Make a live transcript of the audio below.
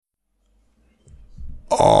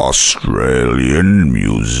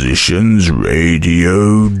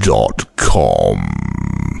AustralianMusiciansRadio.com.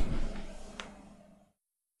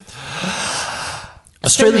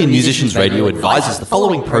 Australian Musicians Radio advises the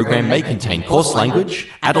following program may contain coarse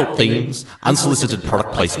language, adult themes, unsolicited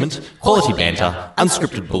product placement, quality banter,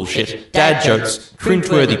 unscripted bullshit, dad jokes,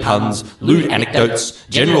 cringeworthy puns, lewd anecdotes,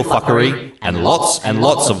 general fuckery, and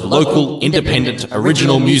lots of local, independent,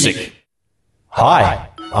 original music. Hi,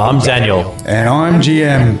 I'm Daniel. And I'm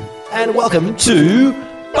GM. And welcome to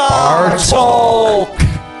Bar Talk!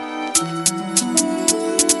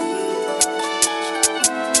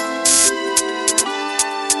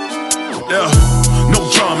 Yeah, no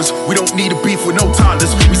dramas, we don't need a beef with no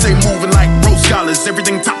toddlers. We say moving like road scholars,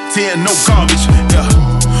 everything top tier, no garbage. Yeah,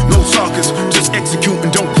 no talkers, just execute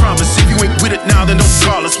and don't promise. If you ain't with it now, then don't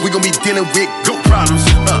call us. We gon' be dealing with go problems,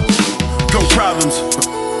 go problems,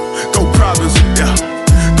 go problems. Yeah,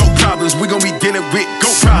 go problems. We gon' be dealing with go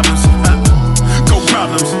problems, go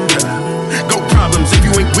problems, go problems. If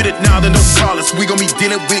you ain't with it now, then don't call us. We gon' be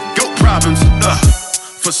dealing with go problems.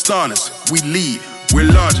 For starters, we lead. We're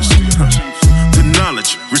largest, the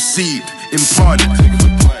knowledge received, imparted.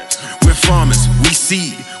 We're farmers, we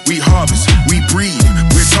seed, we harvest, we breathe.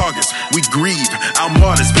 We're targets, we grieve, our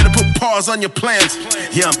martyrs. Better put pause on your plans.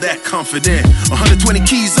 Yeah, I'm that confident. 120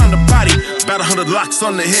 keys on the body, about 100 locks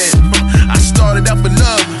on the head. I started out for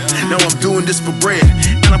love, now I'm doing this for bread.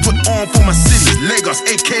 And I put on for my cities, Lagos,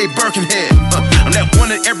 AK, Birkenhead. I'm that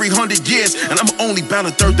one in every 100 years, and I'm only bound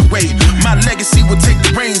a third the way. My legacy will take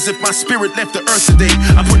the reins if my spirit left the earth today.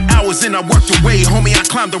 I put hours in, I worked away. Homie, I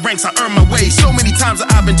climbed the ranks, I earned my way. So many times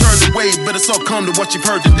I've been turned away, but it's all come to what you've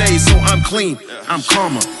heard today. So I'm clean, I'm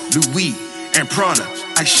calmer, Louis and Prada.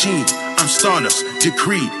 I sheen, I'm stardust,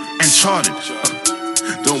 decreed and charted.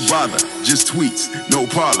 Don't bother, just tweets, no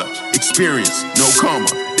parlor. Experience, no karma.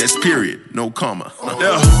 That's period, no comma.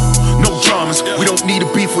 No dramas, we don't need a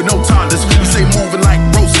beef with no toddlers. We say moving like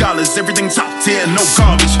road scholars, everything top tier, no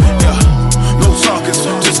garbage. No talkers,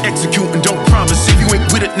 just execute and don't promise. If you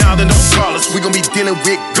ain't with it now, then don't call us. We gon' be dealing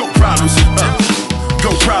with go problems, go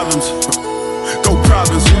problems, go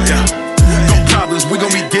problems. Yeah, go problems. We gon'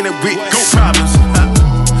 be dealing with go problems,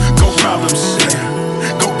 go problems.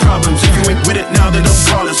 Go problems. If you ain't with it now, then don't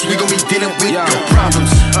call us. We gon' be dealing with go problems.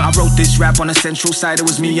 I wrote this rap on the central side. It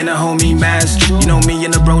was me and the homie Maz. You know me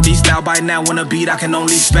and the Brody style by now. On a beat I can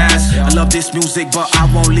only spaz. I love this music, but I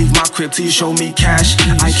won't leave my crib till you show me cash.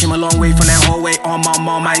 I came a long way from that hallway on my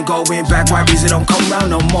mom. I ain't going back. Why reason don't come round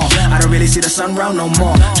no more? I don't really see the sun round no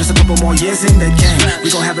more. Just a couple more years in the game. We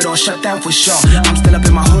gon' have it all shut down for sure. I'm still up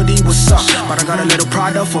in my hoodie, what's up? But I got a little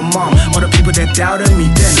pride up for mom. All the people that doubted me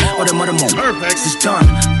then. All the mother more. It's done.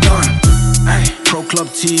 Ay, Pro Club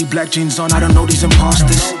T, black jeans on, I don't know these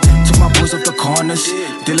imposters. Took my boys up the corners,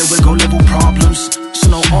 dealing with go-level problems. So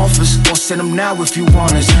no offers, or send them now if you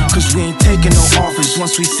want us. Cause we ain't taking no offers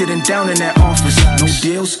once we sitting down in that office. No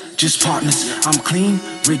deals, just partners. I'm clean,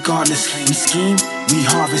 regardless. We scheme, we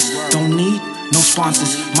harvest. Don't need no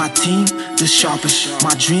sponsors. My team, the sharpest.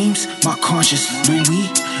 My dreams, my conscience. Louis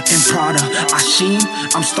and Prada. I sheen,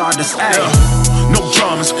 I'm stardust. Ay. No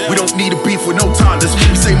dramas, we don't need a beef with no toddlers.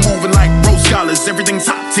 We say moving like road scholars, everything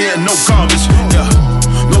top tier, no garbage. Yeah,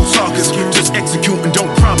 no talkers, just execute and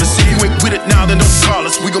don't promise. If you ain't with it now, then don't call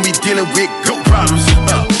us. We gon' be dealing with go problems,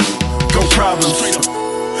 go problems,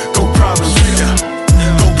 go problems. Yeah,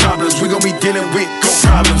 go problems. We gon' be dealing with go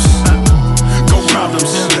problems, go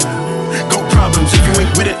problems, go problems. If you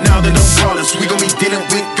ain't with it now, then don't call us. We gon' be dealing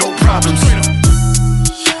with go problems.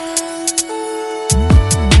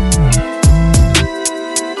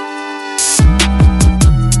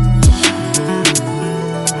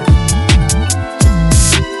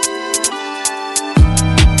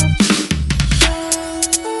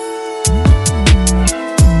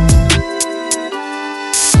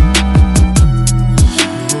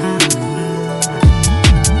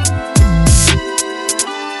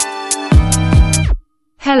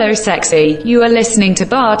 Hello sexy, you are listening to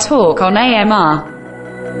Bar Talk on AMR.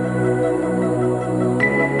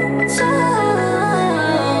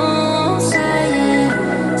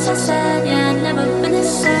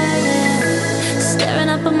 Staring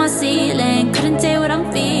up on my ceiling, couldn't tell what I'm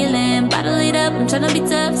feeling. Bottle it up, I'm tryna be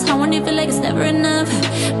tough. I wonder if feel like it's never enough.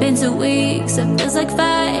 Been 2 weeks, it feels like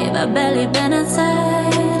 5. I've barely been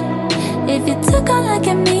outside. If you took a look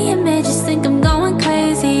at me, it made you think I'm going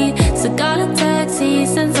crazy. So got a taxi,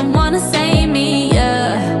 send someone to save me,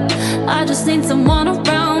 yeah. I just need someone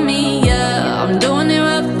around me, yeah. I'm doing it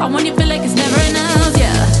rough, I want you to feel like it's never enough,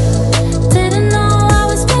 yeah. Didn't know I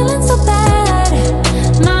was feeling so bad.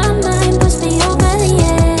 My mind pushed me over the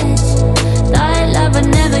edge. Thought love would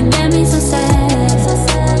never get me so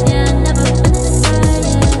sad.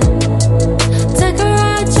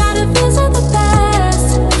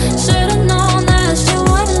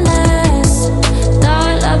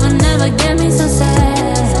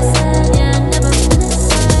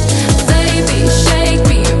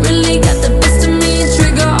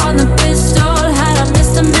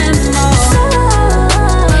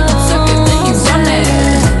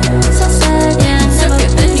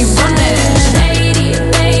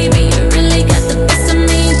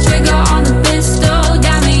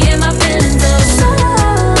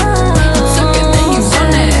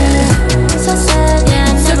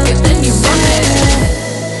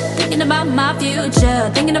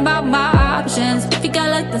 options. If you got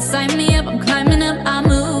luck, then sign me up. I'm climbing up, I'm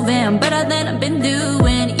moving. Better than I've been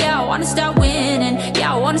doing. Yeah, I wanna start winning.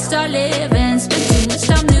 Yeah, I wanna start living. Spend too much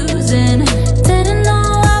time losing. Didn't know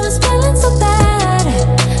I was feeling so bad.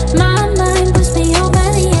 My mind pushed me over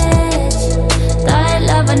the edge. That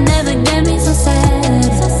love would never get me so sad.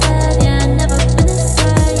 So sad, yeah, I've never been this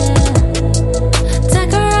sad, yeah.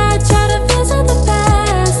 Take a ride, try to visit the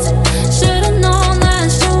past. Should've known that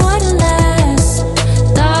shit wouldn't last.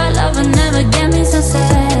 That love would never get me so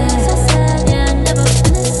sad. So sad, yeah, I've never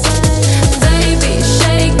been this sad. Baby,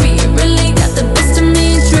 shake me, you really got the best of me.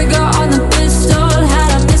 Trigger on the pistol, had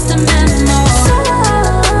I missed a memo.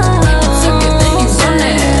 Took it, then you run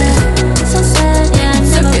it. So sad, yeah,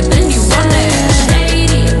 took it, then you run it.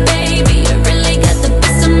 Shady, baby, you really got the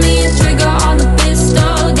best of me. Trigger on the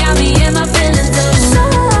pistol, got me in my feelings.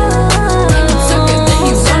 Took it, then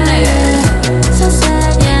you run it. So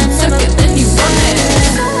sad, yeah, took it, then you run it.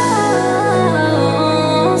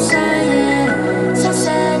 So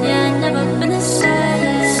sad, yeah, I've never been this sad,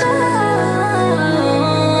 yeah.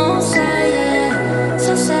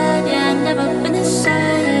 So sad, yeah, I've never been this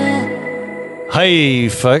sad, yeah. Hey,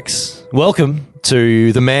 folks. Welcome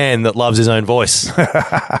to The Man That Loves His Own Voice.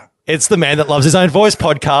 It's The Man That Loves His Own Voice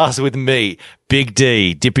podcast with me, Big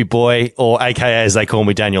D, Dippy Boy, or AKA as they call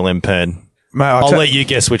me, Daniel M. Pern. Mate, I'll let you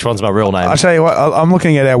guess which one's my real name. I'll tell you what, I'm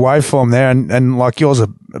looking at our waveform there, and like yours are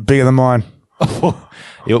bigger than mine.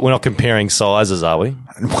 We're not comparing sizes, are we?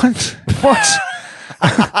 What?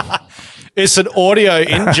 What? It's an audio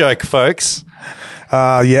in-joke, folks.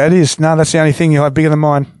 Yeah, it is. No, that's the only thing you'll have bigger than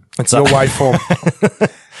mine. It's your a- waveform.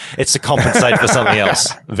 It's to compensate for something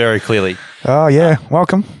else, very clearly. Oh, yeah.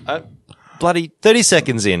 Welcome. Bloody 30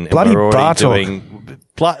 seconds in. and Bloody we're already bar talk. doing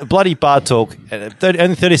bloody bar talk.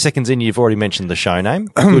 Only 30 seconds in, you've already mentioned the show name.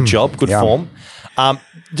 Good job. Good Yeah. form.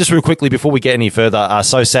 Just real quickly before we get any further,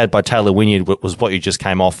 So Sad by Taylor Wynyard was what you just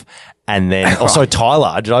came off. And then, also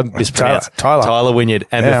Tyler, did I mispronounce? Tyler Wynyard.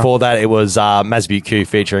 And Yeah. before that, it was Masbu Q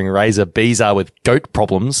featuring Razor Beezer with Goat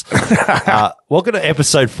Problems. Welcome to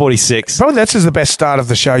episode 46. Probably that's just the best start of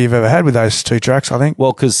the show you've ever had with those two tracks, I think.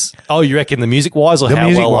 Well, because, you reckon the music-wise or The how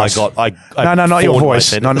music well wise. I got? No, not your formed my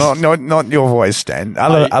voice. No, sentence. not your voice, Stan.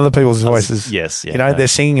 Other people's voices. yes, yeah, You know, no. they're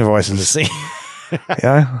singing voices. See? You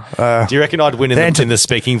know? Do you reckon I'd win in They're in the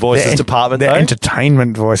speaking voices They're department, They're though?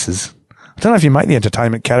 entertainment voices. I don't know if you make the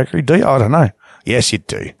entertainment category, do you? I don't know. Yes, you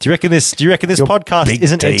do. Do you reckon this You're podcast Big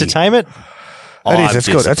isn't D. entertainment? It I'm is. It's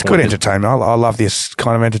good. It's good disappointed. entertainment. I love this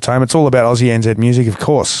kind of entertainment. It's all about Aussie NZ music, of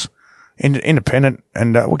course. Independent,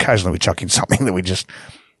 and occasionally we chuck in something that we just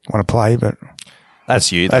want to play, but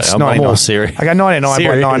That's you, though. that's I'm not being more all serious. Okay,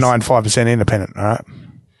 99.995% independent. All right.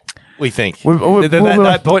 We think. Well, No, you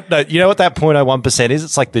know what that 0.01% is?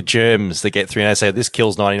 It's like the germs that get through, and they say this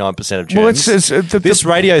kills 99% of germs. Well, it's this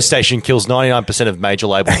radio station kills 99% of major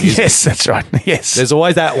label music. yes, that's right. Yes, There's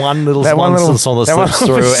always that one little That one one little- song that that one slips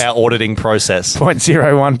through little- our auditing process.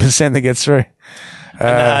 0.01% that gets through.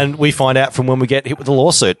 And we find out from when we get hit with a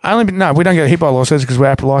lawsuit. No, we don't get hit by lawsuits because we're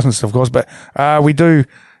Apple licensed, of course, but we do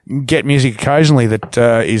get music occasionally that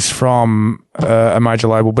is from a major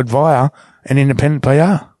label, but via an independent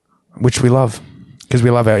PR, which we love because we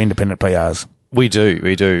love our independent PRs. We do.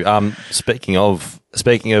 Speaking of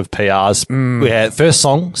PRs, we had first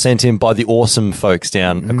song sent in by the awesome folks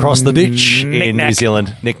down across the ditch in New Knick-knack.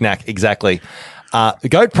 Zealand. Knick-knack, exactly.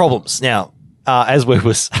 Goat Problems. Now, as we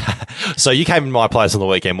was, so you came to my place on the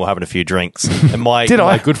weekend. We're having a few drinks, and my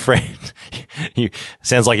good friend,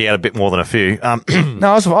 sounds like he had a bit more than a few.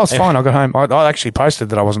 No, I was fine. I got home. I actually posted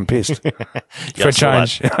that I wasn't pissed for Yeah, I a saw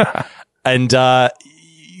change. And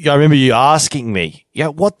I remember you asking me,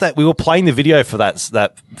 we were playing the video for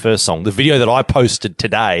that first song, the video that I posted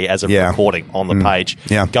today as a Yeah. recording on the page.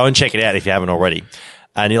 Yeah. Go and check it out if you haven't already.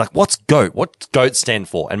 And you're like, what's GOAT? What's GOAT stand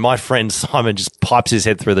for? And my friend Simon just pipes his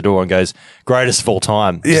head through the door and goes, greatest of all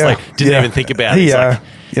time. Just didn't even think about it. He's like,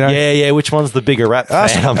 you know, which one's the bigger rap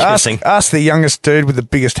fan? I'm guessing. Ask the youngest dude with the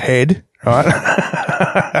biggest head,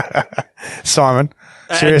 right? Simon.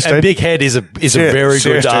 Serious And dude. big head is a Ser- very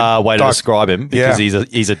serious good dude. way to describe him because Yeah.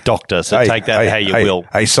 he's a doctor. So take that how you will.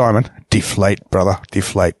 Hey, Simon, deflate, brother,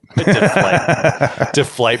 deflate.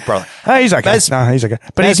 Deflate, brother. Hey, he's okay. That's- No, he's okay.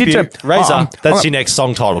 But he did Razor, that's your next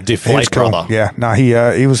song title, He was Deflate, cool. brother. Yeah, no,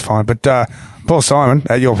 he was fine. But Paul Simon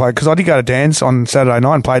at your place, because I did go to Dan's on Saturday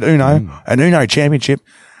night and played an Uno championship.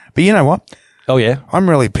 But you know what? Oh, yeah. I'm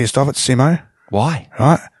really pissed off at Simo. Why?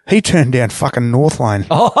 Right? He turned down fucking North Lane.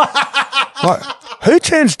 Like, who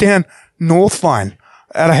turns down North Lane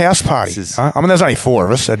at a house party? Right? I mean, there's only four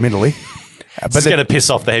of us, admittedly. But it's going to piss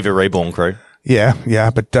off the Heavy Reborn crew.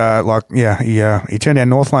 Yeah, but he turned down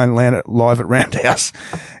Northland live at Roundhouse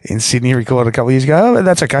in Sydney, recorded a couple of years ago. But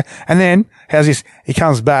that's okay. And then, how's this? He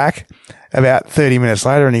comes back about 30 minutes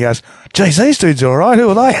later and he goes, geez, these dudes are all right. Who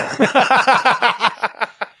are they?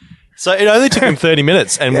 So it only took him 30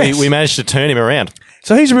 minutes and Yes. we managed to turn him around.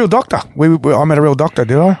 So he's a real doctor. I met a real doctor,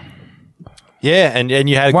 did I? Yeah, and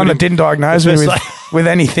you had a One good that didn't diagnose me with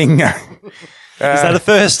anything. Is that a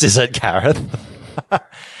first, is it, Gareth?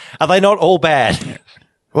 Are they not all bad?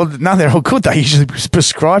 Well, no, they're all good. They usually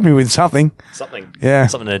prescribe me with something. Something. Yeah.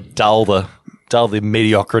 Something to dull the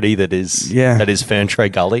mediocrity that is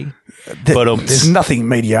Ferntree Gully. There's nothing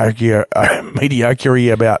mediocre about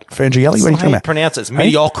Ferntree Gully. What are you talking about? Pronounce it. It's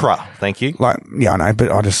mediocre. Thank you. I know,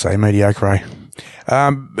 but I just say mediocre.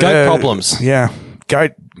 Goat problems. Yeah.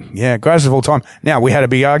 Greatest of all time. Now, we had a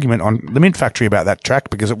big argument on the Mint Factory about that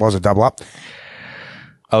track because it was a double up.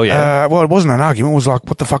 Oh, yeah. Well, it wasn't an argument. It was like,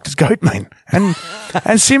 what the fuck does goat mean? And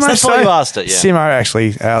Simo That's why you asked it, yeah. Simo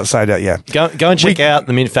actually said that, yeah. Go and check out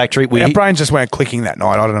the Mint Factory. Our brains just weren't clicking that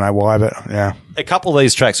night. I don't know why, but yeah. A couple of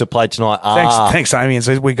these tracks we played tonight Thanks, Amy. And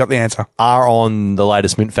so we got the answer. Are on the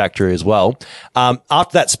latest Mint Factory as well.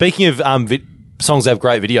 After that, speaking of songs that have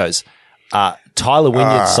great videos, Tyler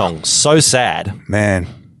Wynyard's song, So Sad. Man.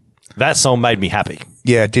 That song made me happy.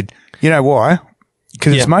 Yeah, it did. You know why?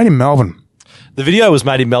 Because it's made in Melbourne. The video was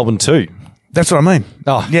made in Melbourne too. That's what I mean.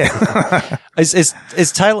 Oh, yeah.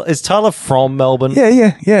 Is Tyler from Melbourne?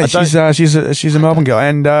 Yeah. She's a Melbourne girl,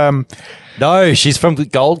 and no, she's from the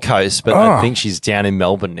Gold Coast, but I think she's down in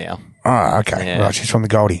Melbourne now. Oh, okay. Yeah. Right, she's from the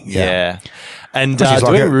Goldie. Yeah. And She's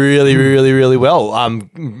doing really, really, really well.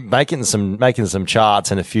 Making some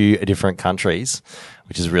charts in a few different countries,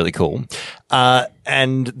 which is really cool.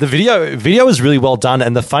 And the video was really well done.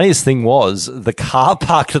 And the funniest thing was the car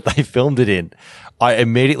park that they filmed it in. I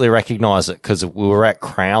immediately recognised it because we were at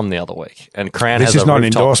Crown the other week, and Crown This has is a not an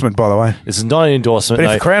rooftop. endorsement, by the way. This is not an endorsement.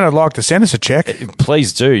 But if Crown would like to send us a check,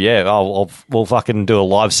 please do. Yeah, we'll fucking do a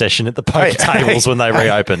live session at the poker tables when they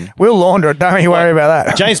reopen. We'll launder it. Don't you worry about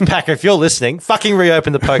that. James Packer, if you're listening, fucking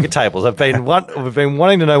reopen the poker tables. We've been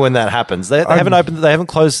wanting to know when that happens. They haven't opened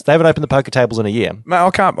the poker tables in a year. Man,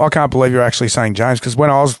 I can't believe you're actually saying James, because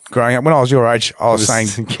when I was growing up, when I was your age, I was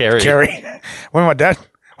saying Kerry. When my dad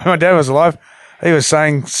was alive, he was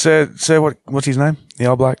saying Sir. What's his name? The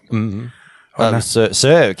old bloke. Mm-hmm.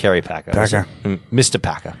 Sir Kerry Packer. Mr.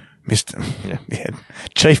 Packer. Yeah.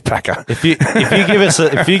 Chief Packer. If you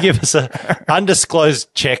give us a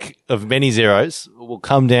undisclosed check of many zeros, we'll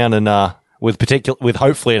come down and with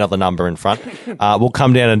hopefully another number in front, we'll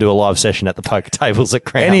come down and do a live session at the poker tables at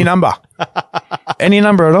Crown. Any number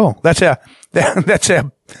at all. That's our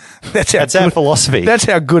philosophy. That's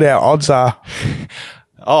how good our odds are.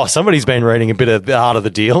 Oh, somebody's been reading a bit of the Art of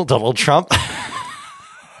the Deal, Donald Trump.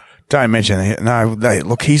 Don't mention it. No,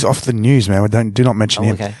 look, he's off the news, man. Do not mention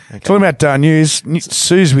him. Okay. Talking about news with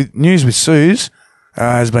Suze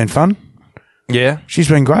has been fun. Yeah, she's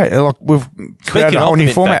been great. Like, we've created a whole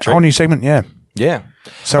new format, whole new segment. Yeah.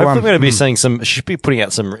 So hopefully we're going to be seeing should be putting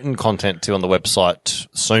out some written content too on the website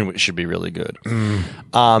soon, which should be really good.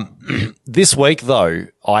 This week, though,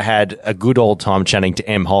 I had a good old time chatting to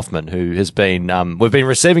M. Hoffman, who has been, we've been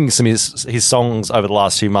receiving some of his songs over the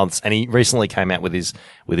last few months, and he recently came out with his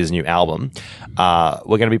new album.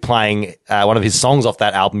 We're going to be playing one of his songs off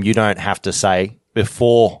that album, You Don't Have to Say,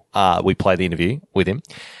 before we play the interview with him.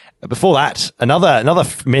 Before that, another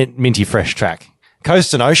minty fresh track,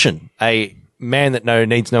 Coast and Ocean, a man that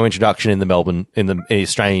needs no introduction in the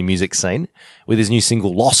Australian music scene, with his new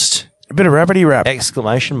single Lost. A bit of rapidy rap.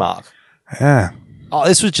 Exclamation mark. Yeah. Oh,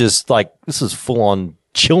 this was full on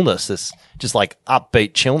chillness. This just like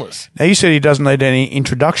upbeat chillness. Now, you said he doesn't need any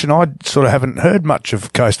introduction. I sort of haven't heard much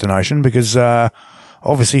of Coast and Ocean because,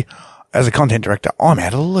 obviously, as a content director, I'm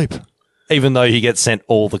out of the loop. Even though he gets sent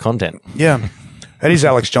all the content. Yeah. It is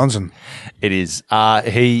Alex Johnson. It is. I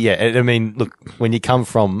mean, look, when you come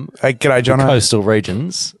from the coastal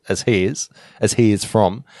regions, as he is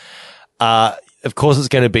from, of course it's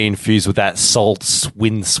going to be infused with that salt,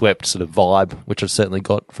 windswept sort of vibe, which I've certainly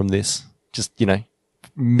got from this. Just,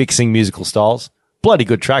 mixing musical styles. Bloody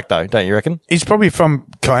good track, though, don't you reckon? He's probably from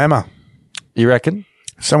Kiama. You reckon?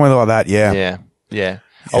 Somewhere like that, yeah. Yeah.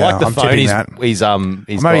 I like the phone he's got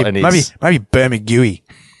in his... Maybe Bermagui.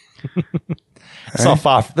 It's not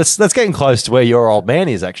far. That's getting close to where your old man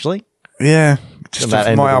is, actually. Yeah.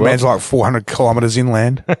 My old man's like 400 kilometres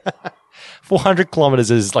inland. 400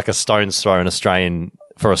 kilometres is like a stone's throw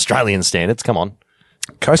for Australian standards. Come on.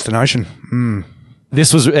 Coast and Ocean.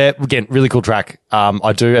 This was, again, really cool track.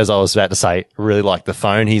 I do, as I was about to say, really like the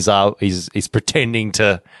phone he's pretending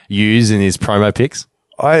to use in his promo pics.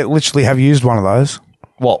 I literally have used one of those.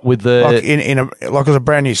 What with the Like it was a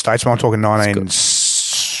brand new Statesman. I'm talking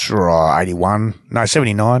 1981. No,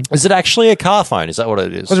 79. Is it actually a car phone? Is that what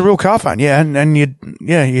it is? It was a real car phone, yeah, and you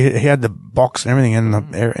had the box and everything in the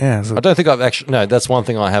yeah. I don't think I've actually. No, that's one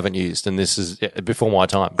thing I haven't used, and this is before my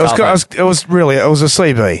time. It was a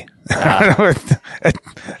CB.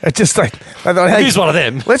 It just like I thought, hey, use one of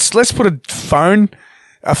them. Let's put a phone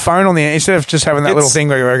on the end instead of just having that little thing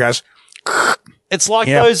where it goes. It's like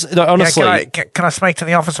those. No, honestly, can I speak to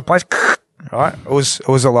the officer, please? Right, it was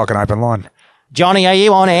like an open line. Johnny, are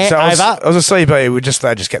you on air? So Over. It was a CB.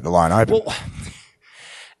 They just kept the line open. Well,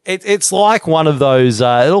 it's like one of those.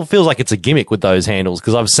 It feels like it's a gimmick with those handles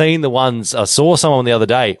because I've seen the ones. I saw someone the other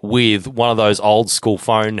day with one of those old school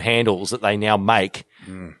phone handles that they now make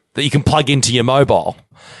that you can plug into your mobile.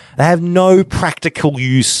 They have no practical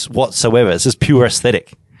use whatsoever. It's just pure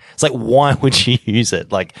aesthetic. It's like, why would you use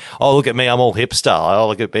it? Like, oh, look at me, I'm all hipster. Oh,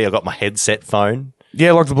 look at me, I've got my headset phone.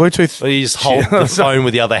 Yeah, like the Bluetooth. Or you just hold the phone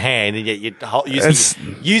with the other hand, and yet you're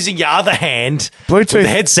using your other hand Bluetooth with the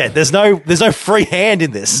headset. There's no free hand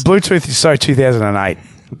in this. Bluetooth is so 2008.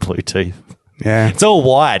 Bluetooth. Yeah, it's all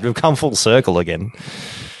wired. We've come full circle again.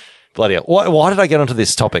 Bloody hell. Why did I get onto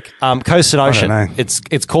this topic? Coast and Ocean. I don't know.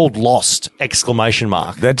 It's called Lost! !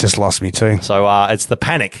 That just lost me too. So it's the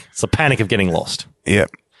panic. It's the panic of getting lost. Yep.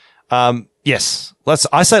 Yes.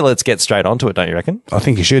 Let's get straight onto it, don't you reckon? I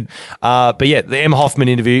think you should. But yeah, the M. Hoffman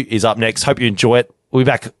interview is up next. Hope you enjoy it.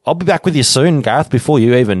 I'll be back with you soon, Gareth, before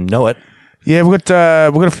you even know it. Yeah, we've got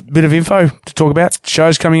a bit of info to talk about.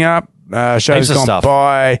 Shows coming up. Shows gone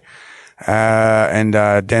by. And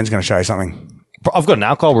Dan's going to show you something. I've got an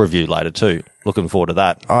alcohol review later too. Looking forward to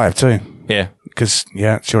that. I have too. Yeah. Because,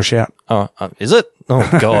 it's your shout. Oh, is it? Oh,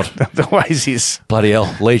 God. The ways is. Bloody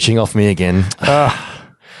hell. Leeching off me again.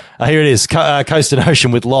 Here it is. Coast and Ocean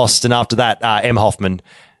with Lost. And after that, M. Hoffman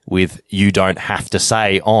with You Don't Have to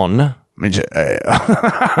Say on.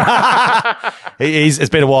 It's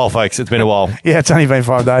been a while, folks. It's been a while. Yeah, it's only been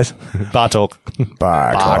 5 days. Bar talk.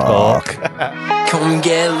 Bar talk. Come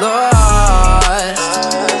get lost.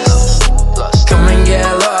 Come and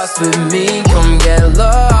get lost with me. Come get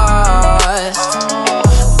lost.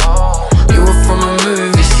 You were from a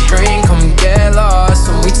movie screen. Come get lost.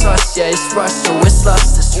 When we touch, yeah, it's rush, so it's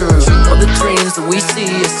lust, it's true. All the dreams that we see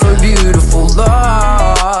are so beautiful.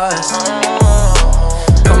 Lost.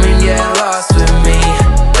 Come and get lost with me.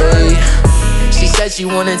 Hey. She said she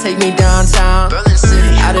wanna take me downtown.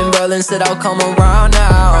 Out in Berlin, said I'll come around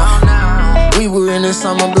now. We were in the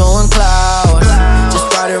summer blowing clouds,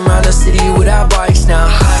 just riding around the city with our bikes now.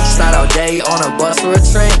 Start our day on a bus or a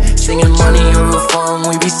train, singing money over fun,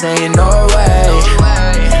 we be saying no way.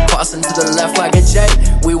 Passing to the left like a J,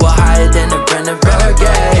 we were higher than the Brenner Brigade.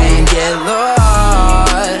 Come and get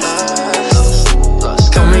lost.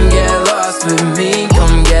 Come and get lost with me.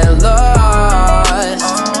 Come get lost.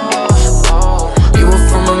 You were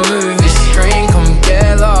from a movie screen. Come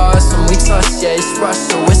get lost. When we touch, yeah, it's rush,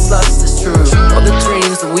 so it's lust, it's true. All the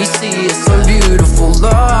dreams that we see are so beautiful.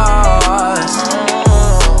 Lost.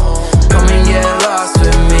 Come and get lost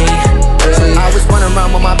with me. Hey. I was running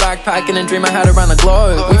around with my backpack and a dream I had around the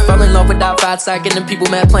globe. We fell in love with that fat sack and the people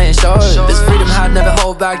mad playing shows. This freedom had never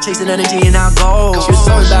hold back, chasing energy and our goals. She was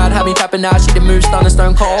so bad, had me tapping out, she the moves down and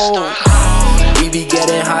stone cold. We be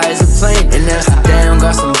getting high as a plane in Amsterdam,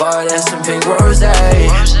 got some bud and some pink rosé.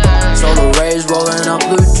 Solar rays rolling up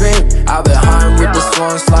blue dream. I've been high with the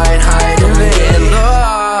swans flying high to me. Get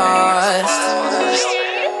lost.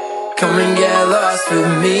 Come and get lost with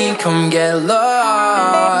me. Come get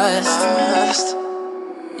lost.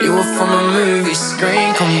 You were from a movie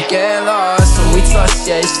screen. Come get lost. When we touch,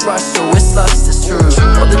 yeah, it's rush, so it's lust, it's true.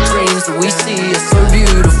 All the dreams that we see are so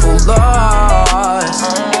beautiful.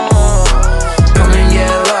 Lost. Come and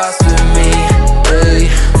get lost with me. Hey.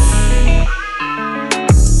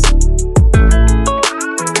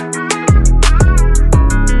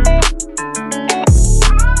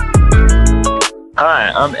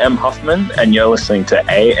 Hi, I'm M. Hoffman, and you're listening to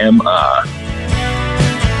AMR.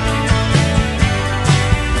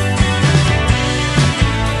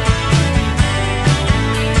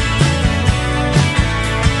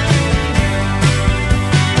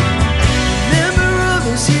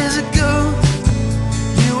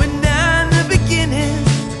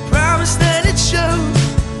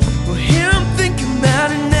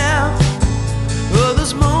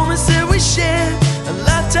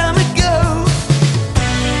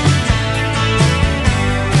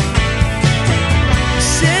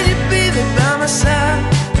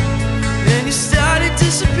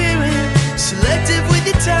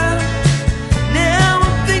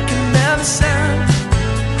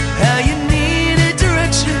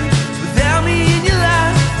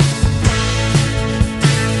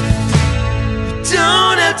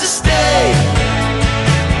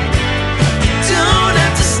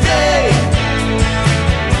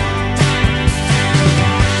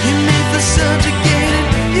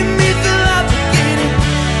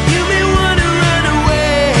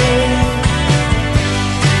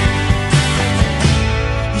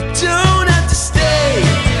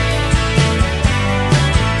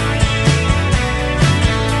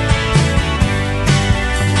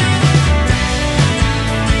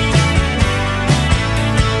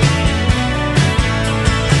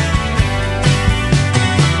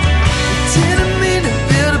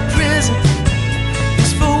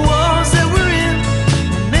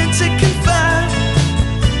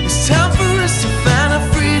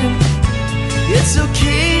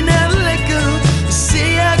 can't ever let go to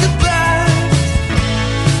say our goodbyes.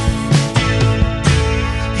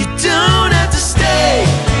 You don't have to stay.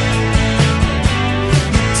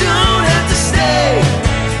 You don't have to stay.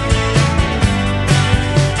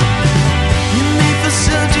 You may feel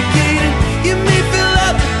subjugated, you may feel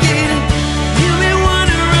obligated, you may want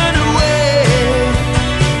to run away.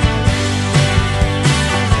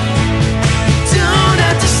 You don't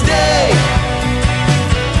have to stay.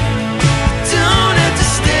 You don't have to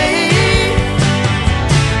stay.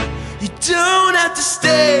 You don't have to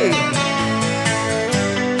stay.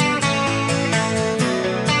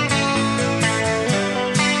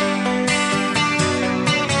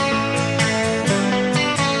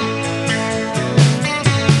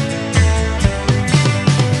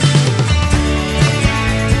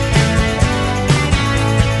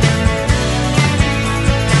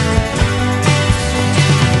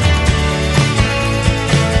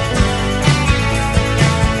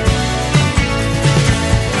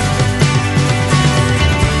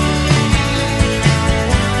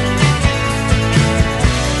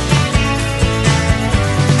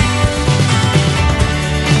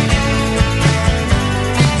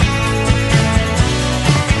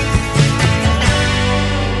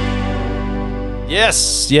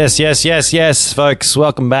 Yes, folks.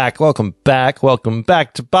 Welcome back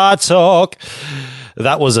to Bar Talk.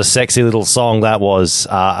 That was a sexy little song. That was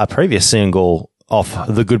a previous single off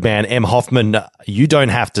the good man M. Hoffman, You Don't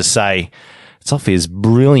Have to Say. It's off his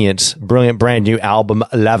brilliant brand new album,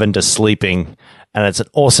 Lavender Sleeping. And it's an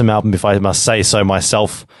awesome album, if I must say so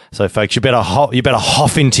myself. So, folks, you better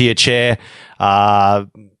hoff into your chair,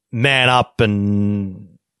 man up and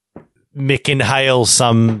Mick inhale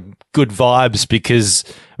some good vibes, because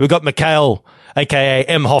we've got Mikhail, aka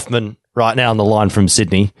M. Hoffman, right now on the line from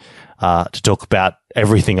Sydney to talk about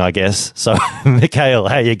everything, I guess. So, Mikhail,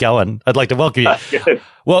 how you going? I'd like to welcome you. Good.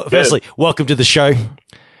 Well, firstly, welcome to the show.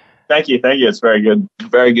 Thank you. It's very good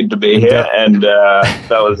to be here. And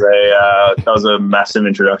that was a massive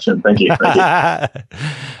introduction. Thank you.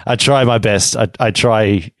 I try my best. I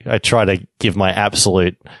try to give my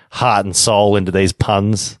absolute heart and soul into these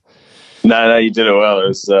puns. No, you did it well. It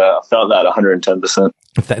was, I felt that 110%.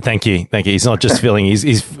 Thank you. He's not just filling.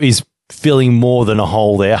 He's filling more than a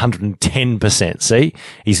hole there. 110%. See,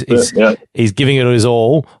 he's giving it his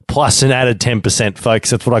all, plus an added 10%,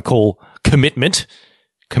 folks. That's what I call commitment.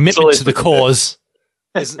 Commitment to the cause.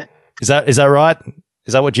 Is that right?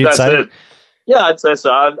 Is that what you'd say? It. Yeah, I'd say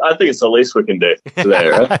so. I think it's the least we can do today,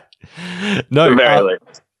 right? No, the very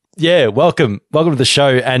least. Yeah, welcome to the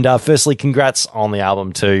show. And firstly, congrats on the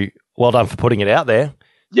album too. Well done for putting it out there.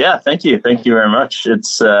 Yeah, thank you very much.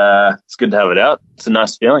 It's good to have it out. It's a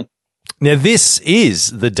nice feeling. Now, this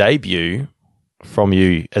is the debut from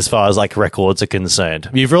you as far as like records are concerned.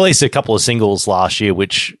 You've released a couple of singles last year,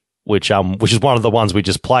 which is one of the ones we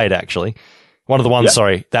just played, actually. One of the ones,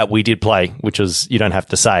 sorry, that we did play, which was You Don't Have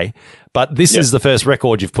to Say. But this is the first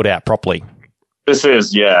record you've put out properly. This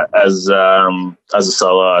is, as a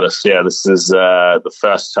solo artist, this is the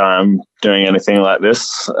first time doing anything like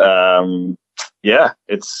this.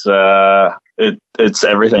 It's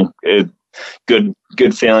everything. Good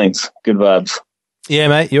feelings, good vibes. Yeah,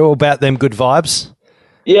 mate, you're all about them good vibes.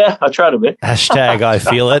 Yeah, I tried a bit. Hashtag I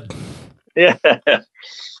feel it. Yeah.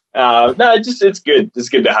 No, it's good. It's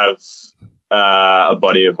good to have a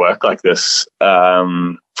body of work like this.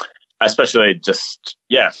 Especially just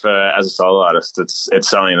as a solo artist, it's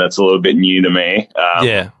something that's a little bit new to me.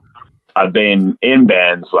 I've been in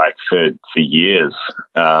bands like for years,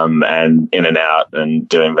 and in and out and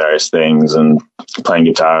doing various things and playing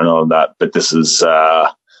guitar and all of that. But this is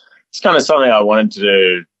it's kind of something I wanted to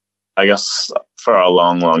do, I guess, for a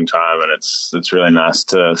long, long time, and it's really nice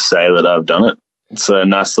to say that I've done it. It's a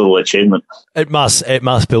nice little achievement. It must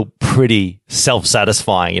feel pretty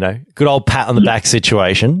self-satisfying, you know. Good old pat on the back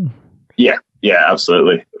situation. Yeah,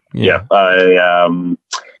 absolutely. Yeah. I'm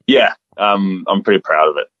pretty proud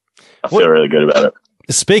of it. I feel really good about it.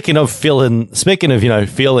 Speaking of feelings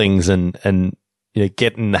and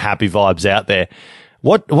getting the happy vibes out there,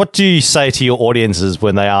 what do you say to your audiences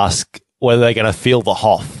when they ask whether they're going to feel the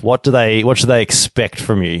Hoff? What should they expect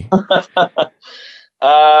from you?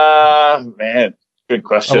 Man, good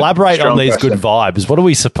question. Elaborate on these good vibes. What are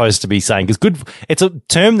we supposed to be saying? Because it's a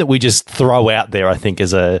term that we just throw out there, I think,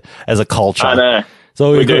 as a culture. I know.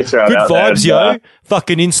 So we good vibes, yo.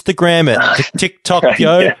 Fucking Instagram it. TikTok,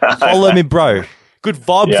 yo. Follow me, bro. Good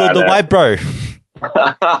vibes all the way, bro.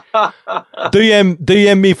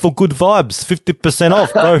 DM me for good vibes. 50%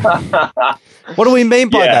 off, bro. What do we mean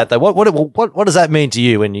by that, though? What does that mean to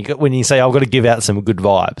you when you say I've got to give out some good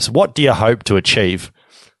vibes? What do you hope to achieve?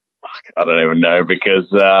 I don't even know,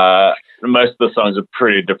 because most of the songs are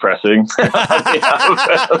pretty depressing.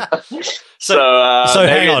 So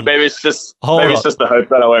hang on. Maybe it's just the hope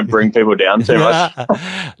that I won't bring people down too much.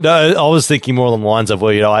 No, I was thinking more along the lines of,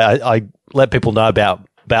 well, you know, I let people know about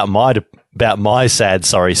my sad,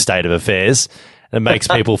 sorry state of affairs, and it makes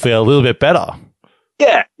people feel a little bit better.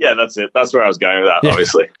 Yeah, that's it. That's where I was going with that,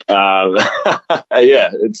 obviously.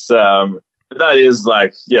 It's that is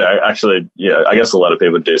like, actually, I guess a lot of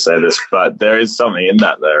people do say this, but there is something in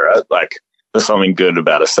that there, right? Like, there's something good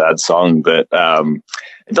about a sad song that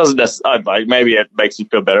it doesn't necessarily, like, maybe it makes you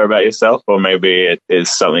feel better about yourself, or maybe it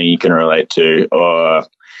is something you can relate to, or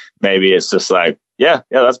maybe it's just like, yeah,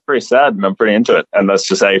 that's pretty sad and I'm pretty into it. And that's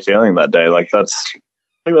just how you're feeling that day. Like, I think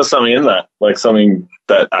there's something in that, like something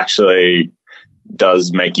that actually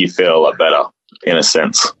does make you feel a lot better in a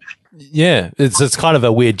sense. Yeah, it's kind of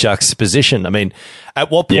a weird juxtaposition. I mean, at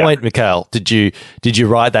what point, Mikhail, did you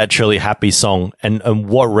write that truly happy song, and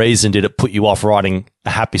what reason did it put you off writing a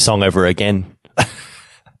happy song over again?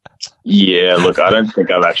 Yeah, look, I don't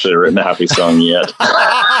think I've actually written a happy song yet.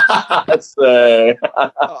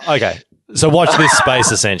 Okay, so watch this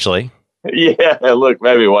space, essentially. Yeah, look,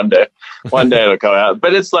 maybe one day it'll come out.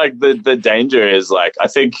 But it's like the danger is, like, I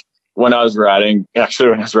think when I was writing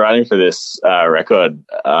for this record,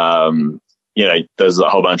 there's a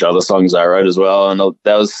whole bunch of other songs I wrote as well, and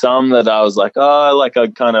there was some that I was like, I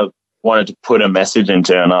kind of wanted to put a message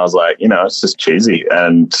into, and I was like, it's just cheesy,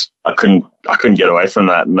 and I couldn't get away from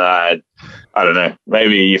that. And I don't know,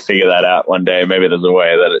 maybe you figure that out one day. Maybe there's a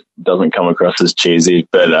way that it doesn't come across as cheesy,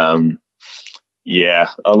 but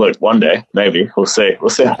look, one day maybe we'll see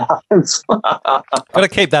what happens. Got to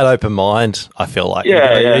keep that open mind, I feel like,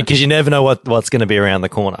 because you never know what's going to be around the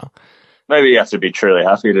corner. Maybe you have to be truly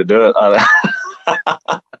happy to do it.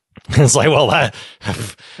 It's like,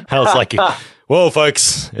 well,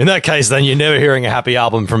 folks, in that case, then you're never hearing a happy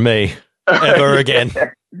album from me ever again,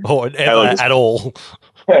 or ever at all.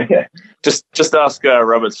 Just ask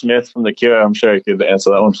Robert Smith from The Cure. I'm sure he could answer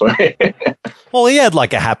that one for you. Well, he had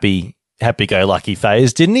like a happy-go-lucky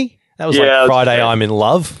phase, didn't he? That was like Friday, I'm in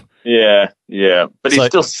Love. Yeah. But he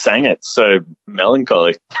still sang it so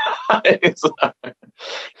melancholy. It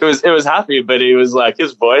was happy, but he was like,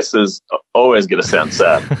 his voice is always going to sound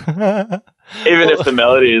sad, even if the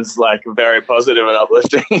melody is like very positive and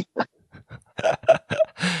uplifting.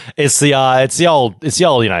 It's the old,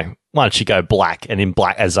 once you go black, and in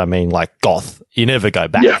black as I mean like goth, you never go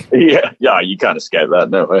back. Yeah. You can't escape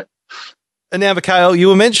that, no way. And now, Mikhail, you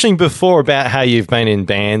were mentioning before about how you've been in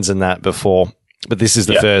bands and that before, but this is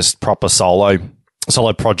the first proper solo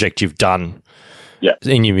project you've done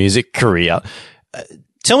in your music career.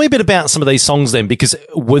 Tell me a bit about some of these songs then, because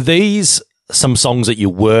were these some songs that you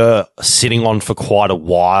were sitting on for quite a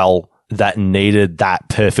while that needed that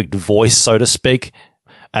perfect voice, so to speak,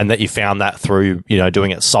 and that you found that through,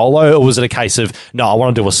 doing it solo? Or was it a case of, no, I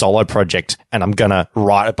want to do a solo project and I'm going to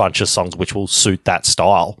write a bunch of songs which will suit that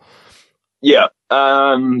style? Yeah,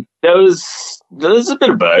 there was a bit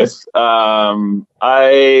of both.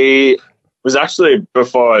 I was actually,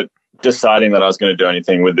 before deciding that I was going to do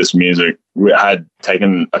anything with this music, I had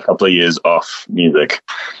taken a couple of years off music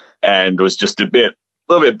and was just a little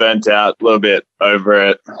bit burnt out, a little bit over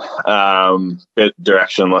it, bit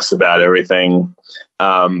directionless about everything,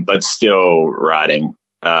 but still writing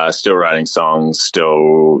songs,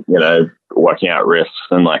 still, working out riffs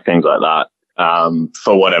and like things like that.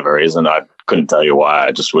 For whatever reason, I couldn't tell you why.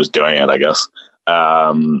 I just was doing it, I guess.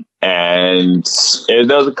 And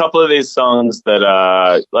there was a couple of these songs that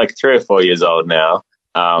are like 3 or 4 years old now,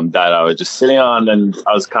 that I was just sitting on, and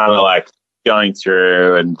I was kind of like going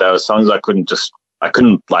through, and there were songs I couldn't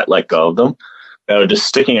like let go of them. They were just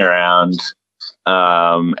sticking around.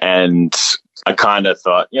 And I kind of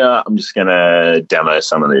thought, I'm just going to demo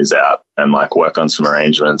some of these out and like work on some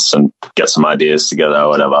arrangements and get some ideas together or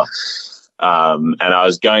whatever. And I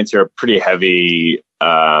was going through a pretty heavy,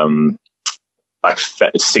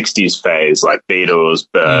 60s phase, like Beatles,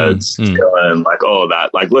 Birds, Dylan, like all of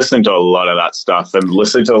that, like listening to a lot of that stuff and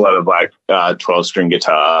listening to a lot of like 12-string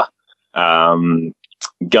guitar,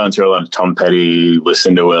 going through a lot of Tom Petty,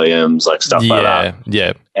 listening to Williams, like stuff like that.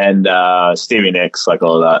 Yeah. And Stevie Nicks, like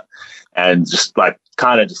all of that. And just like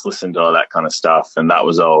kind of just listened to all that kind of stuff. And that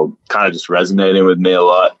was all kind of just resonating with me a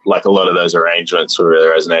lot. Like a lot of those arrangements were really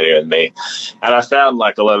resonating with me. And I found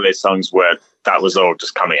like a lot of these songs where that was all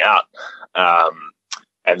just coming out.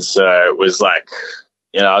 And so it was like,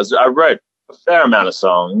 I wrote a fair amount of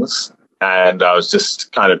songs, and I was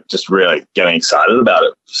just kind of just really getting excited about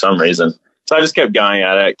it for some reason. So I just kept going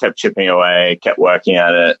at it, kept chipping away, kept working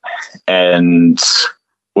at it. And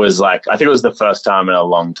was like, I think it was the first time in a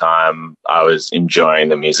long time I was enjoying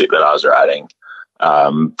the music that I was writing.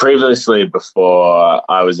 Previously, before,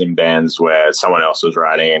 I was in bands where someone else was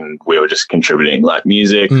writing and we were just contributing like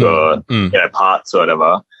music or parts or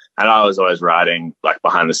whatever. And I was always writing like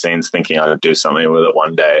behind the scenes, thinking I would do something with it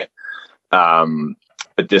one day.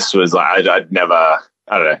 But this was like I'd never,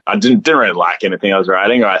 I don't know, I didn't really like anything I was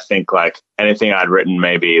writing, or I think like anything I'd written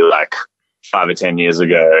maybe like 5 or 10 years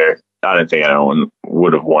ago, I don't think anyone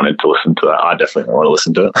would have wanted to listen to that. I definitely don't want to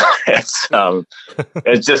listen to it.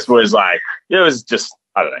 It just was like, it was just,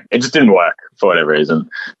 I don't know, it just didn't work for whatever reason.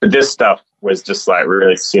 But this stuff was just like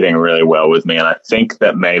really sitting really well with me. And I think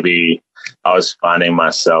that maybe I was finding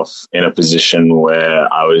myself in a position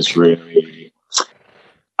where I was really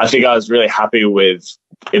happy with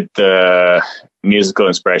the musical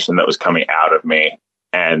inspiration that was coming out of me.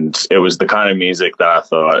 And it was the kind of music that I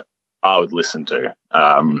thought I would listen to.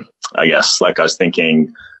 I guess like I was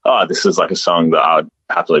thinking, oh, this is like a song that I would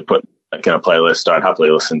happily put like in a playlist. I'd happily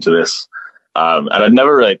listen to this. And I'd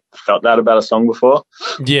never really felt that about a song before.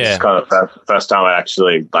 Yeah. It's kind of the first time I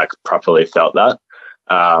actually like properly felt that.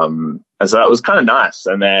 And so that was kind of nice.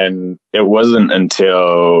 And then it wasn't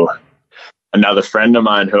until another friend of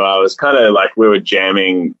mine who I was kind of like, we were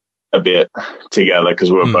jamming a bit together because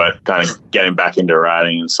we were both kind of getting back into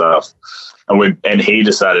writing and stuff. And he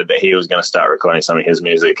decided that he was going to start recording some of his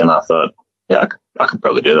music, and I thought, yeah, I could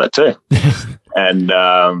probably do that too. And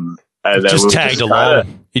just tagged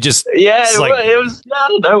along. You just it was I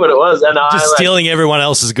don't know what it was, and just stealing everyone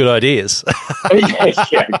else's good ideas.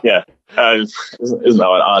 yeah. Isn't that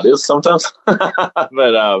what art is sometimes?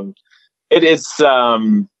 But I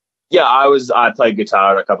played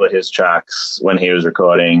guitar on a couple of his tracks when he was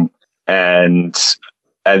recording, and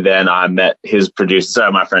then I met his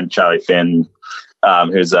producer, my friend Charlie Finn,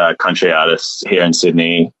 who's a country artist here in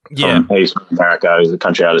Sydney. Yeah. He's from America. He's a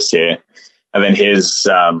country artist here. And then his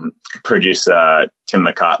producer, Tim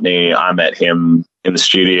McCartney, I met him in the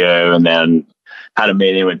studio and then had a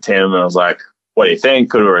meeting with Tim, and I was like, what do you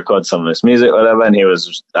think? Could we record some of this music, whatever? And he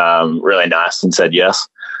was really nice and said yes,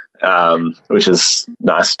 which is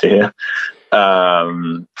nice to hear.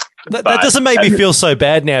 That doesn't make me feel so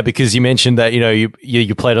bad now, because you mentioned that,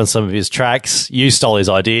 you played on some of his tracks, you stole his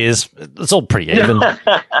ideas. It's all pretty even.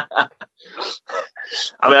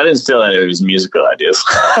 I mean, I didn't steal any of his musical ideas.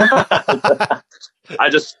 I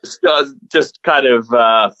just kind of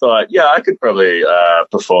thought, yeah, I could probably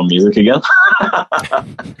perform music again.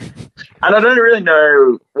 And I don't really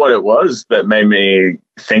know what it was that made me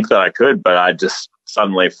think that I could, but I just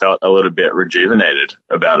suddenly felt a little bit rejuvenated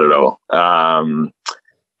about it all.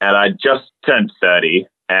 And I just turned 30,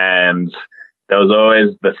 and there was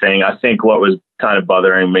always the thing. I think what was kind of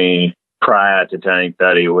bothering me prior to turning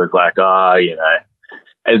 30 was like,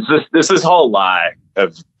 it's just this whole lie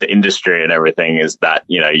of the industry and everything is that,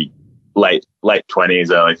 late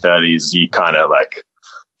 20s, early 30s, you kind of like,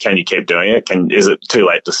 can you keep doing it? Is it too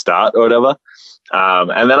late to start or whatever?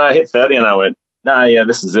 And then I hit 30 and I went, nah, yeah,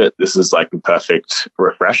 this is it. This is like the perfect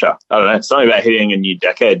refresher. I don't know. Something about hitting a new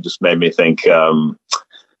decade just made me think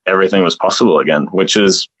everything was possible again, which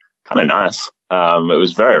is kind of nice. It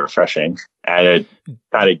was very refreshing, and it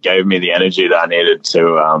kind of gave me the energy that I needed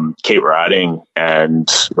to keep writing and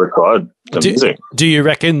record the music. Do you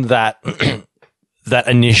reckon that that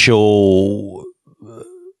initial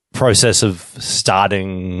process of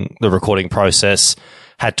starting the recording process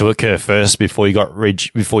had to occur first before you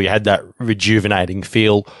had that rejuvenating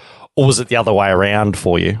feel, or was it the other way around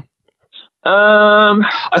for you?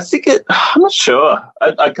 I think I'm not sure.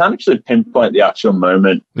 I can't actually pinpoint the actual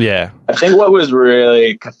moment. Yeah. I think what was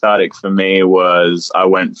really cathartic for me was I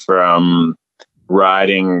went from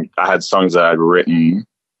writing, I had songs that I'd written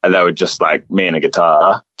and they were just like me and a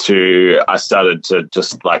guitar, to I started to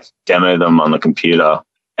just like demo them on the computer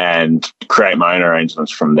and create my own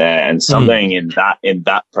arrangements from there. And something in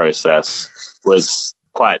that process was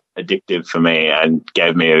quite addictive for me and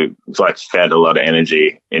gave me fed a lot of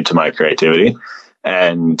energy into my creativity.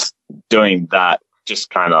 And doing that just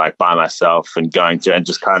kind of like by myself and going through and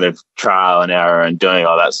just kind of trial and error and doing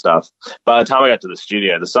all that stuff. By the time I got to the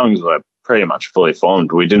studio, the songs were pretty much fully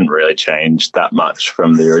formed. We didn't really change that much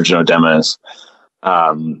from the original demos,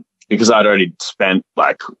 because I'd already spent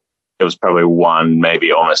it was probably 1,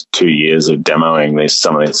 maybe almost 2 years of demoing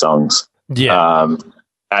some of these songs. Yeah.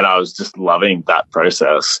 And I was just loving that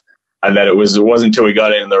process. And then it wasn't until we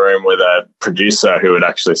got in the room with a producer who would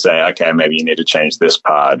actually say, okay, maybe you need to change this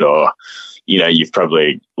part, or, you've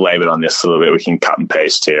probably labored on this a little bit. We can cut and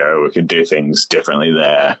paste here, or we can do things differently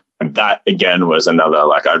there. And that, again, was another,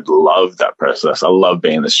 I love that process. I love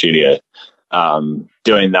being in the studio,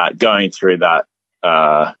 doing that, going through that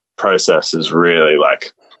process is really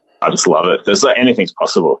like, I just love it. There's like anything's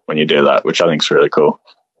possible when you do that, which I think is really cool.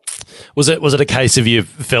 Was it a case of you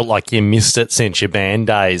felt like you missed it since your band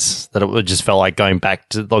days, that it just felt like going back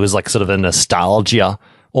to, it was like sort of a nostalgia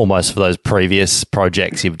almost for those previous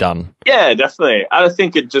projects you've done? Yeah, definitely. I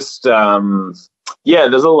think it just, there's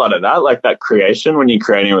a lot of that, like that creation when you're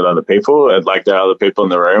creating with other people, like there are other people in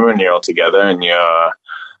the room and you're all together and you're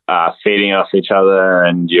feeding off each other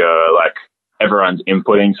and you're like, everyone's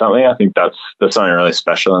inputting something. I think there's something really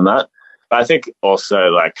special in that. But I think also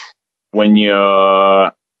like when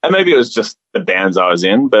you're, and maybe it was just the bands I was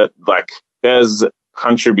in, but like there's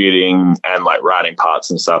contributing and like writing parts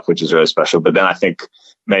and stuff, which is really special. But then I think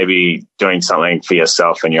maybe doing something for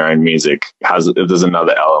yourself and your own music there's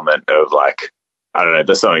another element of like, I don't know,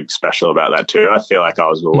 there's something special about that too. I feel like I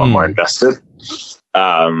was a lot more invested.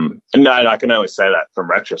 No, I can only say that from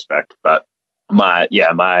retrospect, but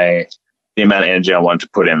the amount of energy I wanted to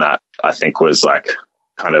put in that, I think was like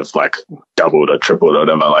kind of like doubled or tripled or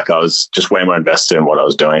whatever. Like I was just way more invested in what I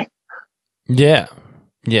was doing. Yeah.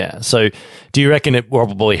 Yeah. So do you reckon it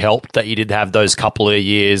probably helped that you did have those couple of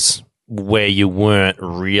years where you weren't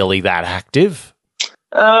really that active?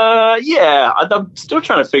 Yeah. I'm still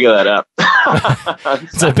trying to figure that out.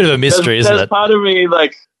 It's a bit of a mystery, isn't it? There's part of me,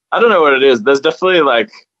 like, I don't know what it is. There's definitely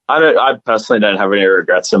like, I personally don't have any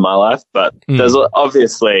regrets in my life, but there's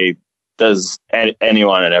obviously,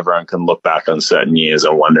 anyone and everyone can look back on certain years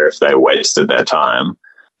and wonder if they wasted their time.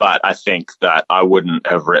 But I think that I wouldn't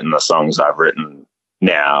have written the songs I've written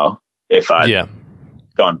now if I'd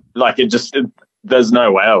gone. Like there's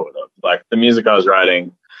no way I would have. Like the music I was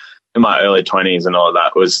writing in my early 20s and all of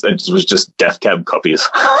that was just Death Cab copies.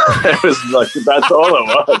 It was like, that's all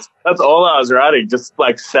it was. That's all I was writing. Just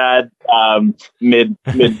like sad,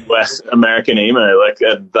 Midwest American emo. Like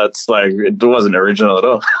that's like, it wasn't original at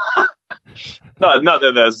all. No, not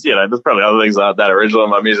that there's probably other things that aren't that original in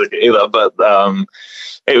my music either, but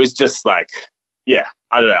it was just like, I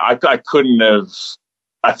don't know. I couldn't have,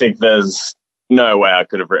 I think there's no way I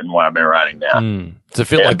could have written what I've been writing now. It's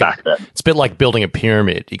a bit like building a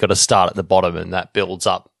pyramid. You got to start at the bottom and that builds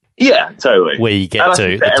up. Yeah, totally. Where you get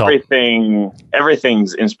to the top.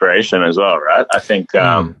 Everything's inspiration as well, right? I think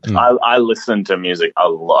I listen to music a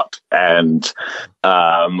lot, and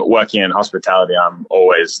working in hospitality, I'm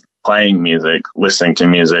always playing music, listening to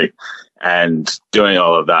music, and doing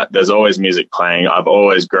all of that. There's always music playing. I've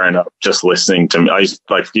always grown up just listening to. I used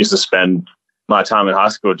to spend my time in high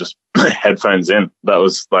school just headphones in. That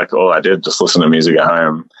was like all I did, just listen to music at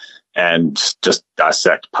home and just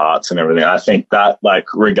dissect parts and everything. I think that, like,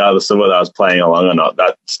 regardless of whether I was playing along or not,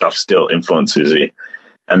 that stuff still influences you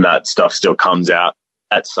and that stuff still comes out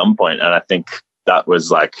at some point. And I think that was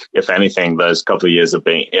like, if anything, those couple of years of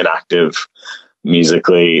being inactive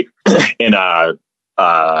musically in a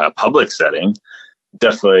public setting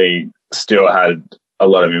definitely still had a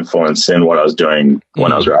lot of influence in what I was doing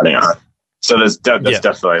when I was writing art. So there's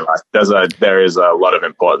definitely like there is a lot of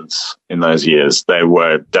importance in those years. They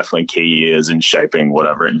were definitely key years in shaping what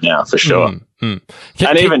I've written now, for sure.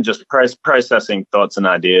 Even just processing thoughts and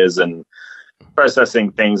ideas and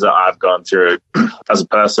processing things that I've gone through as a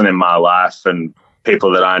person in my life and people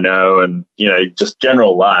that I know, and just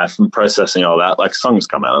general life, and processing all that. Like songs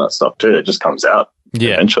come out of that stuff too. It just comes out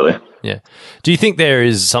eventually. Yeah. Do you think there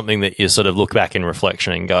is something that you sort of look back in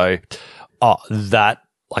reflection and go, oh, that?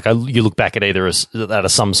 Like you look back at either at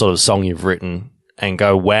some sort of song you've written and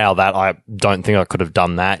go, wow, that I don't think I could have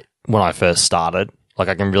done that when I first started. Like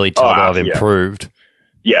I can really tell that I've improved.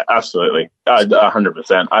 Yeah, absolutely.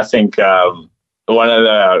 100%. I think one of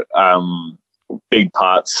the big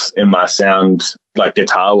parts in my sound, like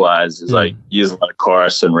guitar wise, is like using a lot of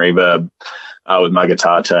chorus and reverb with my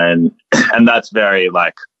guitar tone. And that's very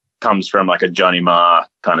like, comes from like a Johnny Marr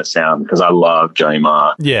kind of sound, because I love Johnny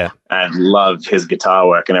Marr. Yeah. And love his guitar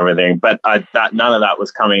work and everything. But none of that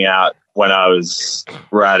was coming out when I was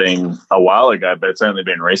writing a while ago, but it's only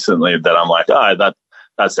been recently that I'm like, oh,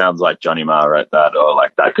 that sounds like Johnny Marr wrote that, or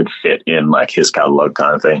like that could fit in like his catalog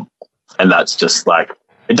kind of thing. And that's just like,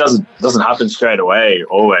 it doesn't happen straight away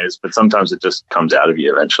always, but sometimes it just comes out of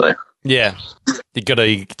you eventually. Yeah.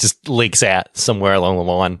 It just leaks out somewhere along the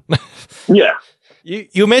line. Yeah. You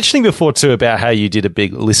were mentioning before too about how you did a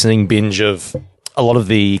big listening binge of a lot of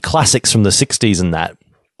the classics from the 60s and that.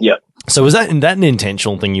 Yep. So was that an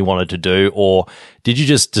intentional thing you wanted to do, or did you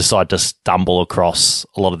just decide to stumble across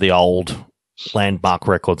a lot of the old landmark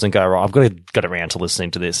records and go, right, I've got to get around to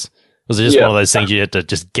listening to this? Was it just one of those things you had to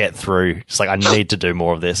just get through? Just like, I need to do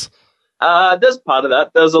more of this. There's part of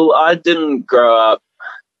that. I didn't grow up.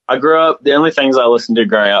 I grew up, the only things I listened to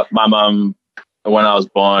growing up, my mum, when I was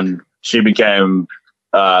born, she became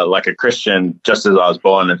like a Christian just as I was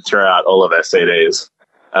born and threw out all of her CDs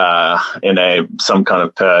in some kind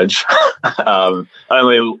of purge.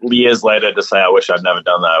 Only years later to say, I wish I'd never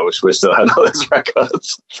done that. I wish we still had all those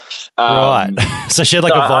records. Right. So she had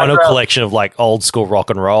like a vinyl collection of like old school rock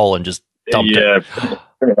and roll and just dumped it.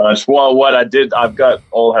 Pretty much. Well, what I did, I've got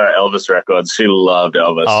all her Elvis records. She loved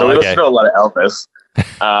Elvis. So we listened to a lot of Elvis.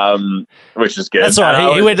 Which is good. That's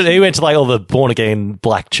right. He went to like all the born again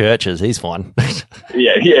black churches. He's fine.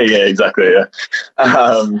 yeah, exactly. Yeah.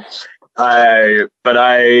 Growing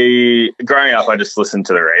up, I just listened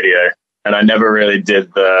to the radio, and I never really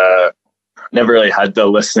had the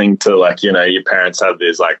listening to, like, you know, your parents have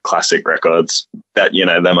these like classic records that, you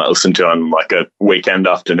know, they might listen to on like a weekend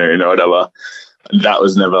afternoon or whatever. That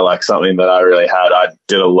was never like something that I really had. I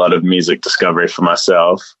did a lot of music discovery for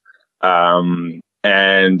myself.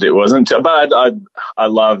 And it wasn't, but I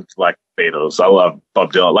loved like Beatles. I love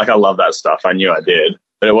Bob Dylan. Like, I love that stuff. I knew I did,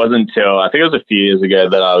 but it wasn't until I think it was a few years ago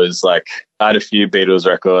that I had a few Beatles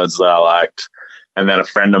records that I liked. And then a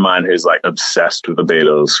friend of mine who's like obsessed with the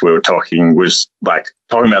Beatles, we were talking about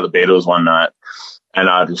the Beatles one night. And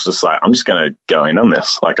I was just like, I'm just going to go in on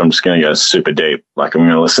this. Like, I'm just going to go super deep. Like, I'm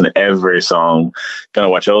going to listen to every song, going to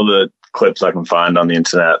watch all the clips I can find on the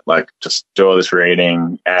internet, like just do all this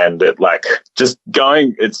reading, and it like just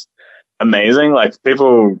going, it's amazing. Like,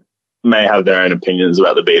 people may have their own opinions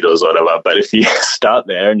about the Beatles or whatever, but if you start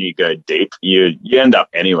there and you go deep, you end up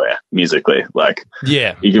anywhere musically. Like,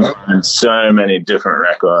 yeah, you can find so many different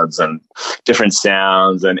records and different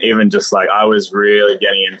sounds. And even just like, I was really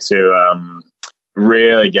getting into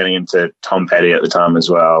Tom Petty at the time as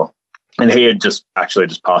well. And he had just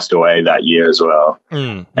passed away that year as well.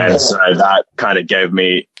 And so that kind of gave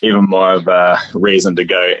me even more of a reason to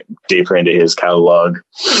go deeper into his catalog.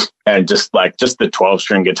 And just the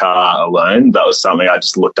 12-string guitar alone, that was something I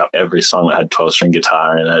just looked up every song that had 12-string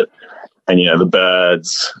guitar in it. And, you know, the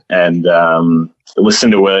Byrds and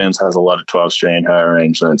Lucinda Williams has a lot of 12-string in her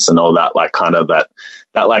arrangements and all that, like kind of that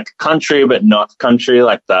like country, but not country,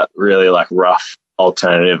 like that really like rough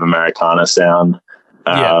alternative Americana sound.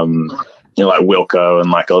 You know, like Wilco and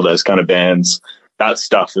like all those kind of bands. That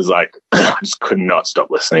stuff is like, I just could not stop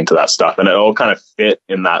listening to that stuff. And it all kind of fit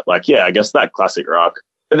in that, like, yeah, I guess that classic rock.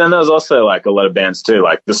 But then there was also like a lot of bands too,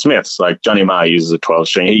 like the Smiths, like Johnny Marr uses a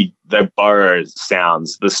 12-string. They borrow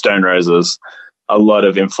sounds, the Stone Roses, a lot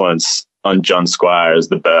of influence on John Squires,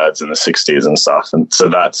 the Byrds in the 60s and stuff. And so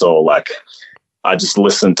that's all like, I just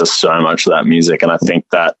listened to so much of that music. And I think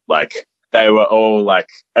that like, they were all like,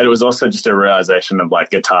 and it was also just a realization of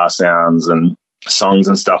like guitar sounds and songs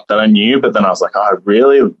and stuff that I knew. But then I was like, I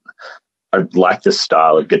like this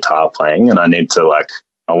style of guitar playing, and I want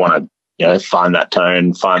to, you know, find that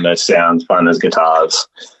tone, find those sounds, find those guitars.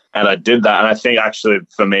 And I did that. And I think actually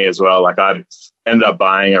for me as well, like I ended up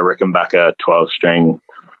buying a Rickenbacker 12-string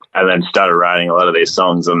and then started writing a lot of these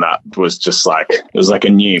songs. And that was just like, it was like a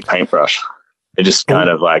new paintbrush. It just kind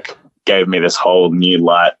of like gave me this whole new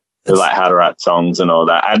light. Like how to write songs and all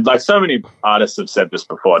that. And like so many artists have said this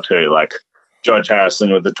before too, like George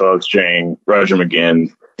Harrison with the 12-string, Roger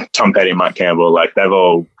McGuinn, Tom Petty, Mike Campbell, like they've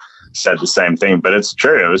all said the same thing, but it's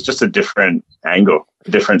true. It was just a different angle,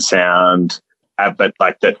 different sound, but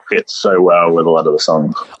like that fits so well with a lot of the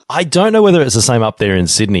songs. I don't know whether it's the same up there in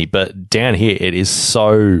Sydney, but down here it is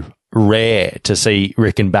so rare to see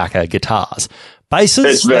Rickenbacker guitars. Basses,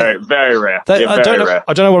 it's very, very rare. I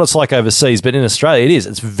don't know what it's like overseas, but in Australia it is.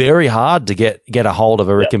 It's very hard to get a hold of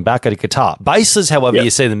a Rickenbacker guitar. Basses, however, you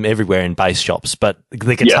see them everywhere in bass shops, but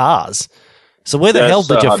the guitars. So where the hell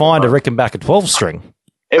did you find a Rickenbacker 12-string?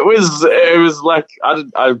 It was like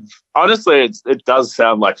I honestly, it does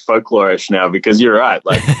sound like folklorish now, because you're right.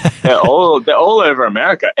 Like they're all over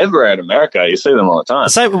America, everywhere in America. You see them all the time.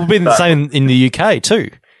 It would be the same in the UK too.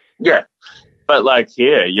 Yeah. But like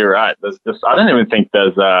here, you're right. There's just, I don't even think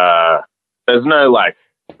there's no like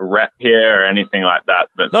rep here or anything like that.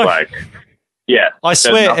 But like, yeah, I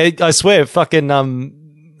swear, fucking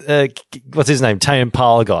what's his name? Tame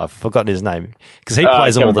Impala guy. I've forgotten his name because he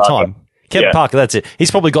plays them all the time. Kevin Parker, that's it.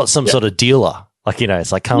 He's probably got some sort of dealer. Like, you know,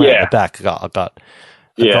 it's like coming out the back. I got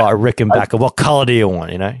a Rickenbacker. What color do you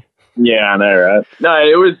want? You know? Yeah, I know, right? No,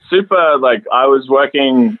 it was super. Like, I was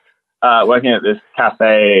working at this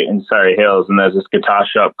cafe in Surrey Hills, and there's this guitar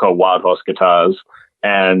shop called Wild Horse Guitars,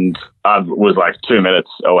 and I was like 2 minutes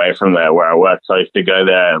away from there where I worked, so I used to go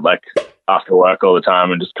there like after work all the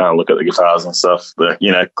time and just kind of look at the guitars and stuff, the,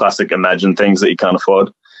 you know, classic Imagine things that you can't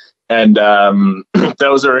afford. And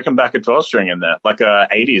there was a Rickenbacker 12-string in there, like a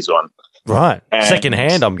 80s one. Right. And second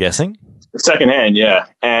hand, I'm guessing. Secondhand, yeah.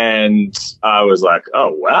 And I was like,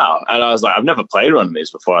 oh, wow. And I was like, I've never played one of these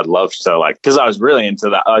before. I'd love to, like, because I was really into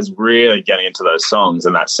that. I was really getting into those songs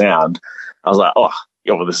and that sound. I was like, oh,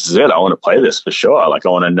 yeah, well, this is it. I want to play this for sure. Like, I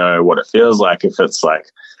want to know what it feels like, if it's like,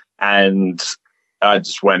 and I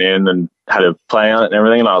just went in and had a play on it and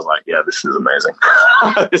everything. And I was like, yeah, this is amazing.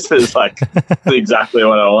 This is like exactly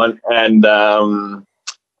what I want. And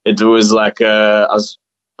it was like, I was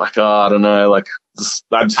like, oh, I don't know, like,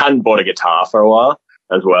 I just hadn't bought a guitar for a while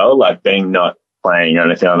as well, like being not playing or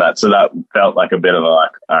anything like that. So that felt like a bit of a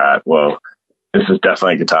like, all right, well, this is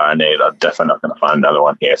definitely a guitar I need. I'm definitely not going to find another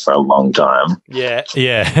one here for a long time. Yeah.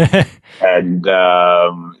 And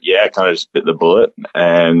kind of just bit the bullet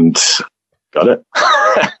and got it.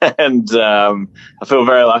 And I feel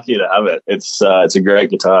very lucky to have it. It's a great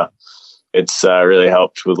guitar. It's really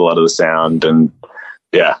helped with a lot of the sound, and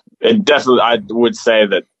yeah, it definitely, I would say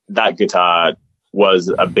that guitar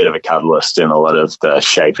was a bit of a catalyst in a lot of the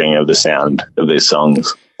shaping of the sound of these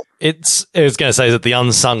songs. I was going to say that the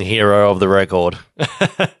unsung hero of the record.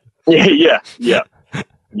 Yeah.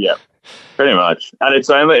 Pretty much. And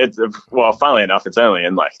funnily enough, it's only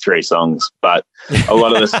in like 3 songs, but a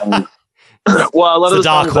lot of the songs, well, a lot of the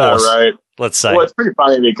songs that I wrote, let's say. Well, it's pretty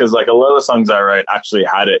funny because like a lot of the songs I wrote actually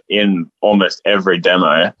had it in almost every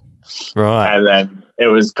demo. Right. And then it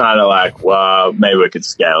was kind of like, well, maybe we could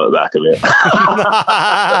scale it back a bit.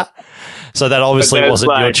 So that obviously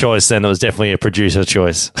wasn't your choice then. It was definitely a producer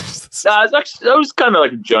choice. No, it was kind of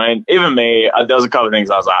like a joint. Even me, there was a couple of things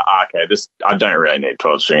I was like, okay, I don't really need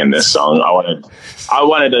 12 string in this song. I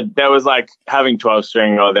wanted to, there was like having 12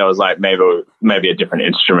 string, or there was like maybe a different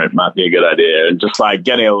instrument might be a good idea. And just like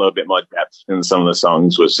getting a little bit more depth in some of the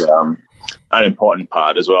songs was an important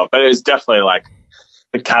part as well. But it was definitely like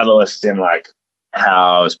the catalyst in like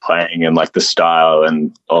how I was playing and like the style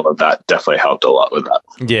and all of that definitely helped a lot with that.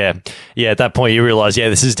 Yeah. At that point you realize,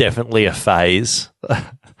 this is definitely a phase. I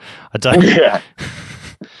don't want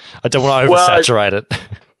to oversaturate it.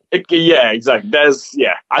 Yeah, exactly.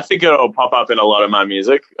 I think it'll pop up in a lot of my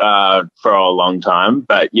music for a long time,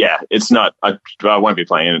 but yeah, it's not, I won't be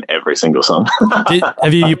playing it in every single song.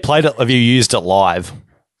 Have you played it? Have you used it live?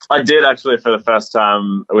 I did actually for the first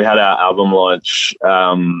time. We had our album launch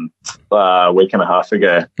a week and a half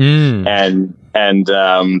ago, and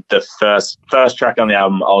the first track on the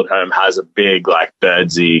album, Old Home, has a big like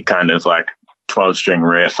birdsy kind of like 12-string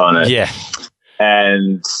riff on it. Yeah,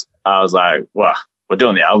 and I was like, well, we're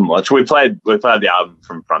doing the album launch. We played the album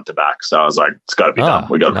from front to back, so I was like, it's got to be done.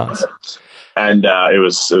 We got to do it. And it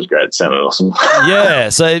was great. It sounded awesome. Yeah.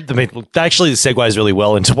 So, I mean, actually, the segues really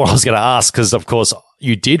well into what I was going to ask, because, of course,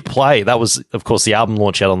 you did play. That was, of course, the album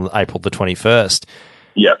launch out on April the 21st.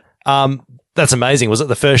 Yep. That's amazing. Was it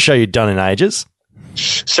the first show you'd done in ages?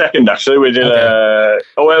 Second, actually. We did it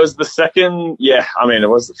was the second. Yeah. I mean, it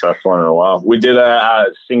was the first one in a while. We did a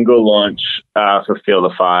single launch for Feel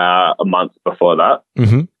the Fire a month before that.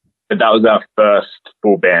 Mm-hmm. But that was our first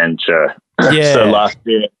full band show. Yeah. So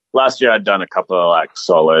last year I'd done a couple of like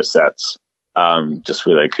solo sets, just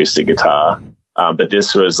with acoustic guitar. But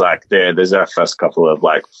this was like there's our first couple of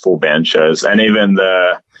like full band shows. And even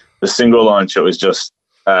the single launch, it was just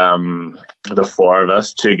the 4 of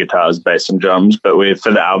us, 2 guitars, bass and drums. But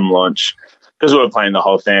for the album launch, because we were playing the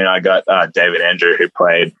whole thing, I got David Andrew, who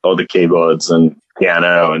played all the keyboards and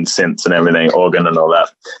piano and synths and everything, organ and all that.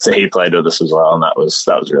 So he played with us as well, and that was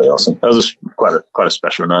really awesome. That was quite a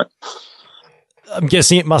special night. I'm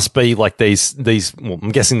guessing it must be like these. Well,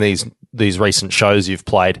 I'm guessing these recent shows you've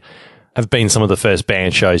played have been some of the first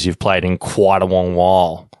band shows you've played in quite a long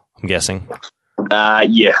while. I'm guessing.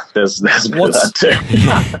 Yeah, there's a bit of that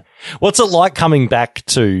too. What's it like coming back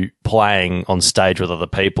to playing on stage with other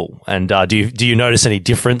people? And do you notice any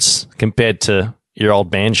difference compared to your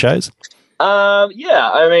old band shows? Yeah,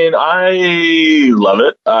 I mean, I love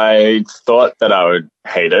it. I thought that I would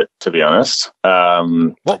hate it, to be honest.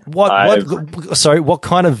 What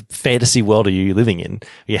kind of fantasy world are you living in?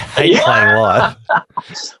 You hate playing live.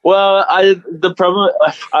 Well, the problem,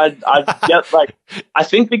 I get like, I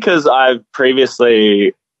think because I've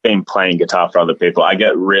previously been playing guitar for other people, I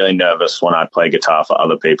get really nervous when I play guitar for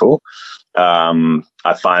other people. I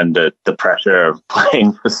find that the pressure of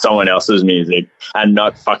playing for someone else's music and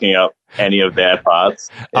not fucking up any of their parts.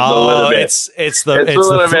 It's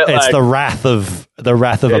the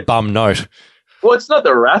wrath of a bum note. Well, it's not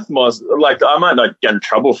the wrath, most like I might not get in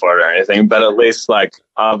trouble for it or anything, but at least like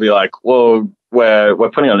I'll be like, well, we're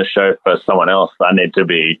putting on a show for someone else. I need to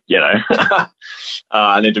be,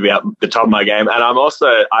 I need to be at the top of my game. And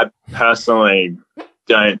I personally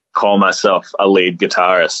don't call myself a lead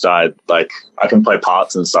guitarist. I can play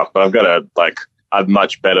parts and stuff, but I've got to like I'm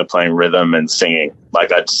much better playing rhythm and singing.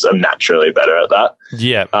 Like I'm naturally better at that.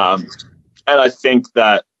 Yeah. And I think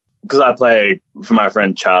that because I play for my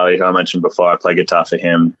friend Charlie, who I mentioned before, I play guitar for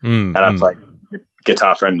him, and I play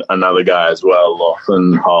guitar for another guy as well,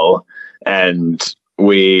 Lawson Hull, and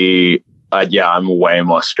I'm way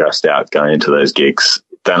more stressed out going into those gigs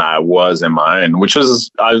than I was in my own, which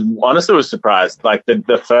was, I honestly was surprised. Like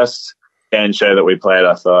the first band show that we played,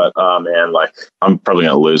 I thought, oh man, like I'm probably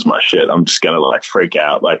going to lose my shit. I'm just going to like freak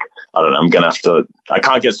out. Like, I don't know, I'm going to have to, I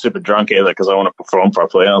can't get super drunk either because I want to perform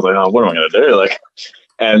properly. And I was like, oh, what am I going to do? Like,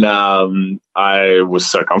 and I was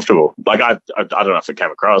so comfortable. Like, I don't know if it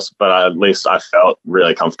came across, but at least I felt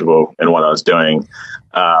really comfortable in what I was doing.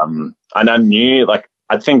 And I knew, like,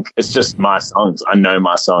 I think it's just my songs. I know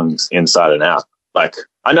my songs inside and out. Like,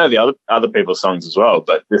 I know the other people's songs as well,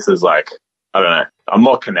 but this is like, I don't know, I'm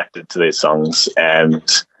more connected to these songs, and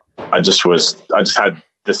I just had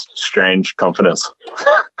this strange confidence.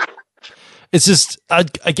 It's just, I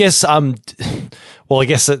guess, well,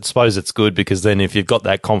 I suppose it's good because then if you've got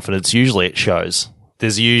that confidence, usually it shows.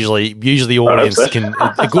 There's usually the audience can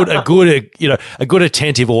a good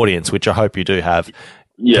attentive audience, which I hope you do have,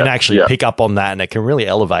 can actually pick up on that, and it can really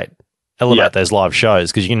elevate those live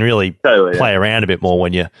shows because you can really play around a bit more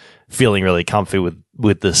when you're feeling really comfy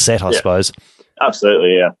with the set, I suppose.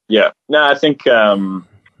 Absolutely, yeah. No, I think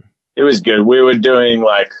it was good. We were doing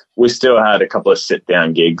we still had a couple of sit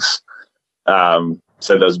down gigs.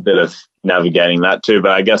 So there's a bit of navigating that too.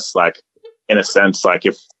 But I guess in a sense,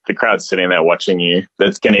 if the crowd's sitting there watching you,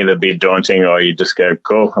 that can either be daunting or you just go,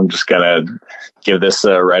 cool, I'm just going to give this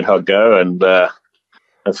a red hot go, and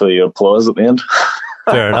hopefully you applause at the end.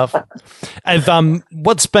 Fair enough. Have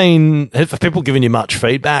people given you much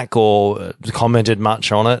feedback or commented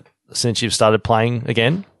much on it since you've started playing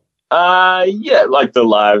again? The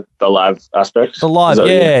live aspect. The live,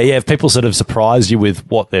 yeah. Have people sort of surprised you with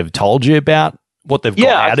what they've told you about, what they've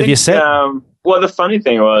got out of your set? Well, the funny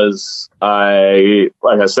thing was, I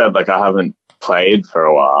haven't played for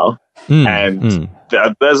a while, and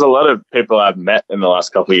there's a lot of people I've met in the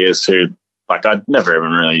last couple of years who, I'd never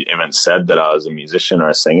even said that I was a musician or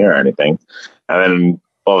a singer or anything, and then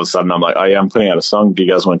all of a sudden I'm like, oh yeah, I'm putting out a song. Do you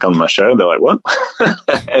guys want to come to my show? They're like, what?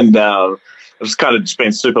 And I've just kind of just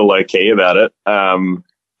been super low key about it. And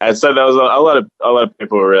so there was a lot of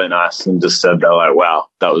people were really nice and just said they're like, wow,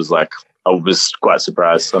 that was I was quite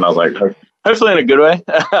surprised, and I was like, hopefully in a good way.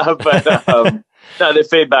 But no, the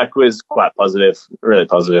feedback was quite positive, really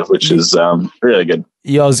positive, which is really good.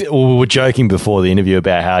 Yeah, we were joking before the interview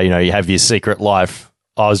about how you have your secret life.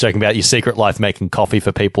 I was joking about your secret life making coffee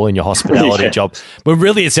for people in your hospitality job. But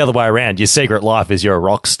really, it's the other way around. Your secret life is you're a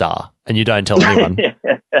rock star and you don't tell anyone.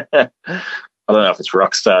 I don't know if it's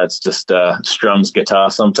rock star. It's just strums guitar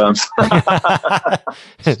sometimes. But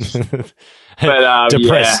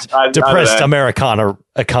depressed Americana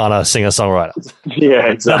singer-songwriter. Yeah,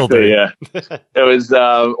 exactly. Yeah, it was.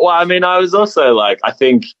 I was also I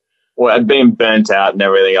think I'd been burnt out and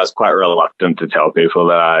everything. I was quite reluctant to tell people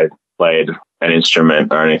that I played an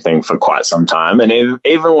instrument or anything for quite some time. And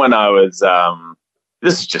even when I was,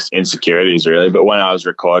 this is just insecurities really, but when I was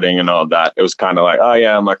recording and all that, it was kind of oh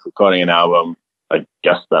yeah, I'm recording an album. I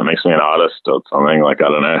guess that makes me an artist or something. I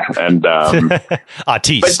don't know. And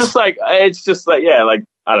artiste. But it's just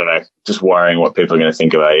I don't know, just worrying what people are going to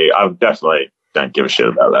think about you. I definitely don't give a shit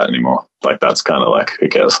about that anymore. That's kind of who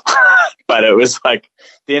cares? But it was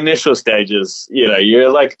the initial stages.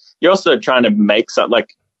 You're also trying to make something.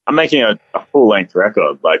 I'm making a full length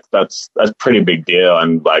record. That's a pretty big deal,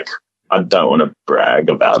 and I don't want to brag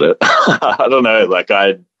about it. I don't know.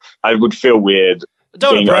 I would feel weird.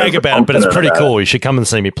 Don't want to brag about it, but it's pretty cool. You should come and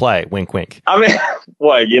see me play. Wink, wink. I mean,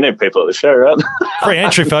 you need people at the show, right? Free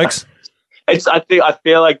entry, folks. I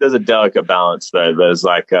feel like there's a delicate balance though. There's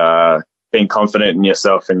being confident in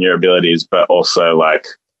yourself and your abilities, but also I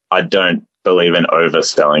don't believe in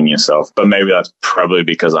overselling yourself. But maybe that's probably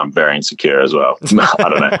because I'm very insecure as well. I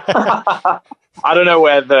don't know. I don't know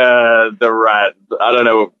where the right. I don't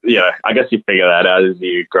know. Yeah, I guess you figure that out as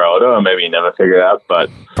you grow older, or maybe you never figure it out. But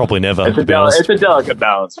probably never. It's a delicate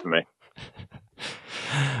balance for me.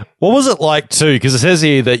 What was it like too? Because it says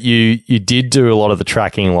here that you did do a lot of the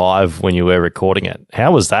tracking live when you were recording it.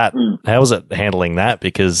 How was that? How was it handling that?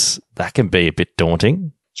 Because that can be a bit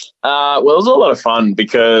daunting. Well, it was a lot of fun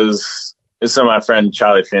because my friend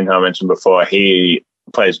Charlie Finn, who I mentioned before, he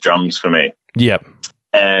plays drums for me. Yep.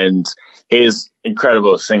 And he's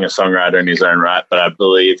incredible singer-songwriter in his own right, but I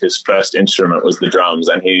believe his first instrument was the drums,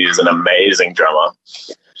 and he's an amazing drummer.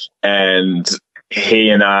 And he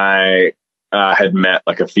and I had met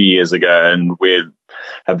like a few years ago, and we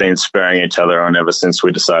have been spurring each other on ever since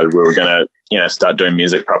we decided we were going to, start doing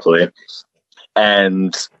music properly.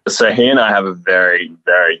 And so he and I have a very,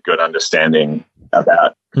 very good understanding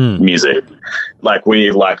about music. Like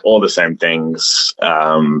we like all the same things,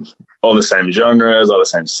 all the same genres, all the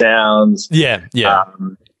same sounds. Yeah.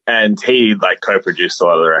 And he like co-produced a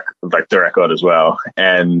lot of the record as well.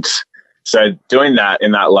 And so doing that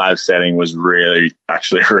in that live setting was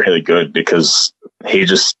actually really good, because he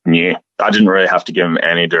just knew. I didn't really have to give him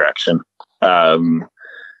any direction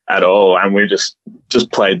at all. And we just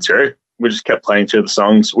played through. We just kept playing through the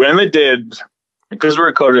songs. We only did, because we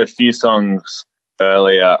recorded a few songs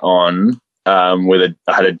earlier on, I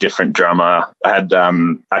had a different drummer. I had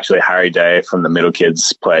actually Harry Day from the Middle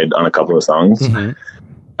Kids played on a couple of songs. Mm-hmm.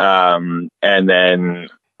 And then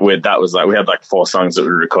we had like 4 songs that we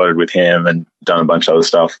recorded with him and done a bunch of other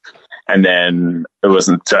stuff. And then it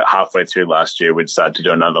wasn't halfway through last year, we decided to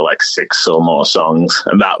do another like 6 or more songs.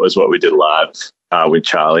 And that was what we did live with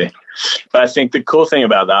Charlie. But I think the cool thing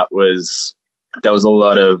about that was there was a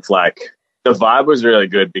lot of like, the vibe was really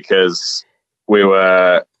good, because it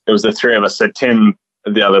was the 3 of us. So Tim,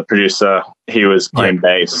 the other producer, he was playing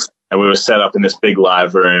bass, and we were set up in this big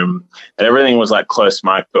live room, and everything was like close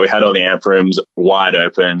mic, but we had all the amp rooms wide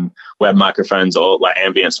open. We had microphones, all like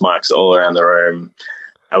ambience mics all around the room.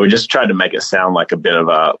 And we just tried to make it sound like a bit of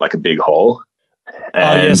a big hall.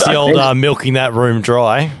 And yes, the old milking that room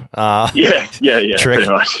dry. Yeah, trick. Pretty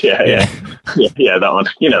much. Yeah, that one.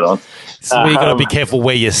 You know that one. So you got to be careful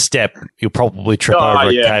where you step. You'll probably trip over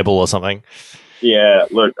a cable or something. Yeah,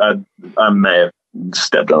 look, I may have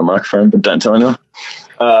stepped on a microphone, but don't tell anyone.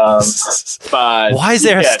 But why is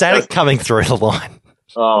there a static coming through the line?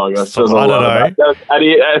 Oh my gosh, I don't know.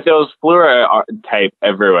 There was fluoro tape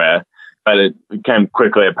everywhere, but it became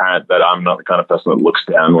quickly apparent that I'm not the kind of person that looks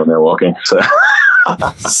down when they're walking. So,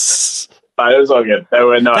 but it was all good.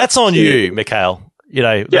 That's on you, Mikhail.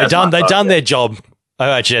 They've done their job.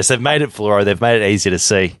 OHS, they've made it fluoro. They've made it easy to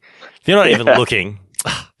see. If you're not even looking,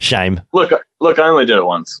 shame. Look, I only did it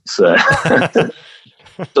once, so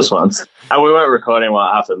just once. And we weren't recording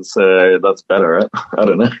what happened, so that's better, right? I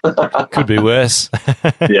don't know. Could be worse.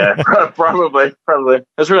 Yeah, probably.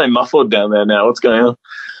 It's really muffled down there now. What's going on?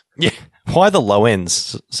 Yeah. Why are the low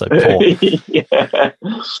ends so poor? Yeah.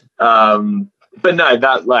 But no,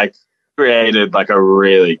 that like created like a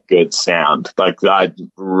really good sound. Like I'm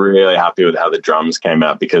really happy with how the drums came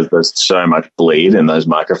out, because there's so much bleed in those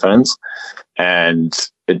microphones, and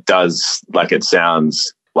it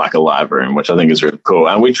sounds like a live room, which I think is really cool.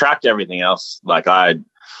 And we tracked everything else. Like I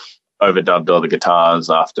overdubbed all the guitars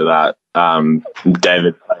after that.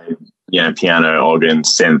 David played, piano, organ,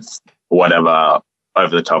 synth, whatever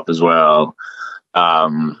over the top as well.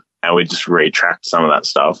 And we just retracked some of that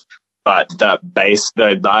stuff. But that bass,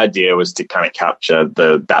 the idea was to kind of capture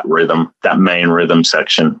that rhythm, that main rhythm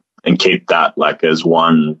section, and keep that like as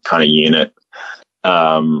one kind of unit.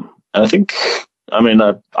 And I think, I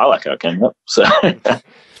like how it came up. So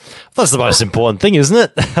that's the most important thing, isn't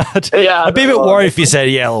it? Yeah, I'd be a bit worried if you said,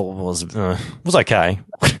 "Yeah, it was okay."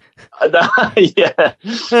 Yeah.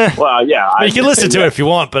 Well, yeah. You can listen to it if you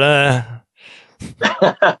want, but.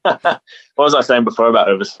 What was I saying before about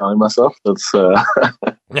overselling myself? That's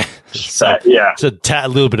yeah. So a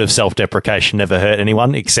little bit of self-deprecation never hurt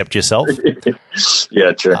anyone except yourself.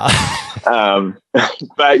 Yeah, true.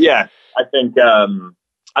 But yeah, I think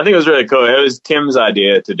it was really cool. It was Tim's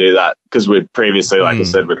idea to do that, because we previously, like I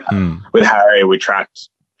said, with Harry, we tracked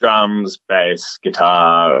drums, bass,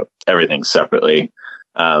 guitar, everything separately,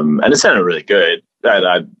 and it sounded really good.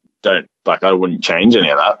 I wouldn't change any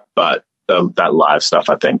of that, but that live stuff,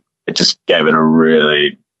 I think it just gave it a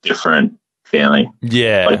really different feeling.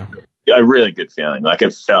 Yeah. Like, a really good feeling. Like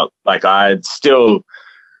it felt like I'd still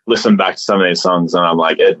listen back to some of these songs and I'm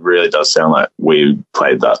like, it really does sound like we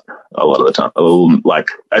played that a lot of the time. Like,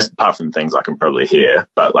 apart from things I can probably hear,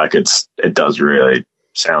 but like it does really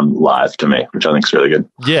sound live to me, which I think is really good.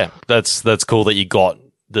 Yeah. That's cool that you got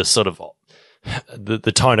the sort of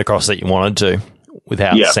the tone across that you wanted to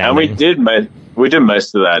without sounding. And we did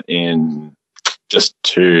most of that in just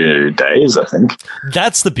 2 days, I think.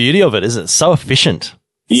 That's the beauty of it, isn't it? So efficient.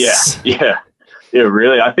 Yeah,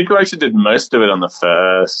 really. I think we actually did most of it on the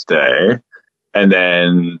first day, and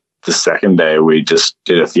then the second day we just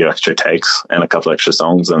did a few extra takes and a couple extra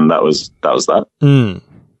songs, and that was that.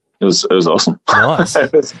 It was awesome. Nice.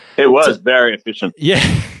 it was very efficient. Yeah,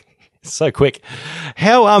 so quick.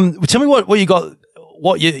 How tell me what you got.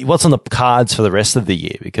 What's on the cards for the rest of the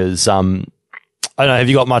year? Because I don't know. Have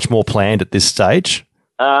you got much more planned at this stage?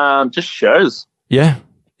 Just shows. Yeah.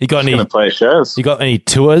 You got any? Going to play shows. You got any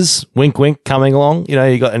tours? Wink, wink, coming along. You know,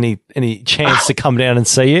 you got any chance to come down and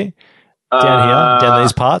see you down here, down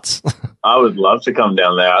these parts? I would love to come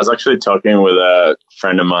down there. I was actually talking with a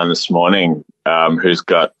friend of mine this morning, who's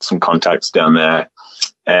got some contacts down there,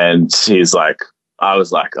 and he's like, I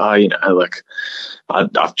was like, oh, you know, like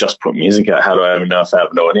I've just put music out. How do I even know if I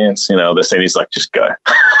have an audience? You know, this, and he's like, just go,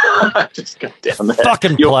 just go down there.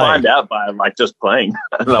 Fucking You'll play. find out by like just playing.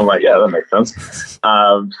 And I'm like, yeah, that makes sense.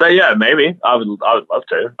 So yeah, maybe I would love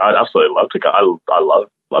to. I'd absolutely love to go. I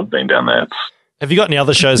love being down there. Have you got any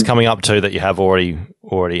other shows coming up too that you have already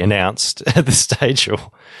announced at this stage, or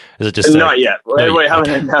is it just not yet? We haven't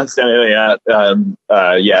announced anything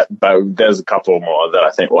yet, but there's a couple more that I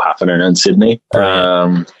think will happen in Sydney.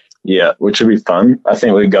 Yeah, which would be fun. I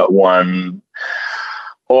think we got one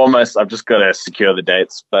almost. I've just got to secure the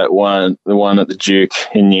dates, but the one at the Duke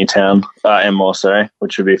in Newtown, Enmore, sorry,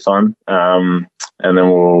 which would be fun. And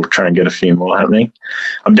then we'll try and get a few more happening.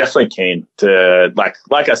 I'm definitely keen to,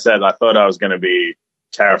 like I said, I thought I was going to be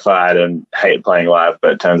terrified and hate playing live,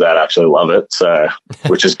 but it turns out I actually love it. So,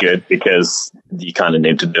 which is good because you kind of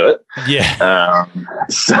need to do it. Yeah.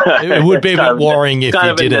 So it would be a bit worrying if you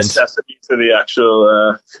didn't. Kind of a necessity to the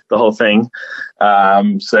actual, the whole thing.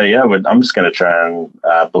 So yeah, I'm just going to try and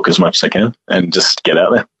book as much as I can and just get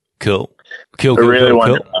out there. Cool.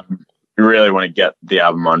 I really want to get the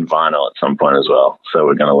album on vinyl at some point as well. So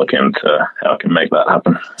we're going to look into how I can make that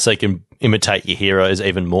happen. So you can imitate your heroes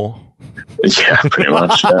even more. Yeah, pretty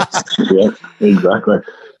much. Yeah, exactly.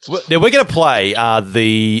 Now we're going to play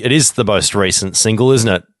it is the most recent single, isn't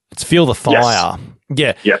it? It's Feel the Fire.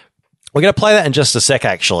 Yes. Yeah. We're going to play that in just a sec,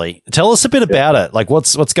 actually. Tell us a bit about it. Like,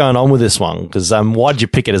 what's going on with this one? Because why did you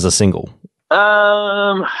pick it as a single?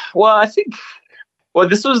 Well, I think... Well,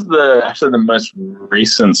 this was actually the most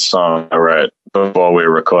recent song I wrote before we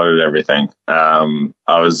recorded everything.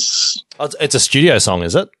 It's a studio song,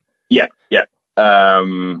 is it? Yeah.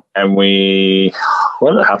 And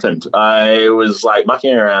what happened? I was like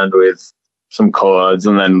mucking around with some chords,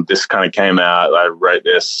 and then this kind of came out. I wrote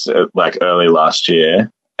this like early last year,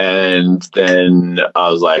 and then I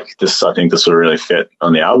was like, I think this will really fit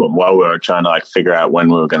on the album. While we were trying to like figure out when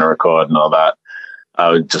we were going to record and all that, I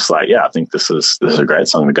was just like, yeah, I think this is a great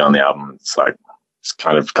song to go on the album. It's like, it's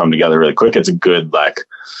kind of come together really quick. It's a good, like,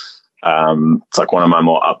 it's like one of my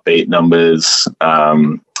more upbeat numbers.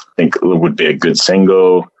 I think it would be a good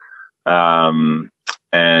single. And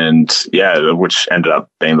yeah, which ended up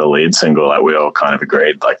being the lead single. Like we all kind of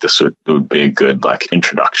agreed, like this would be a good like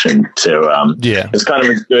introduction to, it's kind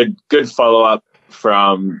of a good follow up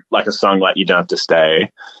from like a song like You Don't Have to Stay.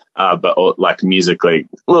 But like musically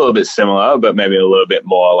a little bit similar, but maybe a little bit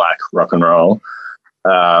more like rock and roll.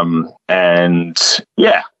 And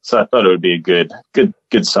yeah, so I thought it would be a good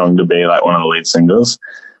song to be like one of the lead singles.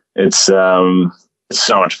 It's so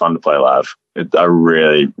much fun to play live. I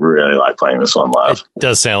really, really like playing this one live. It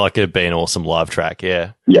does sound like it'd be an awesome live track.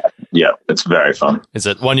 Yeah. Yeah. It's very fun. Is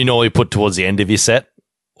it one you normally put towards the end of your set?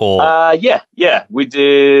 Or yeah, we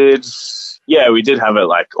did. Yeah, we did have it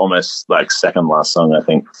like almost like second last song, I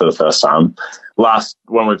think, for the first time.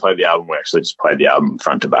 When we played the album, we actually just played the album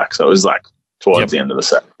front to back. So it was like towards the end of the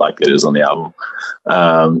set, like it is on the album.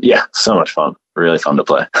 Yeah, so much fun. Really fun to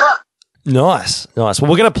play. Nice. Well,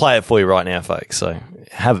 we're going to play it for you right now, folks. So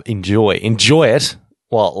enjoy it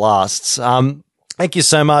while it lasts. Thank you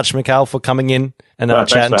so much, Mikhail, for coming in and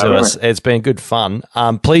chatting to us. It's been good fun.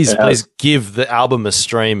 Please give the album a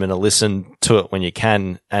stream and a listen to it when you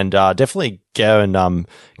can, and definitely go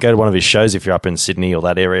to one of his shows if you're up in Sydney or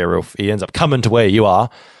that area, or if he ends up coming to where you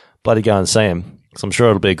are. Bloody go and see him, because I'm sure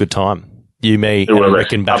it'll be a good time. You, me, and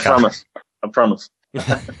Rick and Becca. I promise.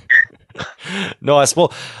 Nice.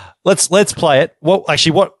 Well, let's play it. Well,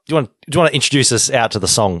 actually, what do you want to introduce us out to the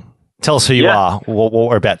song? Tell us who you are. What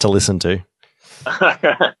we're about to listen to.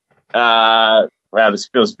 Wow, this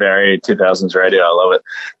feels very 2000s radio. I love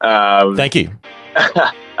it. Thank you.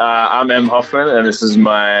 I'm M. Hoffman, and this is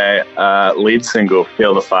my lead single,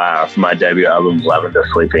 Feel the Fire, from my debut album, Lavender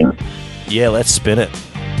Sleeping. Yeah, let's spin it.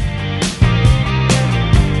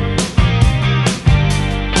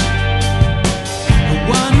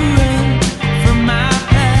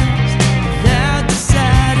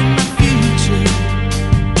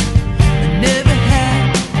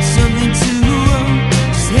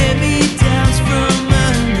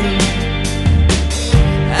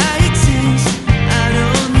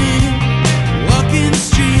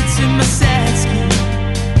 Sad skin.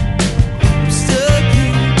 I'm stuck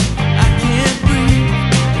here, I can't breathe.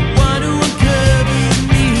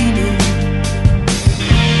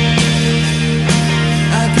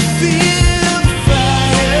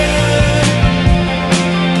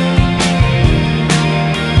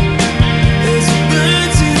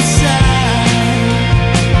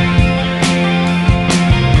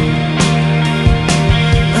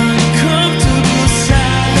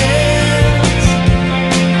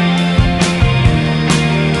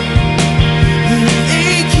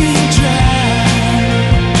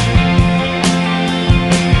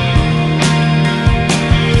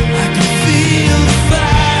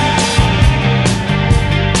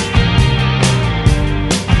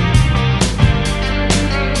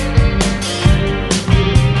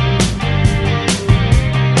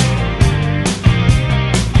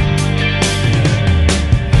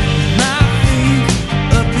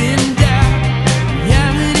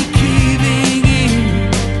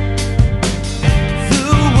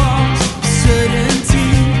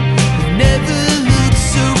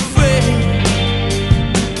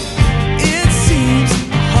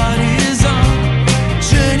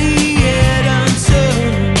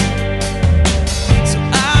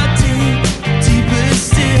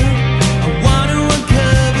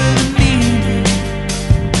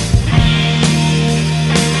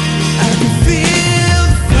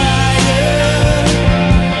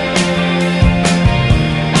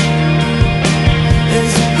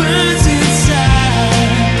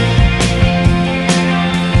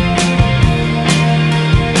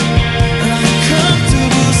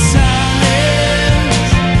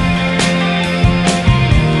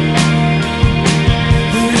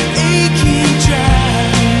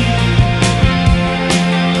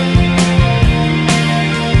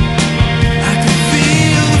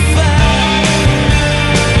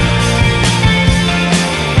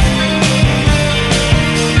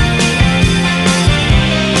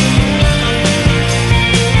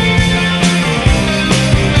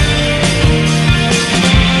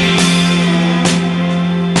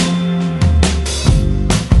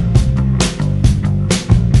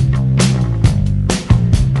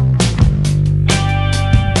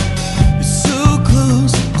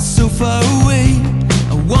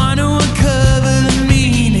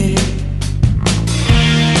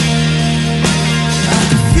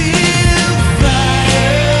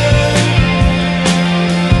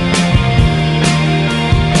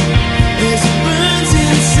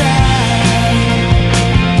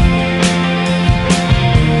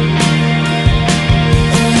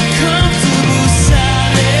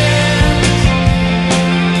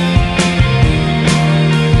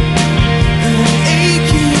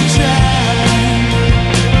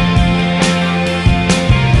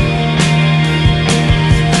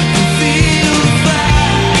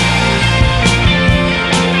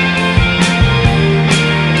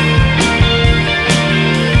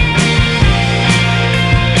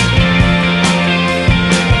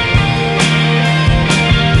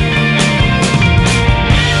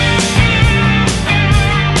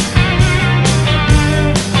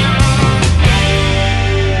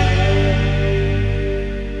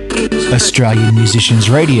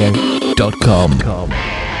 AustralianMusiciansRadio.com.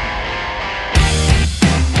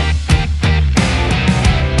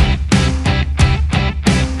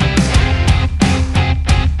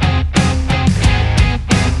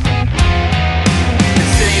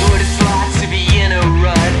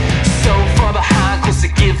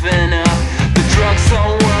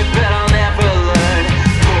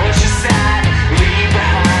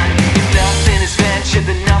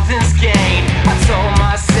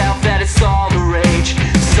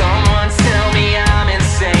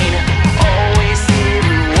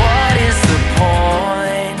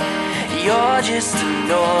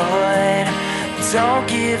 Don't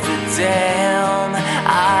give a damn,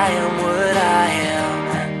 I am what I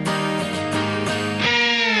am.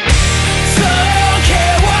 Don't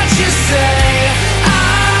care what you say,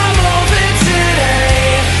 I'm over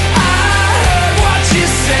today. I heard what you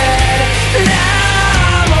said,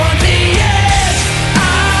 now I'm on the edge.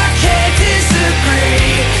 I can't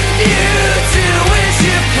disagree, you do as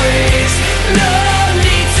you please. No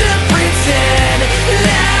need to pretend,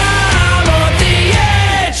 now I'm on the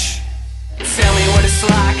edge. Tell me what it's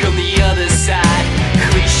like on the other side.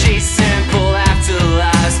 Cliche, simple after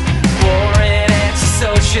lies. Boring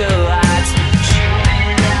anti-socialites.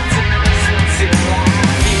 Chewing after listen till I'm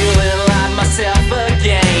feeling like myself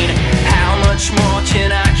again. How much more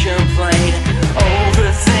can I complain?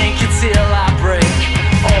 Overthink until I break.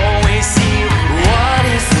 Always hear, what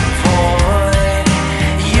is the point?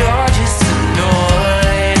 You're just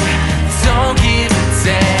annoyed. Don't give a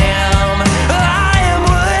damn. I am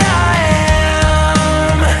what I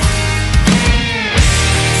am.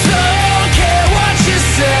 Don't care what you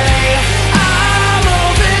say, I'm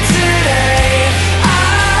over today. I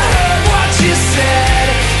heard what you said,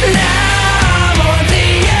 now I'm on the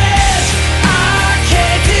edge. I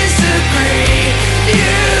can't disagree,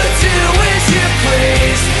 you do as you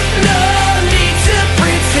please. No need to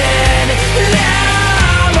pretend, now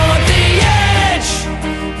I'm on the edge.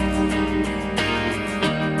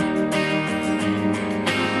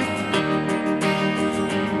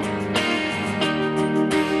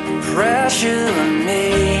 Pressure on me,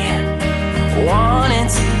 wanting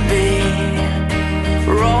to be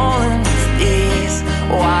rolling with ease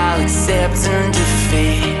while accepting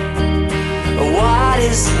defeat. What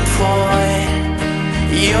is the point?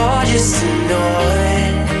 You're just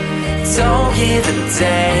annoyed. Don't give a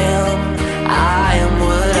damn, I am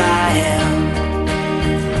what I am.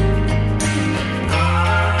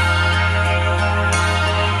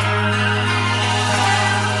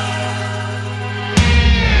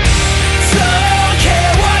 Don't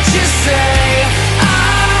care what you say,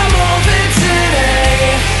 I'm over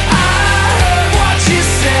today. I heard what you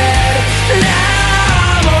said, now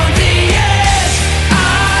I'm on the edge.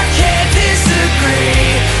 I can't disagree,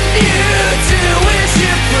 you do as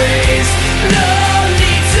you please. No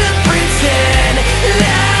need to pretend,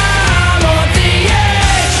 now I'm on the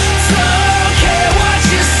edge. Don't care what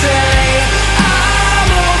you say, I'm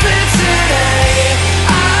over today.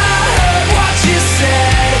 I heard what you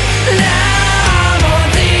said, now I'm on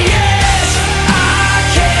the edge. I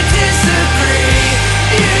can't disagree,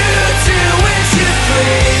 you do as you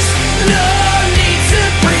please. No need to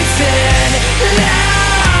pretend,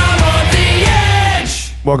 now I'm on the edge.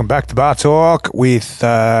 Welcome back to Bar Talk with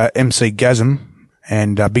MC Gasm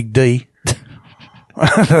and Big D.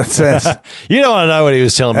 That's You don't want to know what he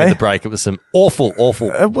was telling me at the break. It was some awful,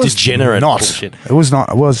 degenerate bullshit. It was not.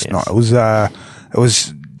 It was not. It was. It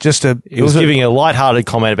was just a. He was giving a light-hearted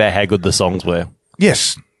comment about how good the songs were,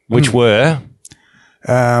 Yes. which were.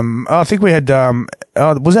 I think we had.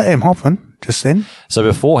 Was that M Hoffman just then? So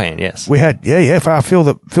beforehand, yes. We had. Yeah. Feel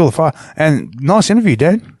the fire. And nice interview,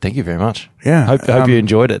 Dad. Thank you very much. Yeah. Hope you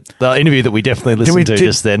enjoyed it. The interview that we definitely listened to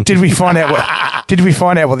just then. Did we find out what? Did we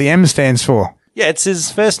find out what the M stands for? Yeah, it's his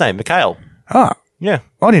first name, Mikhail. Oh, Yeah.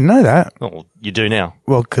 I didn't know that. Well, you do now.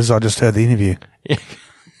 Well, because I just heard the interview. Yeah.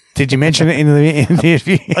 Did you mention it in the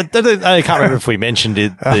interview? I can't remember if we mentioned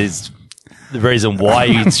it. There's the reason why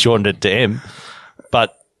he shortened it to M,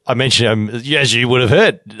 but I mentioned him, as you would have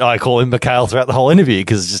heard. I call him Mikhail throughout the whole interview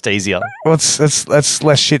because it's just easier. Well, that's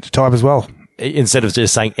less shit to type as well. Instead of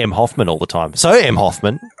just saying M. Hoffman all the time. So, M.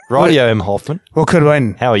 Hoffman, Radio M. Hoffman. Well, could have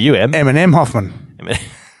been How are you, M? M Hoffman.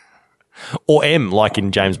 Or M, like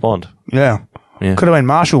in James Bond. Yeah. Yeah. Could have been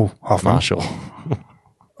Marshall Hoffman. Marshall.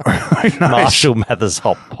 Nice. Marshall Mathers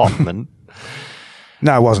Hoffman.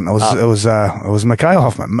 No, it wasn't. It was Mikhail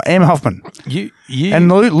Hoffman. M. Hoffman. You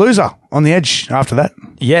And Loser on the Edge after that.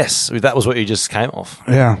 Yes, that was what you just came off.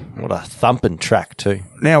 Yeah. What a thumping track too.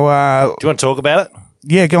 Now, Do you want to talk about it?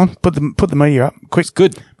 Yeah, go on. Put the media up. Quick. It's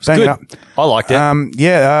good. It's bang good. it up. I liked it.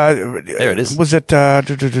 There it is. Was it?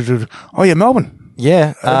 Oh yeah, Melbourne.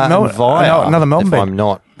 Yeah, Melbourne. Via, Another Melbourne if band. I'm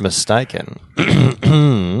not mistaken.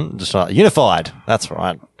 Just Unified. That's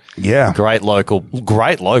right. Yeah, Great local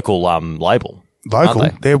label. local.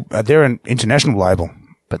 Aren't they? They're an international label.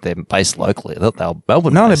 But they're based locally. I thought they were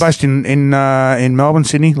Melbourne. No, they're based in Melbourne,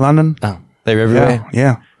 Sydney, London. Oh, they're everywhere.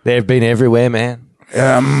 Yeah. They've been everywhere, man.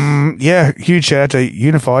 Yeah, huge shout out to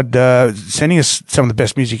Unified, sending us some of the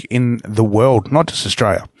best music in the world, not just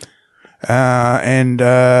Australia.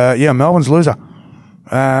 Melbourne's Loser.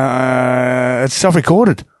 It's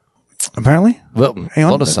self-recorded, apparently. Well, hang on.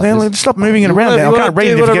 a lot of stuff. Stop moving it around now. I can't read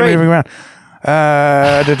it if you get moving around.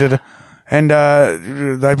 And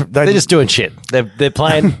they're just doing shit. They're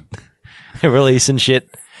playing, they're releasing shit,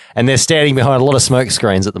 and they're standing behind a lot of smoke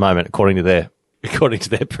screens at the moment, according to their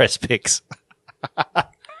press pics.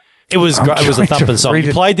 It was great. It was a thumping song.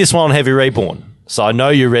 You played this one on Heavy Reborn, so I know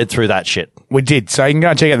you read through that shit. We did. So you can go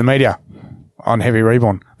and check out the media on Heavy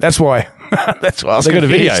Reborn. That's why. That's why I was got a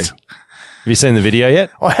video. confused. Have you seen the video yet?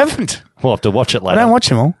 I haven't. We'll have to watch it later. I don't watch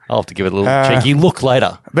them all. I'll have to give it a little cheeky look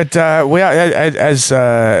later. But we are, as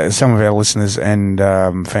some of our listeners and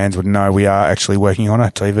fans would know, we are actually working on a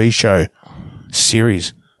TV show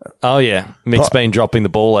series. Oh, yeah. Mick's been dropping the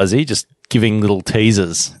ball, has he? Just giving little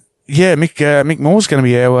teasers. Yeah, Mick Moore's going to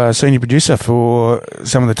be our senior producer for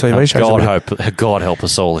some of the TV shows. God help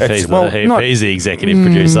us all if he's the executive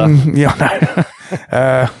producer. Yeah, I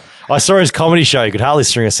know. I saw his comedy show. You could hardly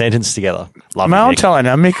string a sentence together. I'm telling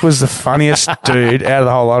you, Mick was the funniest dude out of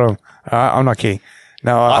the whole lot of them. I'm not kidding.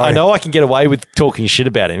 No, I know I can get away with talking shit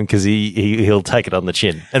about him because he'll take it on the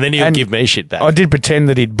chin, and then he'll give me shit back. I did pretend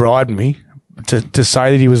that he'd bribed me to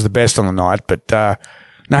say that he was the best on the night, but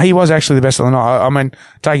no, he was actually the best on the night. I mean,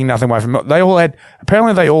 taking nothing away from him. They all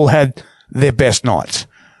had their best nights.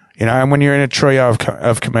 You know, and when you're in a trio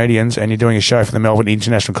of comedians and you're doing a show for the Melbourne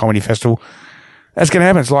International Comedy Festival, that's going to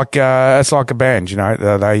happen. It's like a band, you know.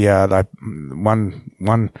 They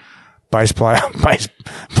one bass player plays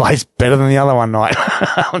better than the other one night.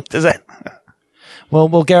 Does that?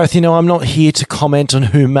 Well, Gareth, you know, I'm not here to comment on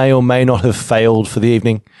who may or may not have failed for the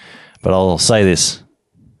evening, but I'll say this.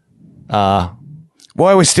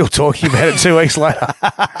 Why are we still talking about it 2 weeks later?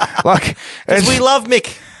 Because we love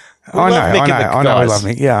Mick. I know we love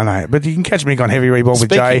Mick. Yeah, I know. But you can catch Mick on Heavy Reborn with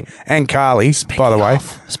Jay and Carly, by the way.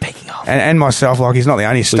 Speaking of. And myself, he's not the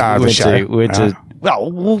only star of the show. We're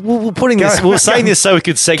putting this, we're saying this so we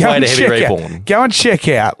could segue to Heavy Reborn. Go and check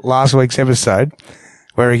out last week's episode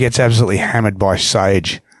where he gets absolutely hammered by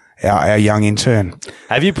Sage, our young intern.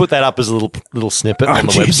 Have you put that up as a little snippet on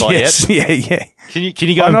the website yet? Yeah. Can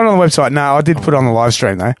you go? Not on the website. No, I did put it on the live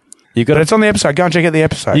stream though. But it's on the episode. Go and check out the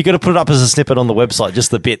episode. You got to put it up as a snippet on the website,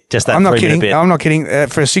 just that 3-minute bit. I'm not kidding.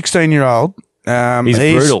 For a 16-year-old, he's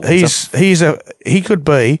brutal. He could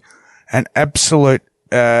be an absolute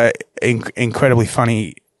incredibly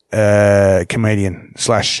funny comedian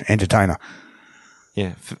 / entertainer.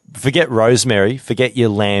 Yeah. Forget rosemary. Forget your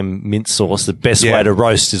lamb mint sauce. The best way to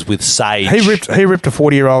roast is with sage. He ripped a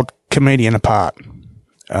 40-year-old comedian apart.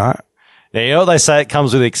 All right. Now, you know what they say? It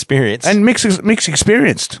comes with experience. And Mick's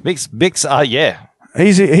experienced. Mick's, yeah.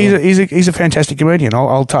 He's a fantastic comedian.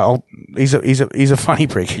 He's a funny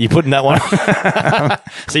prick. You putting that one?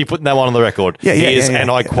 So you're putting that one on the record? Yeah. He is, and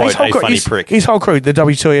I quote, a funny prick. His whole crew, the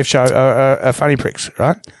W2F show, are funny pricks,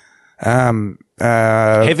 right?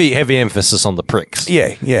 Heavy emphasis on the pricks.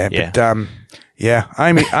 Yeah.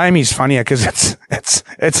 But Amy's funnier because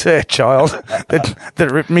it's her child that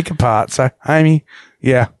ripped Mick apart. So Amy,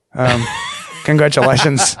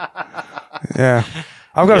 congratulations. Yeah.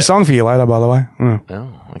 I've got a song for you later, by the way. Oh,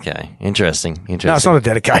 okay. Interesting. No, it's not a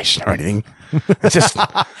dedication or anything. It's just.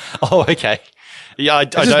 Oh, okay. Yeah, I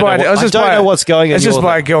don't know what's going on. It's just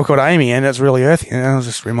by a girl called Amy, and it's really earthy. And it was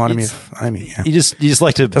just reminding me of Amy. Yeah. You just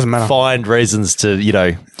like to find reasons to, you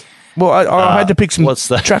know. Well, I had to pick some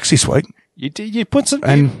tracks this week. You put some.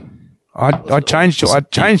 And I changed your.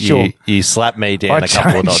 You slapped me down a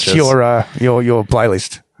couple of notches. Your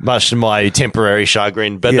playlist. Much to my temporary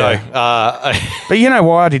chagrin, but no. But you know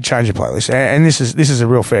why I did change the playlist, and this is a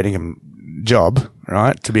real fair dinkum job,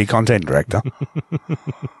 right? To be a content director.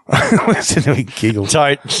 Listen to me giggle. He's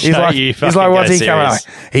like, what's he coming up?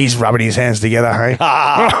 He's rubbing his hands together, hey?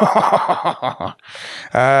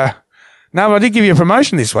 No, but I did give you a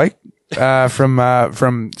promotion this week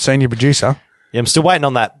from senior producer. Yeah, I'm still waiting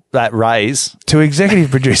on that raise to executive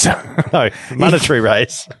producer. No, monetary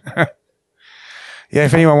raise. Yeah,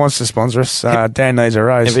 if anyone wants to sponsor us, Dan needs a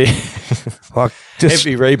raise.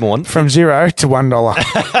 Heavy Reborn. From $0 to $1.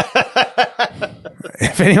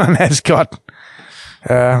 If anyone has got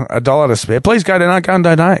 $1 to spare, please go and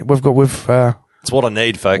donate. It's what I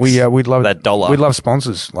need, folks. We'd love that dollar. We'd love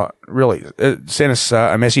sponsors. Like, really, send us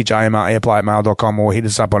a message, amr@airplay@mail.com, or hit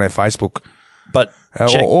us up on our Facebook. But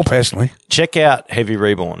or personally, check out Heavy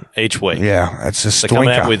Reborn each week. Yeah, it's a stoinker. They're coming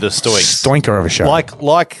out with the stoinker of a show,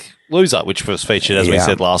 like Loser, which was featured as we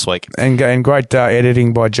said last week, and great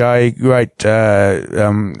editing by Jay, great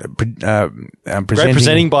presenting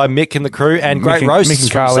by Mick and the crew, and great roasts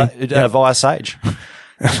via Sage.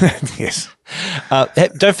 Yes.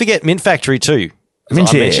 Don't forget Mint Factory too.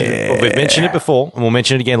 We've mentioned it before, and we'll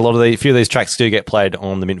mention it again. A few of these tracks do get played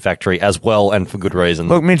on the Mint Factory as well, and for good reason.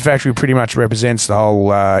 Look, Mint Factory pretty much represents the whole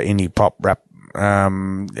indie pop rap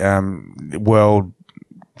world,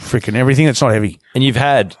 freaking everything that's not heavy. And you've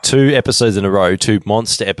had 2 episodes in a row, 2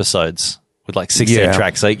 monster episodes with like 16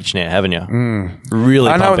 tracks each now, haven't you? Really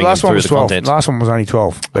pumping them through the content. Last one was only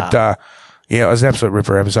 12, but it was an absolute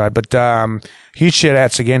ripper episode. But huge shout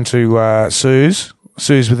outs again to Suze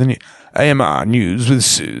with the new AMR News with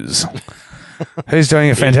Suze, who's doing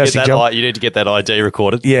a fantastic job. You need to get that ID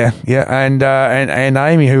recorded. Yeah, and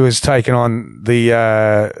Amy, who has taken on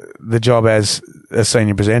the job as a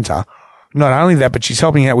senior presenter. Not only that, but she's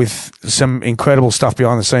helping out with some incredible stuff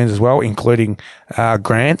behind the scenes as well, including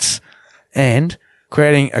grants and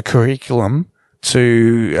creating a curriculum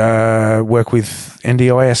to work with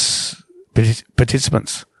NDIS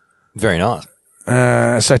participants. Very nice.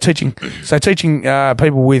 So teaching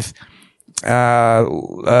people with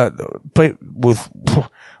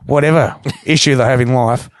whatever issue they have in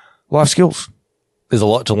life skills. There's a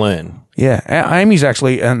lot to learn. Yeah, Amy's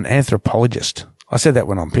actually an anthropologist. I said that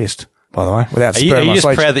when I'm pissed, by the way, without spurring my Are you just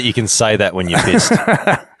sleep. proud that you can say that when you're pissed?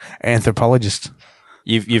 Anthropologist.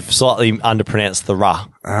 You've slightly underpronounced the ra.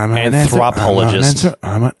 I'm an anthropologist.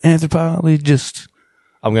 I'm an anthropologist.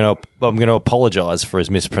 I'm going to apologise for his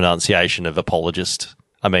mispronunciation of apologist.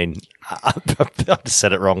 I mean, I just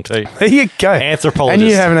said it wrong too. There you go. Anthropologist. And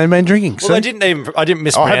you haven't been drinking. Well, I didn't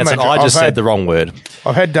mispronounce it. I just said the wrong word.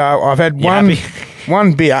 I've had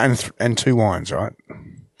one beer and 2 wines, right?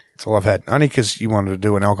 That's all I've had. Only because you wanted to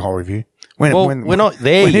do an alcohol review. We're not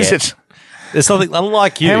there when yet. Is it? There's something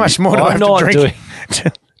unlike you. How much more do I have to drink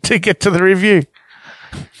to get to the review?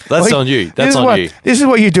 That's on you. That's on you. This is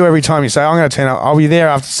what you do every time you say, I'm going to turn up. I'll be there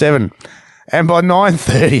after 7. And by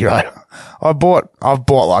 9:30, right, I've bought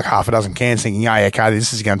like half a dozen cans thinking, okay,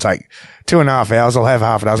 this is going to take 2.5 hours. I'll have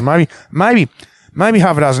half a dozen, maybe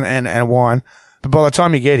half a dozen and a wine. But by the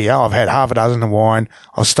time you get here, I've had half a dozen of wine.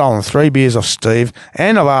 I've stolen 3 beers off Steve,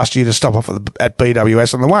 and I've asked you to stop off at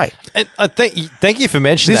BWS on the way. And thank you for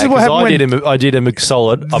mentioning that, because I did him a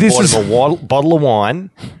solid. I bought him a bottle of wine,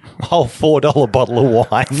 a whole $4 bottle of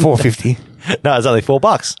wine. $4.50. No, it's only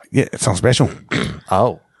 $4. Yeah, it's on special.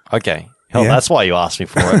 Oh, okay. Hell, that's why you asked me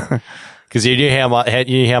for it, because you knew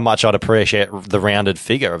how much I'd appreciate the rounded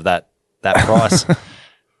figure of that price.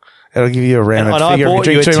 It'll give you a rounded figure. I bought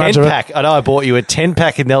you a 10-pack. I know I bought you a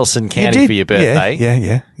 10-pack of Nelson Canning for your birthday.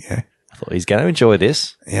 Yeah. I thought he's going to enjoy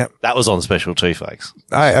this. Yep. That was on special too, folks.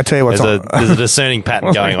 I tell you what's on. There's a discerning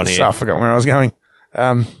pattern going on here. I forgot where I was going.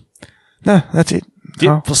 No, that's it.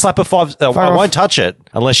 Slap a 5. I won't touch it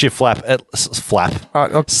unless you slap at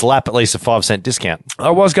least a 5 cent discount.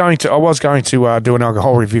 I was going to do an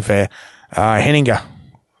alcohol review for Henninger.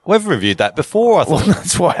 We've reviewed that before. I thought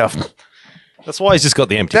that's why he's just got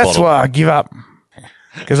the empty bottle. That's why I give up,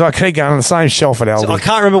 because I keep going on the same shelf at Aldi. So I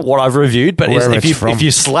can't remember what I've reviewed, but if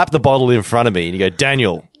you slap the bottle in front of me and you go,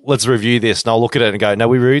 Daniel, let's review this, and I'll look at it and go, no,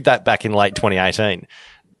 we reviewed that back in late 2018.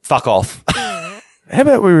 Fuck off. How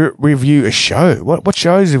about we review a show? What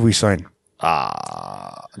shows have we seen?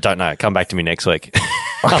 Don't know. Come back to me next week.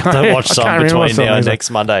 I'll watch some between now and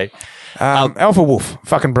next Monday. Alpha Wolf,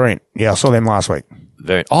 fucking brilliant. Yeah, I saw them last week.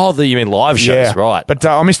 You mean live shows, right? But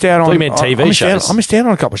I missed out on. You meant TV shows. I missed out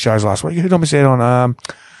on a couple of shows last week. Who did I miss out on?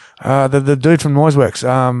 The dude from Noiseworks,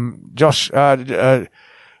 Josh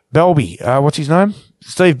Belby. What's his name?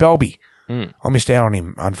 Steve Belby. I missed out on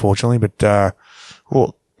him, unfortunately. But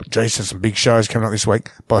geez, there's some big shows coming up this week.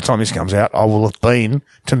 By the time this comes out, I will have been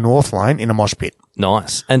to North Lane in a mosh pit.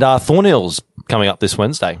 Nice. And Thornhill's coming up this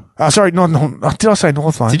Wednesday. Sorry, did I say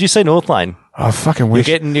North Lane? Did you say North Lane? I fucking wish.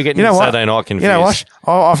 You're getting Saturday night confused. You know what?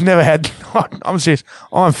 I've never had. I'm serious.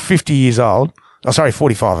 I'm 50 years old. Oh, sorry,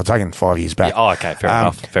 45. I've taken 5 years back. Yeah, okay,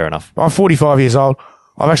 fair enough. I'm 45 years old.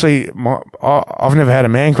 I've never had a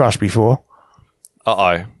man crush before.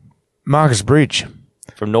 Marcus Bridge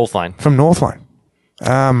from North Lane.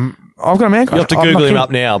 I've got a man crush. You have to Google him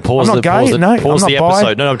up now. Pause the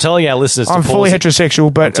episode. No, I'm telling our listeners to pause. I'm fully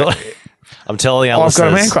heterosexual, but I'm telling our listeners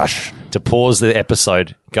I've got a man crush. To pause the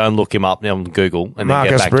episode, go and look him up now on Google and then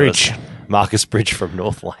Marcus get back Bridge. to us. Marcus Bridge from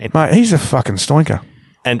North Lane. Mate, he's a fucking stoinker.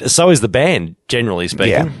 And so is the band, generally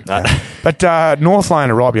speaking. Yeah. But North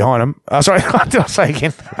Lane are right behind him. Sorry, did I say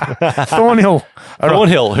again? Thornhill.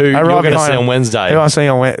 Thornhill, who you're going to see on Wednesday. Who I see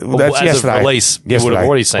on Wednesday. That's yesterday. Release, you would have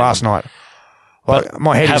already seen last night. But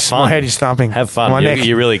my head is thumping. Have fun.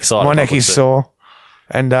 You're really excited. My neck is sore.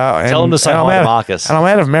 And tell him to say hi to Marcus. And I'm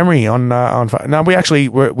out of memory on. No, we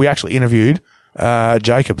actually interviewed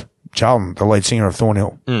Jacob Charlton, the lead singer of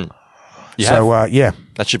Thornhill. Yeah,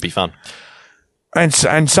 that should be fun. And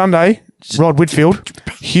Sunday, Rod Whitfield,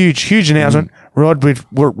 huge announcement. Rod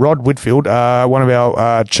Whitfield, one of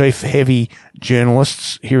our chief heavy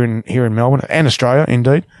journalists here in Melbourne and Australia,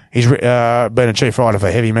 indeed. He's been a chief writer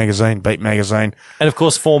for Heavy Magazine, Beat Magazine, and of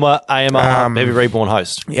course former AMR Heavy Reborn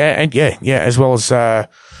host. Yeah, as well as a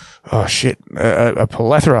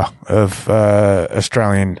plethora of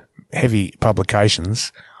Australian heavy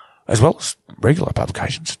publications, as well as regular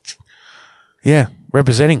publications. Yeah,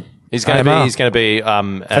 representing. He's going to be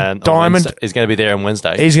Diamond. He's going to be there on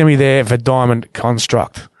Wednesday. He's going to be there for Diamond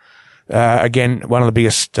Construct. Again, one of the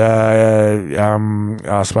biggest,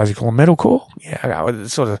 I suppose you call them metalcore. Yeah,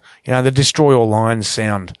 sort of, the Destroy All Lines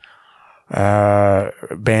sound,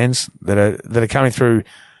 bands that are coming through,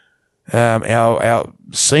 our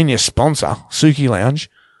senior sponsor, Suki Lounge.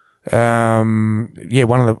 One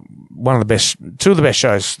of the best, two of the best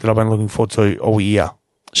shows that I've been looking forward to all year.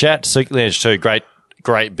 Shout out to Suki Lounge too.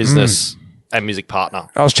 Great business and music partner.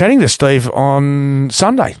 I was chatting to Steve on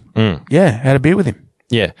Sunday. Yeah, had a beer with him.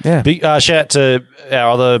 Yeah. Big shout out to our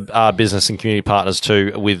other business and community partners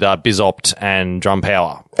too, with BizOpt and Drum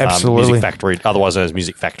Power. Absolutely. Music Factory, otherwise known as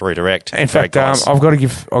Music Factory Direct. In fact, I've got to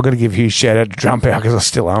give huge shout out to Drum Power because I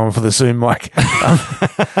still owe him for the Zoom mic.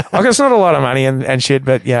 Like it's not a lot of money and shit,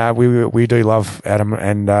 but yeah, we do love Adam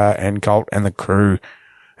and Colt and the crew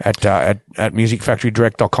at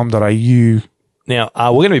musicfactorydirect.com.au. Now,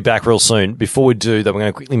 we're going to be back real soon. Before we do that, we're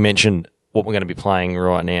going to quickly mention what we're going to be playing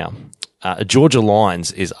right now. Georgia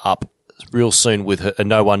Lines is up real soon with her,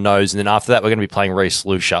 No One Knows, and then after that, we're going to be playing Reese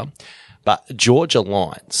Lucia. But Georgia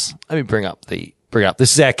Lines, let me bring up.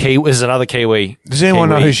 This is our Kiwi. This is another Kiwi. Does anyone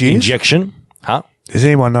know who she is? Injection. Huh? Does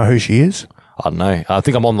anyone know who she is? I don't know. I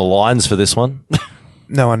think I'm on the lines for this one.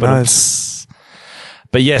 No one knows.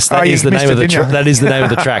 But yes, that is the name of the that is the name of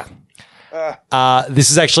the track. This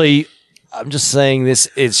is actually. I'm just saying this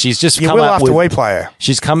is she's just come out after we play her.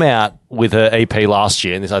 She's come out with her EP last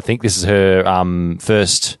year, and I think this is her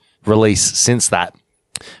first release since that.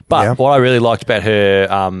 But what I really liked about her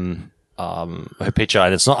her picture,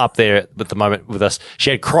 and it's not up there at the moment with us,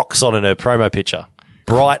 she had Crocs on in her promo picture.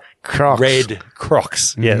 Bright Crocs. Red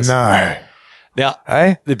Crocs. Yes. No. Now,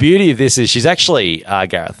 the beauty of this is she's actually,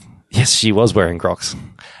 Gareth, yes, she was wearing Crocs.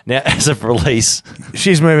 Now, as of release...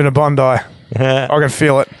 She's moving to Bondi. I can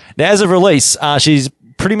feel it. Now, as of release, she's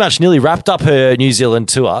pretty much nearly wrapped up her New Zealand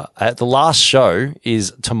tour. The last show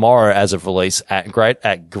is tomorrow as of release at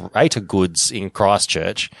Greater Goods in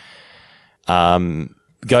Christchurch.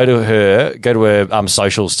 Go to her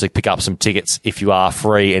socials to pick up some tickets if you are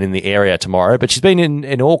free and in the area tomorrow. But she's been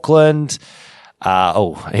in Auckland.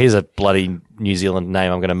 Here's a bloody New Zealand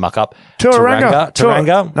name I'm going to muck up.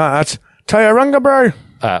 Tauranga. No, that's Tauranga, bro.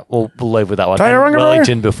 We'll leave with that one. Tauranga,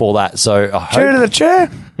 Wellington before that. So I hope, chair to the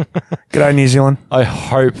chair. G'day, New Zealand. I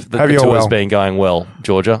hope that the tour's been going well,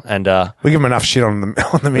 Georgia. And we give them enough shit on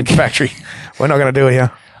the Mint Factory. We're not going to do it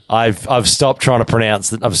here. I've stopped trying to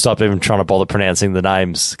pronounce. I've stopped even trying to bother pronouncing the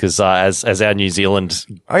names because as our New Zealand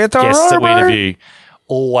guests that we interview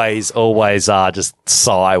always just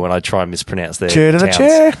sigh when I try and mispronounce their chair to towns. The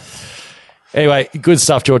chair. Anyway, good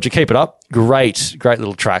stuff, Georgia. Keep it up. Great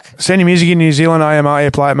little track. Send your music in New Zealand,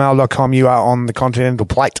 amr@airplay@mail.com. You are on the continental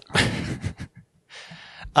plate.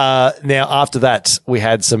 Now, after that, we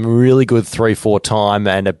had some really good 3/4 time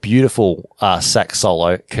and a beautiful sax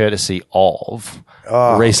solo, courtesy of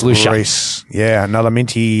Reese Lucia. Reese, yeah, another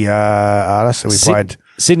minty artist that we played.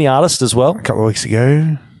 Sydney artist as well. A couple of weeks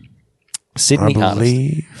ago. Sydney I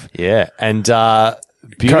believe. Artist. Yeah, and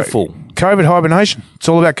beautiful. COVID hibernation. It's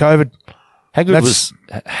all about COVID. How good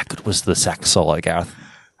was the sax solo, Gareth?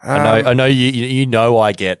 I know you know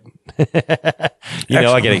I get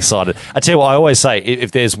I get excited. I tell you what, I always say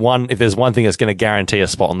if there's one thing that's going to guarantee a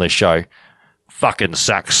spot on this show, fucking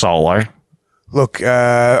sax solo. Look,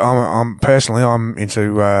 I'm personally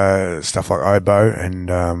into stuff like oboe and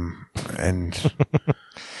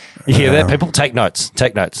you hear that? People take notes.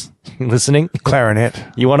 Listening, clarinet.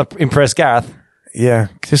 You want to impress Gareth? Yeah,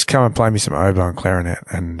 just come and play me some oboe and clarinet,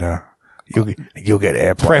 and you'll get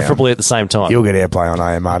airplay. Preferably at the same time. You'll get airplay on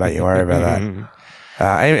AMR. Don't you worry about that.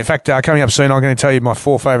 In fact, coming up soon, I'm going to tell you my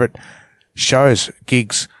 4 favourite shows,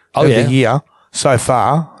 gigs of the year so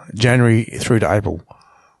far, January through to April.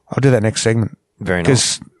 I'll do that next segment. Very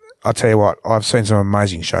nice. Because I'll tell you what, I've seen some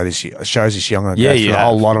amazing shows this year. I'm going to go through you a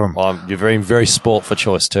whole lot of them. Well, you're very, very sport for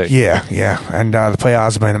choice too. Yeah. And the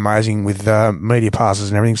PRs have been amazing with media passes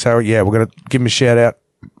and everything. So, we're going to give them a shout out.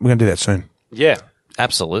 We're going to do that soon. Yeah,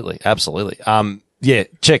 absolutely.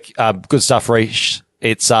 Check. Good stuff, Reece.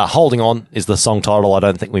 It's Holding On is the song title. I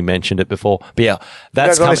don't think we mentioned it before. But yeah,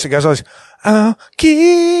 that's coming. It goes like this. I'll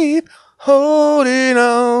keep holding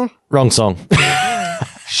on. Wrong song.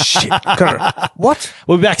 Shit. What?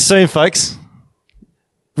 We'll be back soon, folks.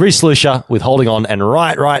 Reece Lucia with Holding On, and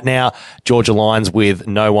right now, Georgia Lines with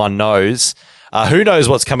No One Knows. Who knows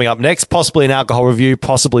what's coming up next? Possibly an alcohol review,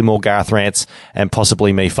 possibly more Gareth rants, and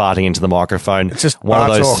possibly me farting into the microphone. It's just one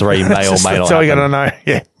of those talk. three may or may not happen. That's all you got to know.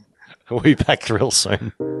 Yeah. We'll be back real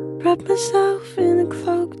soon. Wrap myself in a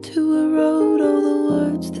cloak to erode all the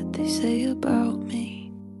words that they say about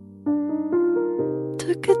me.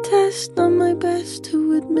 Took a test on my best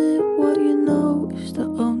to admit what you know is the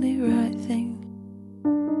only right thing.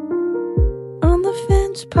 On the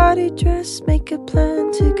fence, party dress, make a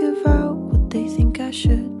plan to give out what they think I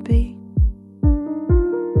should be.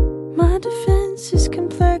 My defense is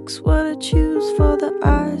complex, what I choose for the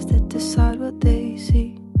eyes that decide what they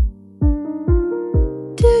see.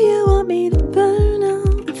 Do you want me to burn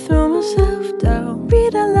out and throw myself down?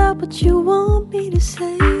 Read out loud what you want me to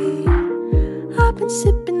say. I've been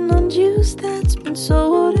sipping on juice that's been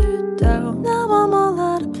so watered down. Now I'm all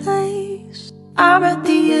out of place. I'm at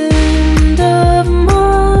the end of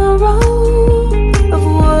my road of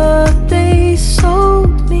what they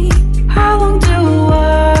sold me. How long do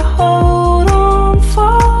I hold on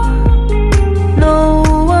for? No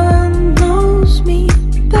one knows me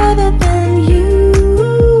better than you.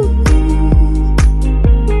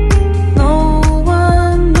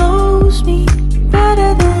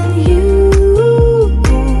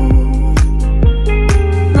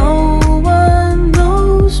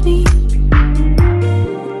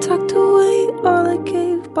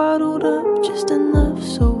 Bottled up just enough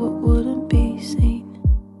so it wouldn't be seen.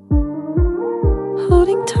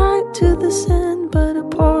 Holding tight to the sand, but it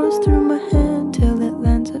pours through my hand till it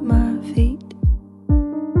lands at my feet.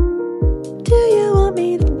 Do you want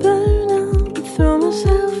me to burn out and throw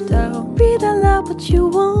myself down? Read out loud what you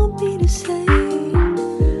want me to say.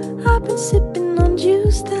 I've been sipping on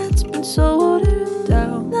juice that's been so watered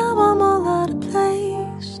down. Now I'm all out of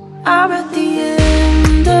place. I'm at the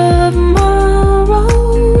end of my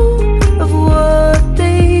road of what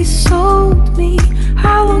they sold me.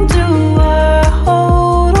 How long do I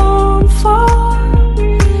hold on for?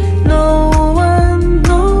 No one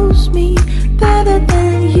knows me better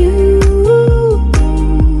than you.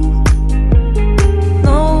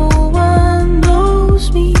 No one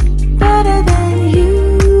knows me better than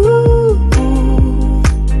you.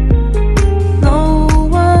 No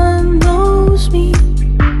one knows me.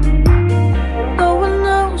 No one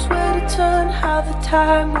knows where to turn, how the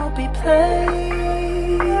time will be played.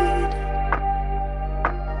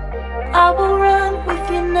 I will run with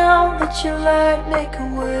you now, let your light make a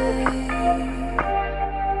way.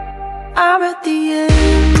 I'm at the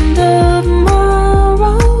end of my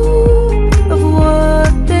road of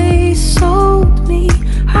what they sold me.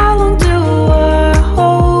 How long do I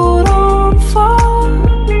hold on for?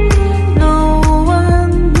 No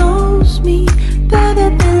one knows me better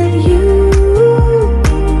than you.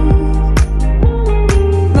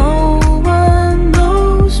 No one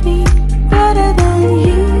knows me better than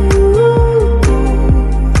you.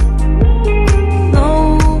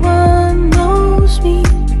 No one knows me.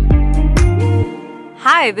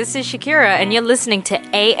 Hi, this is Shakira, and you're listening to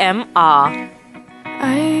AMR.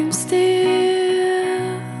 I'm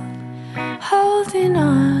still holding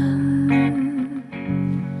on,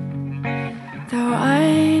 though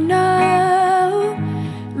I know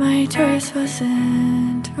my choice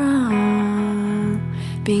wasn't wrong.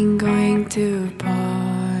 Been going to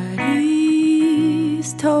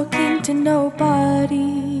parties, talking to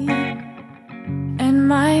nobody, and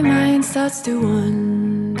my mind starts to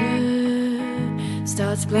wonder,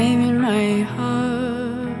 starts blaming my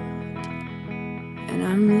heart, and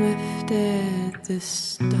I'm left at the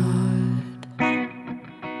start.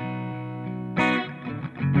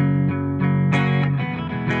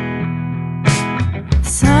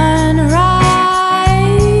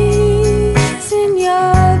 Sunrise in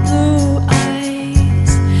your blue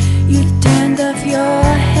eyes, you turned off your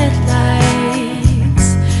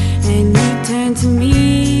headlights and you turned to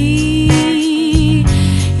me.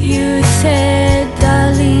 You said,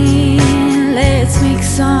 darling, let's make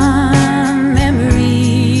some memories.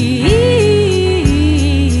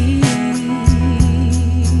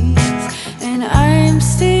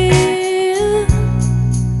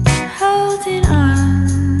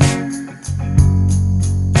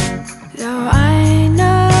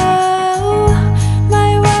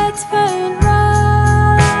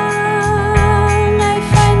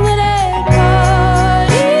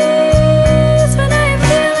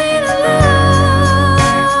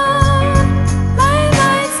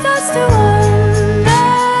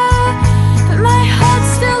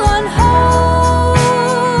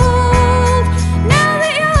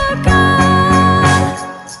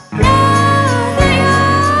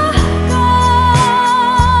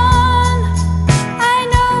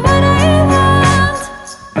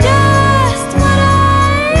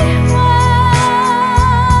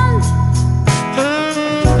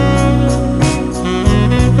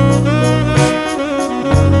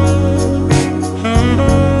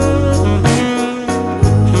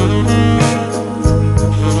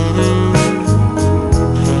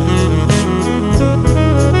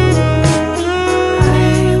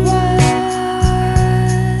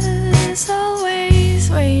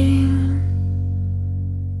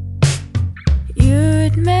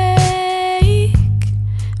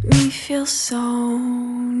 feel so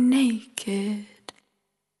naked.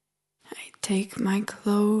 I take my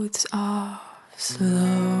clothes off slowly,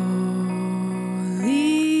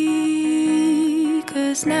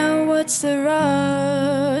 'cause now what's the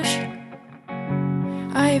rush?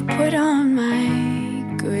 I put on my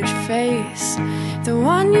good face, the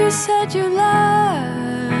one you said you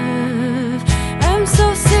loved. I'm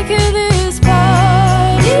so sick of this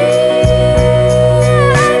party.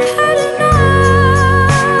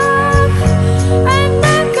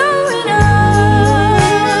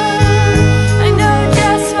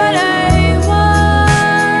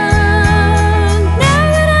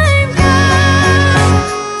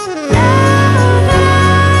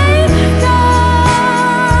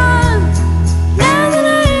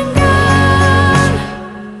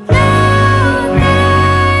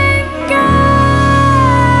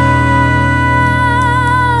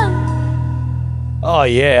 Oh,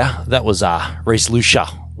 yeah. That was Reese Lucia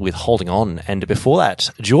with Holding On. And before that,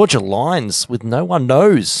 Georgia Lines with No One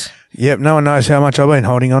Knows. Yep, no one knows how much I've been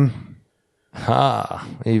holding on.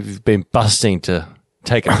 You've been busting to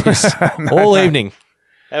take a piss all evening.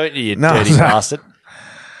 Haven't you, dirty bastard?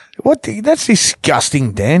 What? That's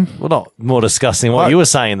disgusting, Dan. Well, not more disgusting what you were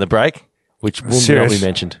saying in the break, which will not be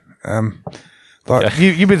mentioned.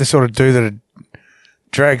 You'd be the sort of dude that'd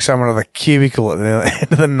drag someone to the cubicle at the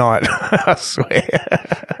end of the night. I swear.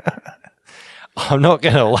 I'm not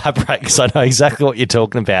going to elaborate because I know exactly what you're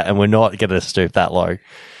talking about, and we're not going to stoop that low.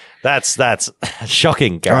 That's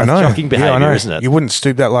shocking, Gareth. Shocking behaviour, isn't it? You wouldn't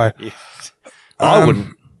stoop that low. I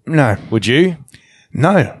wouldn't. No. Would you?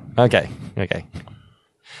 No. Okay.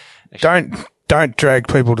 Don't drag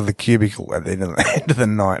people to the cubicle at the end of the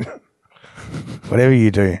night. Whatever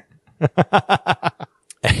you do.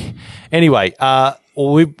 Anyway,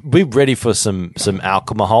 we're ready for some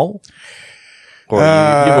alcohol. Or you've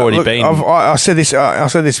already been. I said this. I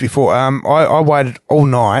said this before. I waited all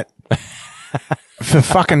night for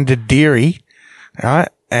fucking Dediri, right?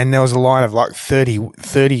 And there was a line of like 30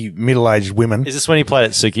 middle-aged women. Is this when he played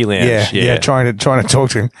at Suki Lounge? Yeah. Trying to talk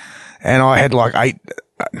to him, and I had like 8.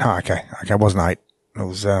 No, okay, it wasn't 8. It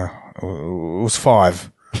was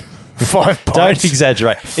 5. 5 pints. Don't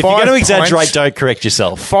exaggerate. If you're going to exaggerate, don't correct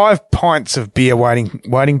yourself. 5 pints of beer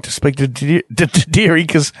waiting to speak to Dediri,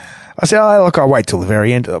 because I said, oh, look, I'll wait till the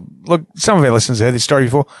very end. Look, some of our listeners heard this story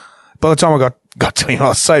before. By the time I got to him, I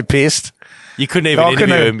was so pissed. You couldn't even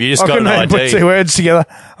interview him. You just got an ID. I couldn't put 2 words together.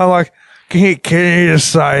 I'm like, can you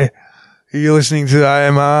just say, you're listening to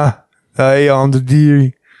AMR? Hey, I'm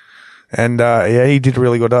Dediri. And, he did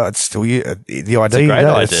really good. It's still the ID. It's a great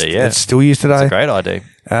ID, yeah. It's still used today. It's a great ID.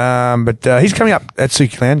 But he's coming up at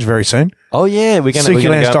Suki Lounge very soon. Oh, yeah. We're going to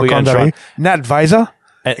SukiLounge.com.au. Nat Vaser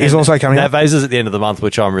is also coming up. Nat Vaser's at the end of the month,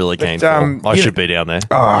 which I'm really keen for. I should be down there.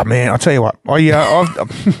 Oh, man. I'll tell you what.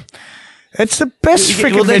 It's the best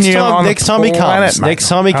freaking venue on the planet, Next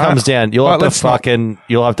time he comes down, you'll have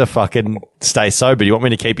to fucking stay sober. You want me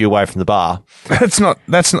to keep you away from the bar?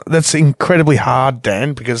 That's incredibly hard,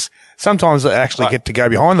 Dan, because sometimes I actually get to go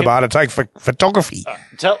behind the bar to take photography.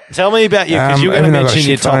 Tell me about you, because you're going to mention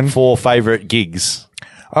your top 4 favourite gigs.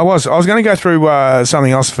 I was going to go through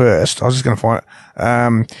something else first. I was just going to find it.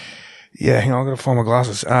 Hang on, I've got to find my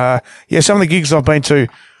glasses. Some of the gigs I've been to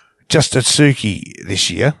just at Suki this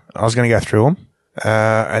year. I was going to go through them.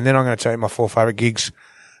 And then I'm going to tell you my 4 favourite gigs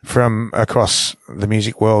from across the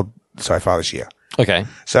music world so far this year. Okay.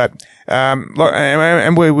 So,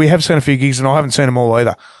 and we have seen a few gigs, and I haven't seen them all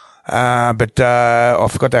either. But I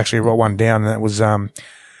forgot to actually write one down, and that was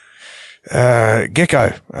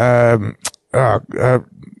Gecko.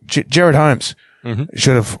 Jared Holmes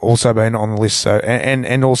should have also been on the list. So,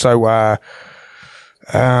 and also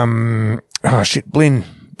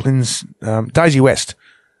Blynn's Daisy West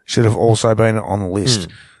should have also been on the list.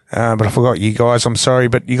 But I forgot you guys. I'm sorry,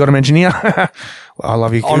 but you got to mention here. I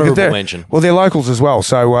love you. Honourable mention. Well, they're locals as well,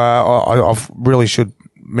 so I really should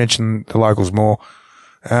mention the locals more,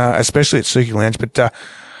 especially at Suki Lounge. But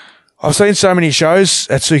I've seen so many shows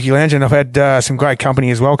at Suki Lounge, and I've had some great company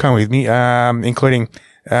as well come with me, including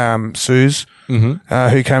Suze,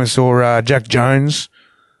 who came and saw Jack Jones.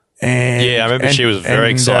 I remember she was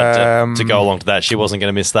very excited to go along to that. She wasn't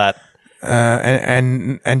going to miss that.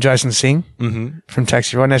 And Jason Singh from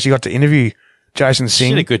Taxi Ride. Now she got to interview Jason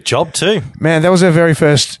Singh. She did a good job too. Man, that was her very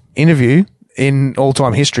first interview in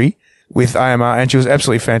all-time history with AMR, and she was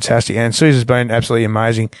absolutely fantastic. And Suze has been absolutely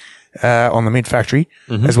amazing on the Mint Factory,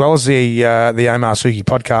 as well as the AMR Suki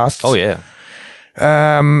podcast. Oh, yeah.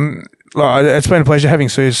 It's been a pleasure having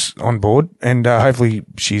Suze on board, and hopefully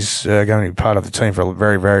she's going to be part of the team for a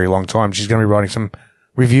very, very long time. She's going to be writing some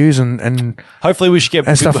reviews and hopefully we should get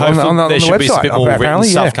and stuff hopefully on the there should be website, a bit more written apparently,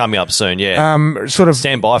 stuff coming up soon. Yeah, sort of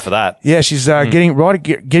stand by for that. Yeah, she's getting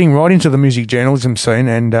right into the music journalism scene,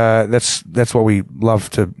 and that's what we love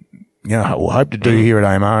to, hope to do here at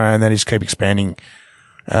AMR, and that is keep expanding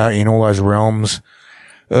in all those realms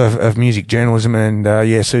of music journalism. And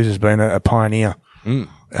Suze's been a pioneer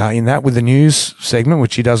in that with the news segment,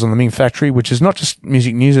 which she does on the Ming Factory, which is not just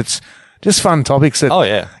music news; it's just fun topics that,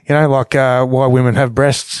 like why women have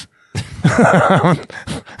breasts.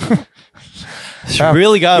 Should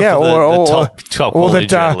really go for the top quality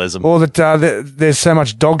journalism. Or that there's so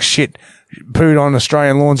much dog shit pooed on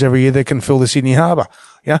Australian lawns every year that can fill the Sydney Harbour.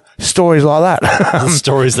 Yeah, stories like that. The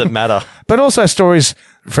stories that matter. But also stories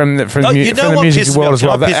from the music world as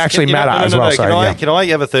well that actually matter as well. Can I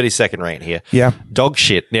have a 30-second rant here? Yeah. Dog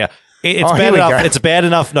shit. Now, it's bad enough. It's bad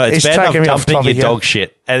enough. No, it's bad enough dumping your dog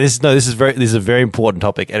shit. And this is a very important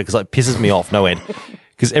topic, and because it pisses me off no end.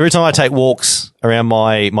 Because every time I take walks around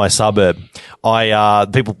my suburb,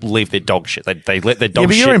 people leave their dog shit. They let their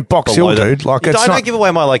dog shit. Yeah, but you're in Box Hill, dude. Like, don't give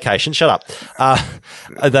away my location. Shut up.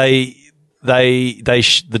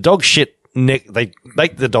 The dog shit. They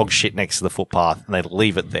make the dog shit next to the footpath and they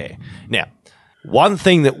leave it there. Now, one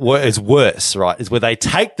thing that is worse, right, is where they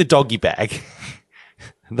take the doggy bag.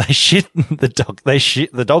 They shit the dog. They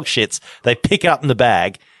shit the dog shits. They pick it up in the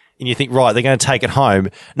bag, and you think, right, they're going to take it home.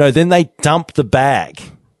 No, then they dump the bag,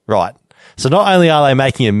 right? So not only are they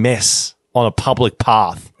making a mess on a public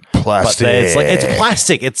path, plastic, but it's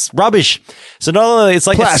plastic, it's rubbish. So not only it's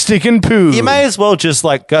like plastic and poo. You may as well just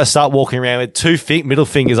go start walking around with 2 middle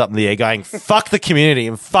fingers up in the air, going fuck the community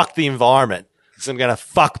and fuck the environment. Because I'm going to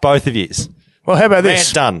fuck both of yous. Well, how about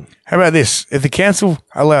this? Done. How about this? If the council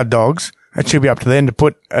allowed dogs, it should be up to them to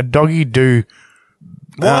put a doggy do.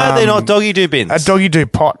 Why are they not doggy do bins? A doggy do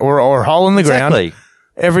pot or a hole in the ground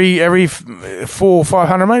every 400 or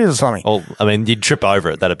 500 metres or something. Well, I mean, you'd trip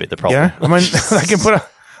over it. That'd be the problem. Yeah, I mean,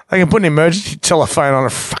 they can put an emergency telephone on a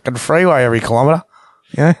fucking freeway every kilometre.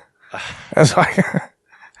 Yeah, that's like.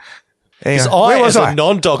 Because as a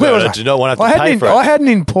non-dog owner, do not want to have to pay for it. I had an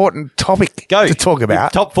important topic to talk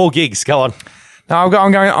about. Top 4 gigs. Go on. No,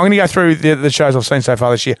 I'm going to go through the shows I've seen so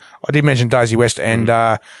far this year. I did mention Daisy West and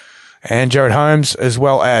Jared Holmes, as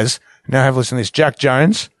well as, now have a listen to this, Jack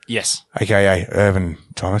Jones. Yes. AKA Irvin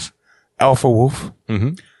Thomas. Alpha Wolf.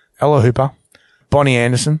 Ella Hooper. Bonnie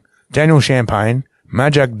Anderson. Daniel Champagne.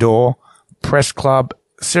 Majak Dor. Press Club.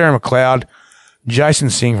 Sarah McLeod. Jason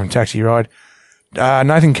Singh from Taxi Ride.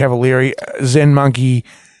 Nathan Cavalieri. Zen Monkey.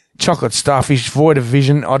 Chocolate Starfish. Void of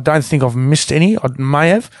Vision. I don't think I've missed any. I may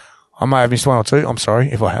have missed one or two. I'm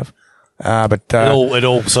sorry if I have. But it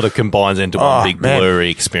all sort of combines into one big blurry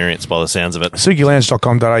experience by the sounds of it.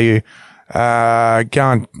 SukiLounge.com.au.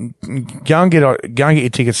 Go and get your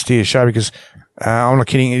tickets to your show because I'm not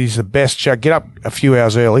kidding. It is the best show. Get up a few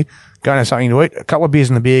hours early. Go and have something to eat. A couple of beers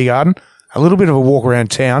in the beer garden. A little bit of a walk around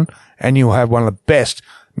town, and you'll have one of the best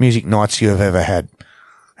music nights you have ever had.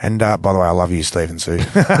 And by the way, I love you, Stephen Sue. He's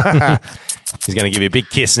going to give you a big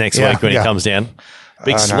kiss next week when he comes down.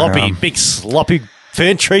 Big sloppy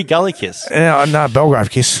Fern Tree Gully kiss. No, Belgrave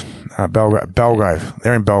kiss. Belgrave.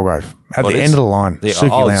 They're in Belgrave. At the end of the line. Suki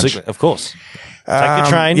Lounge. Of course. Take the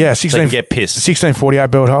train. Yeah, so you can get pissed. 1648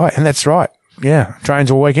 Belt High, and that's right. Yeah, trains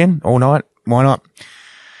all weekend, all night. Why not?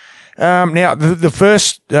 Now the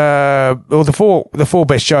four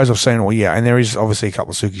best shows I've seen all year, and there is obviously a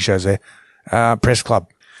couple of Suki shows there. Press Club,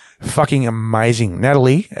 fucking amazing.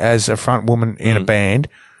 Natalie as a front woman in a band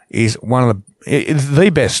is one of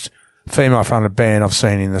the best female fronted band I've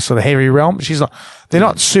seen in the sort of heavy realm. They're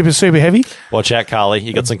not super heavy. Watch out, Carly.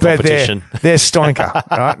 You got some competition. They're stonker,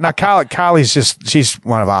 right? Now, Carly's she's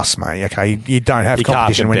one of us, mate. Okay. You don't have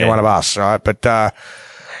competition when you're one of us, right? But,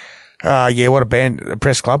 what a band,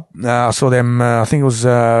 Press Club. I saw them, I think it was,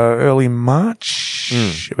 early March,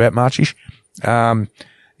 about Marchish.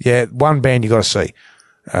 One band you got to see.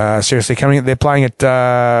 Seriously, they're playing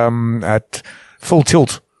at Full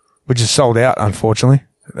Tilt, which is sold out, unfortunately.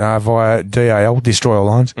 Via DAL, Destroy All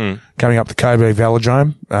Lines, coming up the Kobe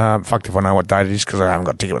Velodrome. Fucked if I know what date it is because I haven't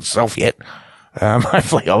got a ticket myself yet.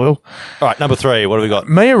 Hopefully I will. All right, number 3, what have we got?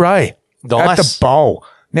 Mia Ray at the Bowl.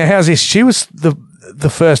 Now, how's this? She was the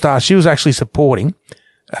first artist. She was actually supporting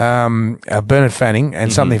Bernard Fanning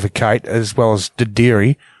and Something for Kate as well as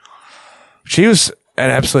Dediri. She was an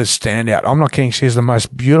absolute standout. I'm not kidding. She has the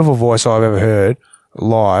most beautiful voice I've ever heard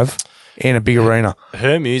live in a big arena.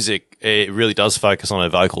 Her music, it really does focus on her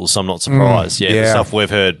vocals, so I'm not surprised. The stuff we've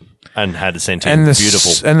heard and had sent in,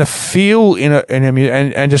 beautiful. And the feel in her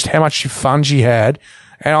music, and just how much fun she had.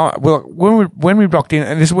 And when we rocked in,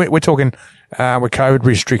 and this we're talking with COVID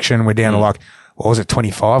restriction, we're down to or was it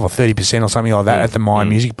 25 or 30% or something like that at the Myer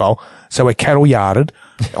Music Bowl. So we're cattle yarded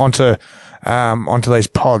onto these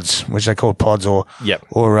pods, which they call pods, or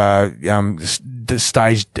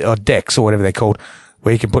stage or decks or whatever they're called,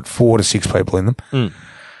 where you can put 4 to 6 people in them.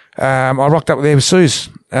 I rocked up there with Suze,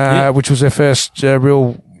 which was their first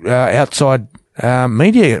real outside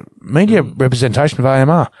media representation of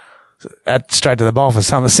AMR. Straight to the bowl for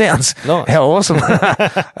Summer Sounds. Nice. How awesome!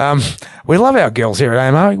 We love our girls here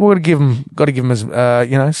at AMR. We've got to give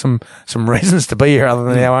them, some reasons to be here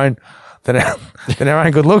other than our own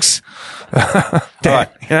good looks. Right.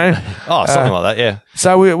 Something like that. Yeah.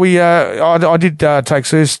 So I did take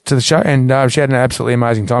Suze to the show, and she had an absolutely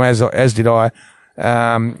amazing time, as did I,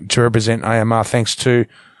 to represent AMR. Thanks to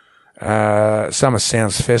Summer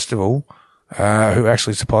Sounds Festival, who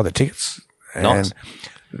actually supplied the tickets. Nice.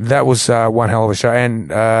 And that was one hell of a show, and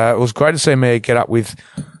it was great to see me get up with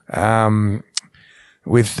Dempsey,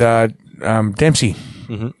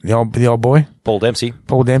 the old boy, Paul Dempsey.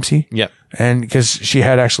 Yep. And because she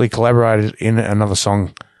had actually collaborated in another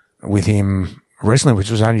song with him recently, which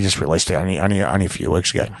was only just released only a few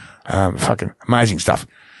weeks ago. Fucking amazing stuff.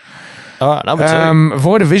 All right, number 2.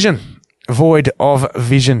 Void of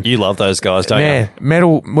Vision. You love those guys, don't you?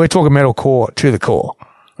 Metal. We're talking metal core to the core.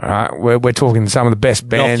 All right, we're talking some of the best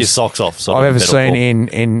bands. Knock your socks off. I've ever seen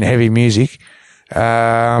in heavy music.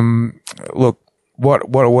 Look,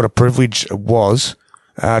 what a privilege it was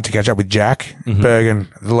to catch up with Jack Bergen,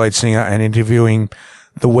 the lead singer, and interviewing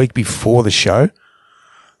the week before the show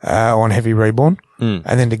on Heavy Reborn, and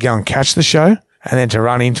then to go and catch the show, and then to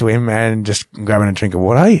run into him and just grab a drink of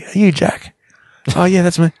water. Hey, are you Jack? Oh yeah,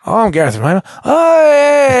 that's me. Oh, I'm Gareth Raymer. Oh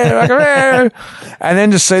yeah, and then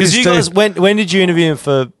just see this you guys. When did you interview him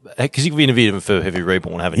for? Because you've interviewed him for Heavy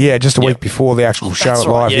Reborn, haven't you? Yeah, just a week before the actual show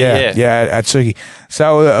right. live. Yeah, at Suki.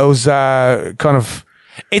 So it was kind of.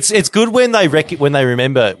 It's good when they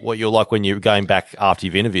remember what you're like when you're going back after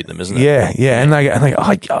you've interviewed them, isn't it? Yeah, and they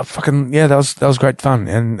fucking fucking that was great fun,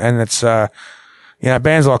 and it's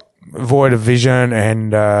bands like Void of Vision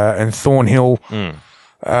and Thornhill.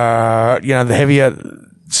 The heavier,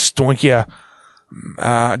 stonkier,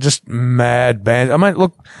 just mad bands. I mean,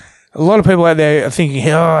 look, a lot of people out there are thinking,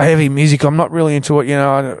 heavy music, I'm not really into it,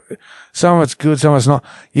 some of it's good, some of it's not.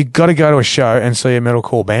 You got to go to a show and see a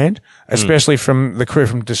metalcore band, especially from the crew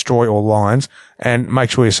from Destroy All Lines, and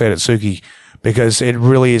make sure you see it at Suki, because it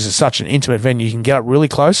really is such an intimate venue. You can get up really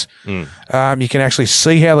close. You can actually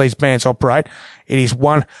see how these bands operate. It is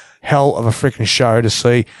one hell of a freaking show to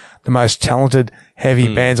see the most talented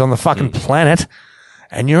heavy bands on the fucking planet,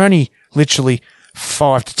 and you're only literally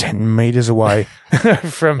 5 to 10 meters away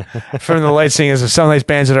from the lead singers of some of these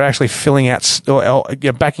bands that are actually filling out or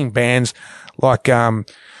backing bands like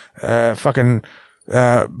Parkway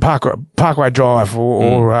Drive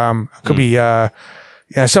or could be some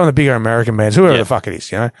of the bigger American bands, whoever the fuck it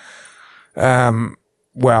is,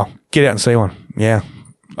 well, get out and see one,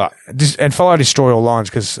 and follow Destroy All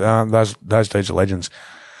Lines, because those dudes are legends.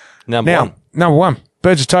 Number one,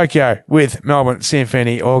 Birds of Tokyo with Melbourne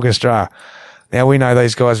Symphony Orchestra. Now, we know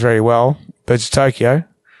these guys very well. Birds of Tokyo.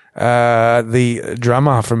 The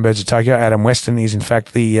drummer from Birds of Tokyo, Adam Weston, is in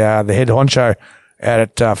fact the head honcho out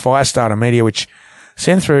at Firestarter Media, which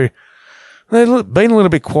sent through. They've been a little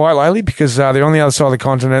bit quiet lately because they're on the other side of the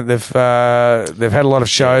continent. They've had a lot of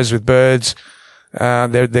shows with Birds.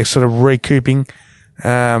 They're sort of recouping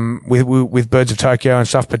with Birds of Tokyo and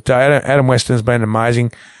stuff. But Adam Weston has been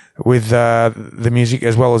amazing with the music,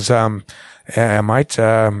 as well as our mate.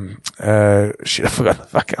 Shit, I forgot the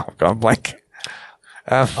fuck. I've gone blank.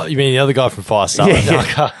 You mean the other guy from Firestarter?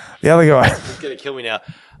 Yeah. The other guy. He's going to kill me now.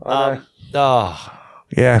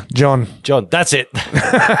 Yeah, John. That's it.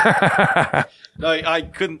 No, I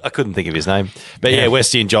couldn't think of his name. But yeah,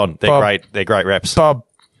 Westy and John, they're Bob. great. They're great reps. Bob.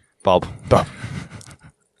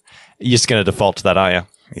 You're just going to default to that, are you?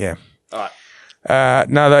 Yeah. All right.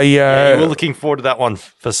 No, they. You were looking forward to that one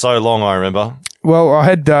for so long, I remember. Well, I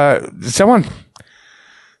had someone.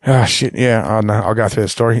 Oh shit! Yeah, I know. I'll go through the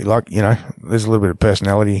story. There's a little bit of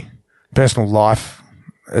personal life,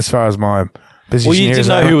 as far as my position. Well, you didn't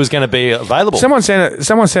know who was going to be available. Someone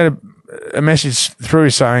sent a message through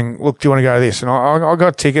saying, "Look, do you want to go to this?" And I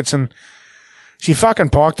got tickets, and she fucking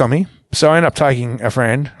piked on me. So I ended up taking a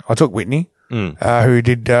friend. I took Whitney, who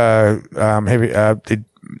did did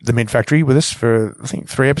the Mint Factory with us for, I think,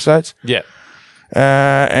 3 episodes. Yeah.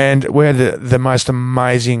 And we had the most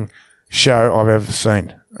amazing show I've ever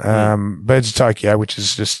seen. Birds of Tokyo, which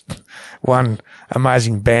is just one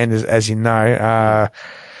amazing band, as you know.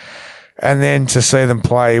 And then to see them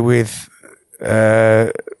play with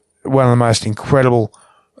one of the most incredible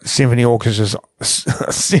symphony orchestras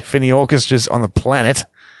on the planet.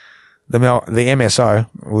 The MSO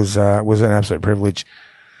was an absolute privilege,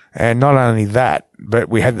 and not only that, but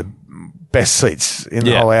we had the best seats in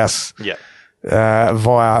the whole house. Yeah.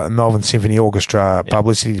 Via Melbourne Symphony Orchestra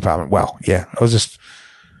publicity department. Well, yeah, it was just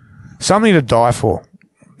something to die for.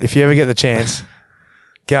 If you ever get the chance,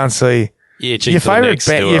 go and see your favorite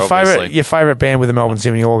band, your favorite band with the Melbourne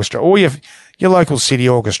Symphony Orchestra, or your local city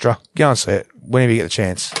orchestra. Go and see it whenever you get the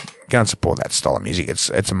chance. Go and support that style of music.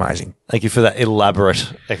 It's amazing. Thank you for that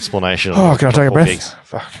elaborate explanation. Oh, can I take a breath?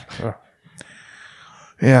 Fuck. Oh.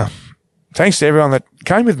 Yeah. Thanks to everyone that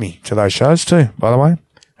came with me to those shows too, by the way,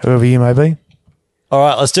 whoever you may be. All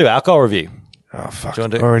right, let's do alcohol review. Oh, fuck. Do you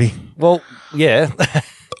want to already? Well, yeah.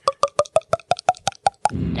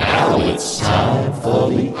 Now it's time for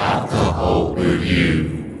the alcohol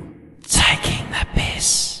review. Taking the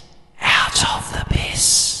piss out of the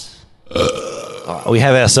piss. All right, we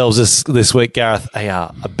have ourselves this week, Gareth,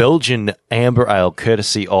 a Belgian amber ale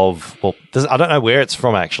courtesy of, well, I don't know where it's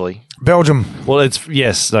from actually. Belgium. Well,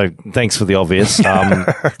 thanks for the obvious.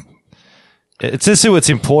 It says who it's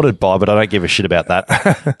imported by, but I don't give a shit about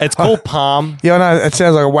that. It's called Palm. Yeah, I know. It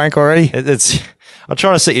sounds like a wank already. I'm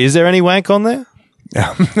trying to see, is there any wank on there?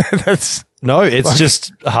 No, it's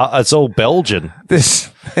just, it's all Belgian.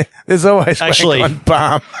 There's always actually wank on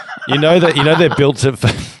Palm. You know they're built to.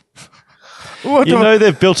 They've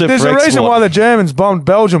built it. There's a reason why the Germans bombed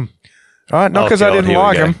Belgium, right? Not because I didn't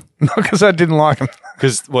like them. Not because I didn't like them.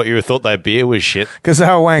 Because what you thought their beer was shit. Because they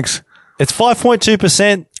were wanks. It's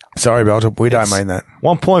 5.2%. Sorry, Belgium. We don't mean that.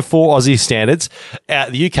 1.4 Aussie standards.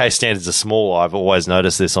 The UK standards are small. I've always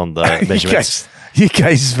noticed this on the measurements.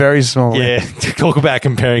 UK is very small. Yeah. Talk about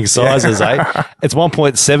comparing sizes, eh? It's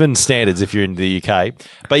 1.7 standards if you're in the UK.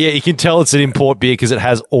 But yeah, you can tell it's an import beer because it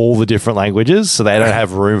has all the different languages, so they don't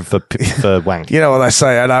have room for wank. You know what they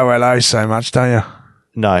say, hello so much, don't you?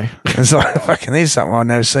 No. It's like, fucking, there's something I've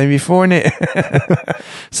never seen before in it.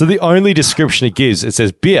 So the only description it gives, it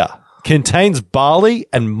says beer contains barley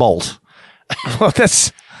and malt. Well,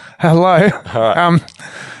 that's hello. All right.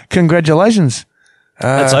 Congratulations.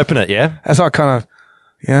 Let's open it, yeah? As I kind of,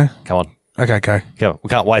 yeah. Come on. Okay, go. Come on. We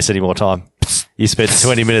can't waste any more time. You spent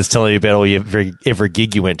 20 minutes telling me about all every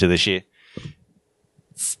gig you went to this year.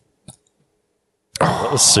 Oh,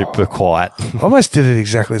 that was super quiet. I almost did it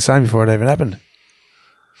exactly the same before it even happened.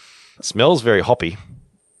 It smells very hoppy.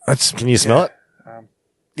 Can you smell it?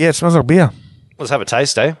 Yeah, it smells like beer. Let's have a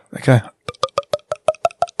taste, eh? Okay.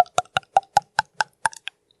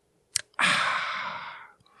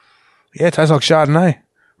 Yeah, it tastes like Chardonnay.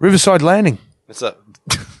 Riverside Landing. What's that?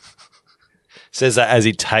 Says that as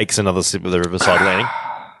he takes another sip of the Riverside Landing.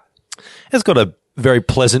 It's got a very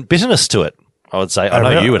pleasant bitterness to it, I would say. I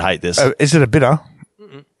know you would hate this. Is it a bitter?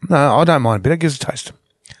 Mm-mm. No, I don't mind bitter. It gives a taste.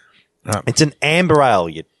 Right. It's an amber ale.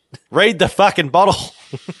 You read the fucking bottle.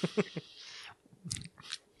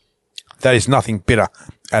 That is nothing bitter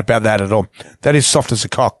about that at all. That is soft as a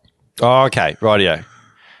cock. Oh, okay. Rightio.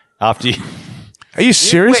 After you... Are you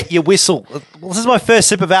serious? You whistle. Well, this is my first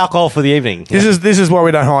sip of alcohol for the evening. This is why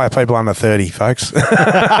we don't hire people under 30, folks.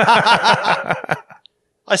 I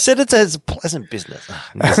said it's a pleasant business.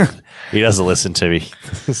 He doesn't listen to me.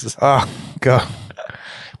 Oh, God.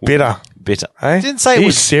 Bitter. Bitter. Hey? I didn't say Are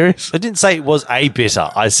you serious? I didn't say it was a bitter.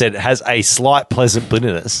 I said it has a slight pleasant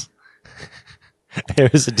bitterness. There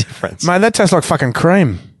is a difference. Mate, that tastes like fucking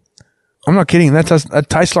cream. I'm not kidding. It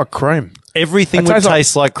tastes like cream. Everything would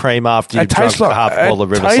taste like cream after you've drunk half a bottle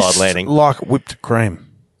of Riverside Landing. Like whipped cream.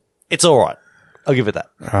 It's all right. I'll give it that.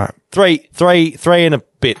 All right. Three and a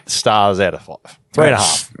bit stars out of 5.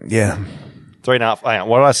 3.5. Yeah. 3.5. Hang on.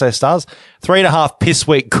 What did I say? Stars? 3.5 piss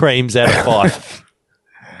weak creams out of 5.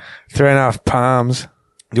 3.5 palms. Do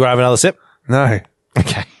you want to have another sip? No.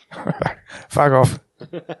 Okay. Fuck off.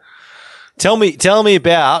 Tell me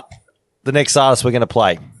about the next artist we're going to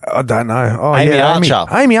play. I don't know. Oh, Amy Archer.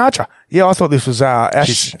 Amy Archer. Yeah, I thought this was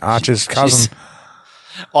Ash Archer's cousin.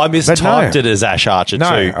 I mistyped it as Ash Archer too. No,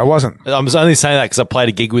 I wasn't. I was only saying that because I played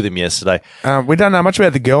a gig with him yesterday. We don't know much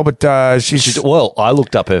about the girl, but she's... Well, I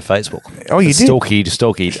looked up her Facebook. Oh, you did?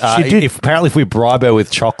 Stalky. She did. Apparently, if we bribe her with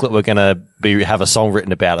chocolate, we're going to have a song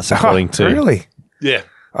written about us, according to... Really? Yeah.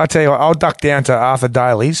 I tell you what, I'll duck down to Arthur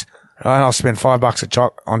Daly's and I'll spend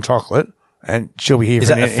 $5 on chocolate and she'll be here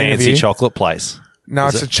for an interview. Is that a fancy chocolate place? No,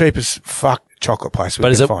 it's the cheapest fuck chocolate place.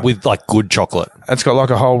 But is it with like good chocolate? It's got like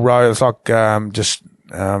a whole row. It's like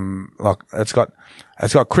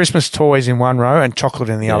it's got Christmas toys in one row and chocolate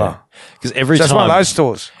in the other. Because it's one of those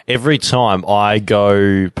stores. Every time I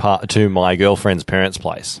go to my girlfriend's parents'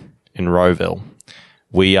 place in Rowville,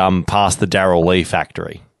 we pass the Darryl Lee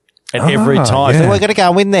factory. And every time, we're going to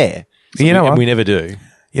go in there. So you know what? We never do.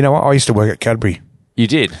 You know what? I used to work at Cadbury. You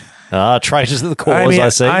did? Traitors of the cause, I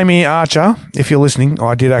see. Amy Archer, if you're listening,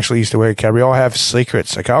 I did actually used to work at Cadbury. I have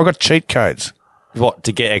secrets, okay? I've got cheat codes. What,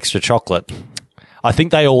 to get extra chocolate? I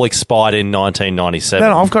think they all expired in 1997.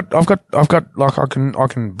 No, I've got like I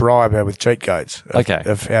can bribe her with cheat codes. Of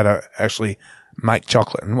how to actually make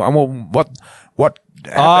chocolate. And what?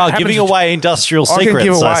 Giving away industrial secrets. I can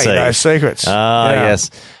give away those secrets. Yes.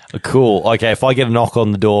 Cool. Okay, if I get a knock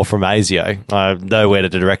on the door from ASIO, I know where to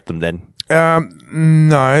direct them then. No,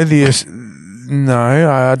 I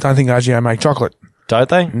don't think ASIO make chocolate. Don't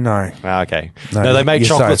they? No. Okay. No, they make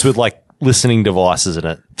chocolates with like listening devices in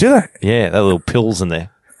it. Do they? Yeah, they're little pills in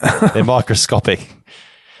there. They're microscopic.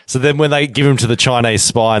 So then when they give them to the Chinese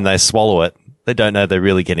spy and they swallow it, they don't know they're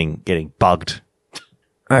really getting bugged.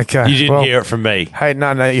 Okay. You didn't hear it from me. Hey,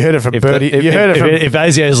 no, you heard it from Birdie. If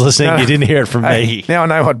ASIO's listening, you didn't hear it from me. Now I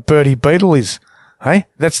know what Birdie Beetle is. Hey,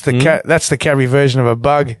 that's the that's the Cadbury version of a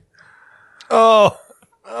bug. Oh,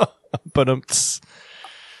 but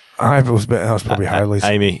I hope that was probably Haley's.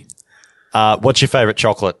 Amy, what's your favourite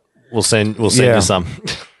chocolate? We'll send you some.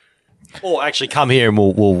 Or actually, come here and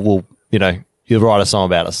we'll you'll write a song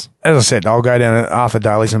about us. As I said, I'll go down to Arthur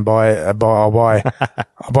Daly's and I'll buy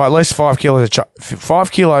at least 5 kilos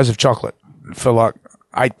of chocolate for like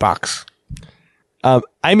 $8.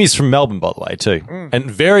 Amy's from Melbourne, by the way, too,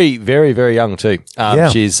 and very, very, very young too.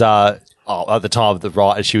 She's at the time of the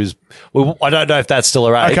riot, she was. Well, I don't know if that's still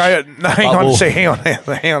her age. Okay, no, hang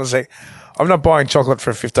on a sec. I'm not buying chocolate for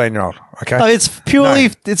a 15-year-old. Okay, no, it's purely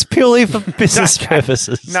for business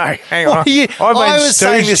purposes. No, hang on. I was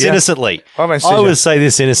saying this innocently. I would say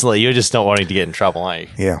this innocently. You're just not wanting to get in trouble, are you?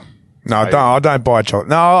 Yeah. No, I don't buy chocolate.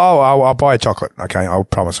 No, I'll buy a chocolate. Okay, I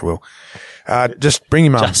promise I will. Just bring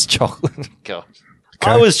your mum. Just chocolate. God.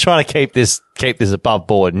 Okay. I was trying to keep this above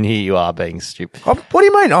board, and here you are being stupid. What do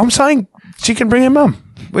you mean? I'm saying she can bring her mum.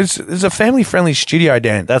 There's a family-friendly studio,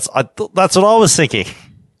 Dan. That's what I was thinking.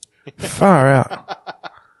 Far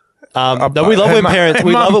out. No, we love when parents.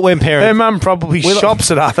 We love it when parents. Her mum probably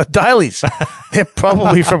shops at Arthur Daly's. They're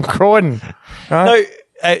probably from Croydon. Right?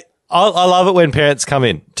 No, I love it when parents come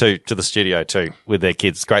in to the studio too with their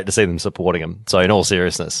kids. Great to see them supporting them. So in all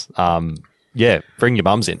seriousness, bring your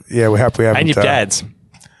mums in. Yeah, we hope we have and your dads.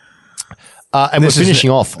 And we're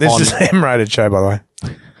finishing off. This is an M-rated show, by the way.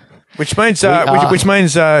 Which means we'll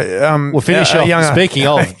finish off. Speaking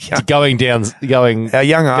of going down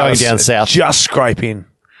south, just scrape in.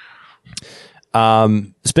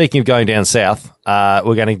 Speaking of going down south,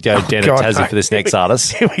 we're going to go down to Tassie for this next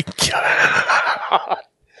artist. Here we go.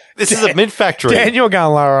 This is a mid-factory. Dan, you're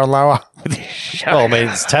going lower and lower. Well, I mean,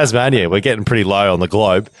 it's Tasmania. We're getting pretty low on the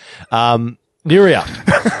globe. Nuria.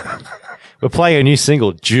 We're playing a new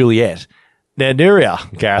single, Juliet. Now,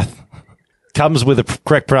 Nuria, Gareth, comes with a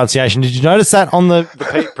correct pronunciation. Did you notice that on the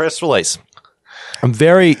press release? I'm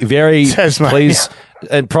very, very pleased.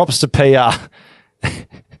 And props to PR.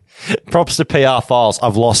 Props to PR Files.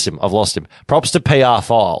 I've lost him. Props to PR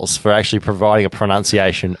Files for actually providing a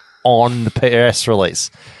pronunciation on the press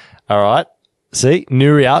release. All right. See?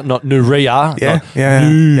 Nuria, not Nuria. Yeah.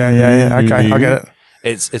 Okay, I get it.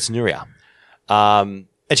 It's Nuria. And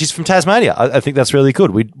she's from Tasmania. I think that's really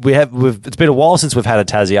good. It's been a while since we've had a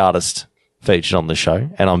Tassie artist featured on the show,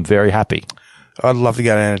 and I'm very happy. I'd love to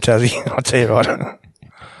go down to Tassie. I'll tell you right.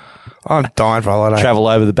 I'm dying for a holiday. Travel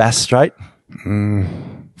over the Bass Strait.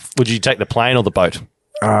 Would you take the plane or the boat?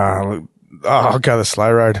 I'll go the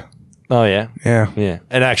slow road. Oh, yeah? Yeah.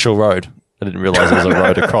 An actual road. I didn't realise there was a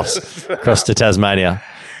road across to Tasmania.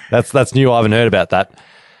 That's new. I haven't heard about that.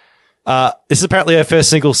 This is apparently her first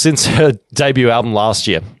single since her debut album last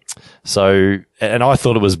year. So, and I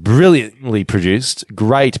thought it was brilliantly produced,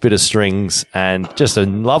 great bit of strings, and just a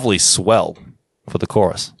lovely swell for the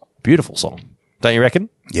chorus. Beautiful song. Don't you reckon?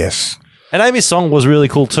 Yes. And Amy's song was really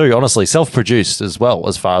cool too, honestly. Self-produced as well,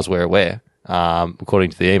 as far as we're aware, according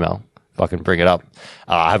to the email. If I can bring it up.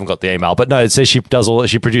 I haven't got the email, but no, it says she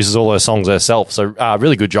produces all her songs herself. So,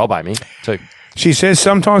 really good job, Amy, too. She says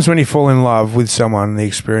sometimes when you fall in love with someone, the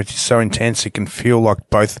experience is so intense it can feel like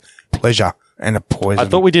both pleasure and a poison. I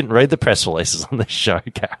thought we didn't read the press releases on this show,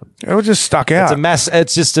 Gareth. It was just stuck out.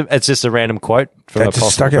 It's just a random quote from a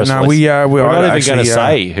possible stuck press out. No, release. We're not even actually going to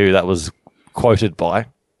say who that was quoted by.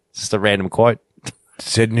 It's just a random quote.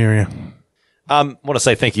 Said Nuria. Want to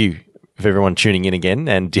say thank you for everyone tuning in again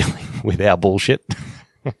and dealing with our bullshit.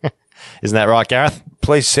 Isn't that right, Gareth?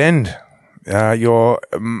 Please send your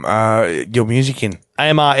music in.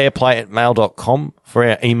 amrairplay@mail.com for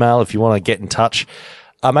our email if you want to get in touch.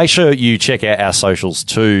 Make sure you check out our socials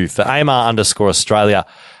too for AMR_Australia,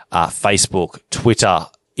 Facebook, Twitter,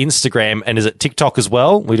 Instagram, and is it TikTok as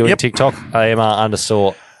well? We're doing TikTok,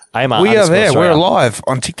 AMR_. We are there. We're live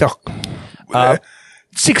on TikTok.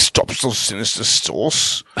 6 drops of sinister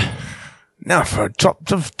sauce. Now for a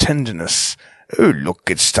drop of tenderness. Oh, look,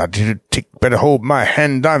 it's starting to tick. Better hold my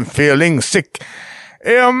hand. I'm feeling sick.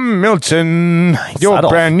 Milton, your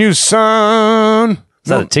brand new son. Is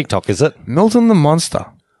that a TikTok, is it? Milton the Monster,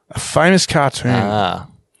 a famous cartoon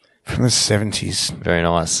from the 70s. Very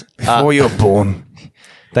nice. Before you were born.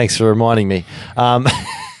 Thanks for reminding me. Make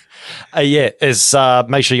sure you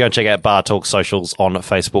go and check out Bar Talk socials on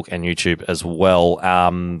Facebook and YouTube as well.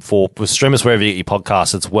 For stream us wherever you get your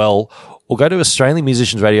podcasts as well. Or go to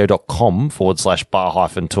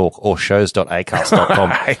AustralianMusiciansRadio.com/bar-talk or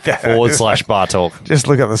shows.acast.com/bar talk. Just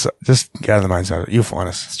look at this. Just go to the main site. You'll find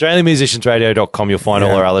us. AustralianMusiciansRadio.com. You'll find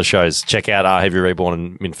all our other shows. Check out Heavy Reborn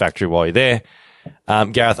and Min Factory while you're there.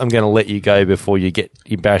 Gareth, I'm going to let you go before you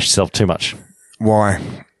embarrass yourself too much. Why?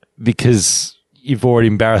 Because you've already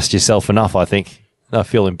embarrassed yourself enough, I think. I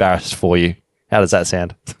feel embarrassed for you. How does that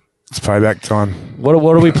sound? It's payback time. What are we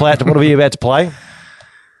what are we about to play?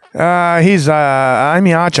 Here's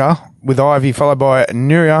Amy Archer with Ivy, followed by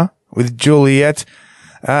Nuria with Juliet.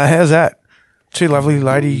 How's that? 2 lovely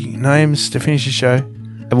lady names to finish the show.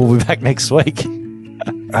 And we'll be back next week.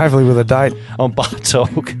 Hopefully with a date. On Bar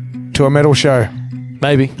Talk. To a metal show.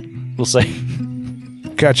 Maybe. We'll see.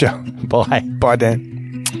 Catch ya. Bye. Bye,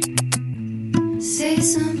 Dan. Say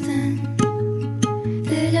something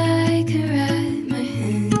that I can wrap my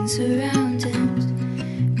hands around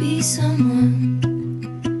and be someone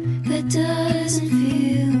that doesn't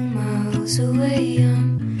feel miles away.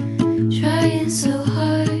 I'm trying so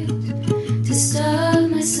hard to stop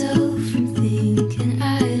myself from thinking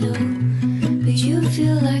idle, but you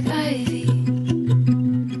feel like ivy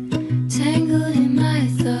tangled in my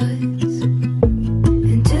thoughts.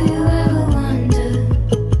 And do you ever wonder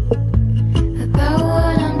about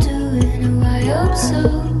what I'm doing or why I'm so,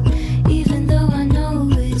 even though I know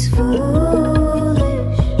it's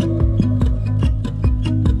foolish?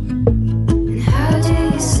 And how do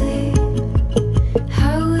you sleep?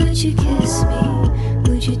 How would you kiss me?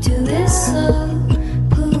 Would you do it slow?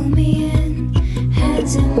 Pull me in,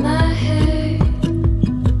 hands in my hair.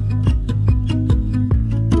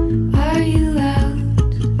 Are you out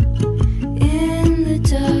in the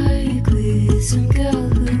dark with some girl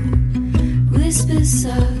who whispers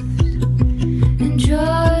soft and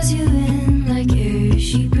draws you in like air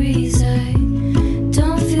she breathes? I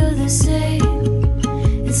don't feel the same.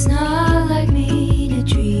 It's not like me to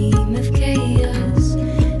dream of chaos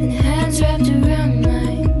and hands wrapped around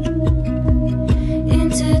mine,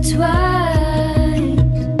 intertwined.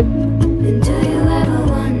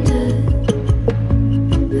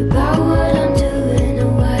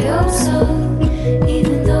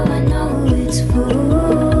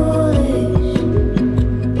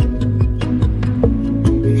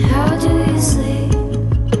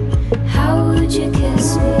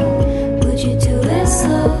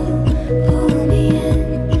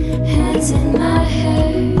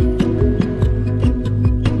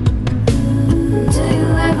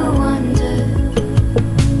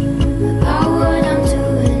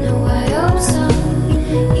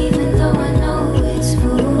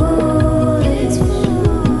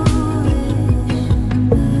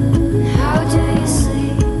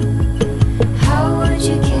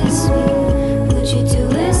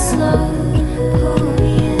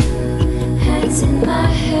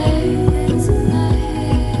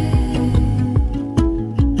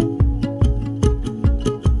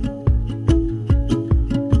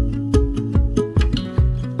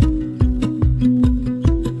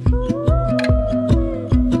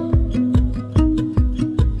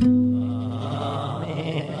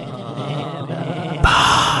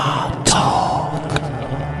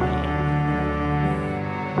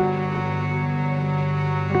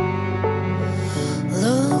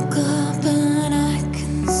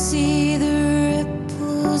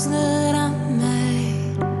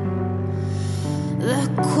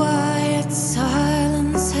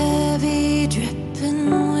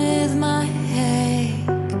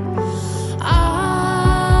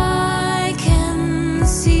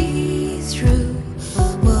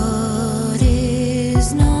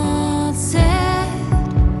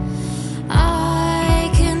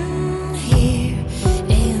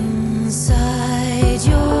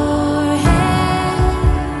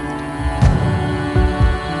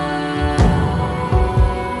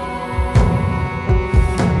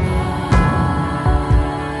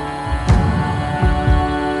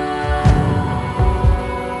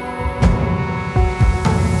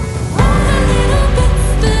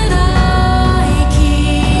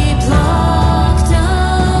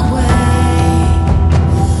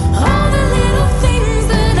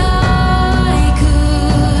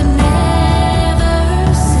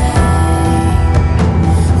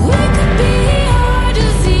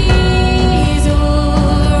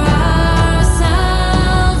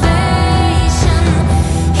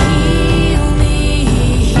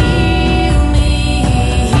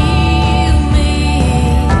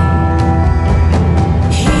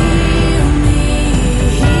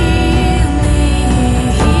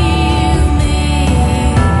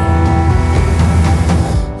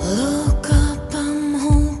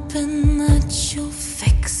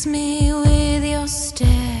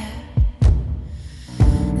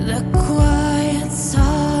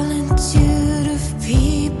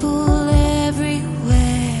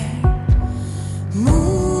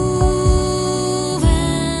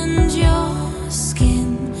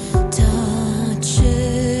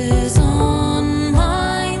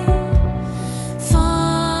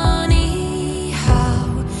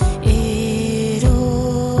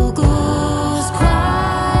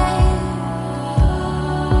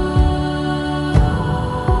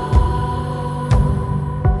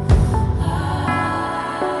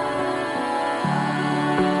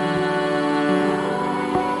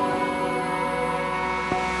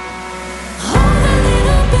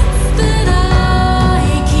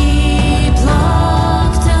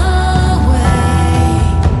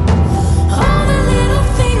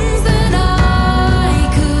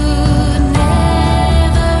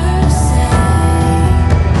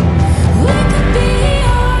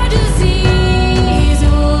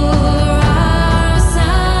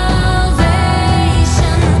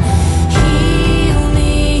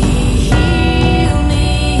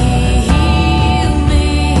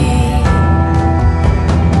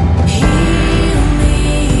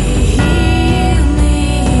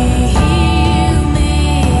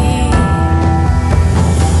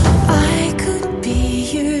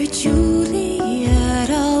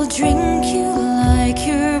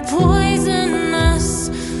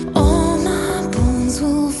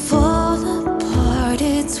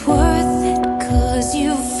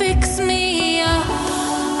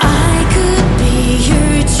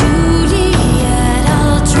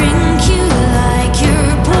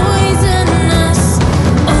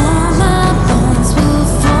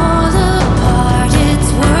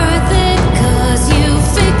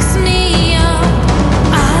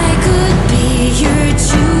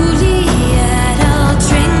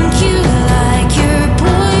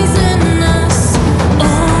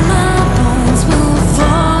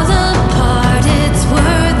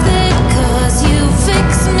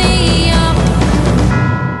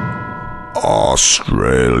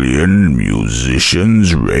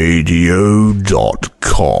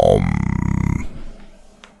 AustralianMusiciansRadio.com.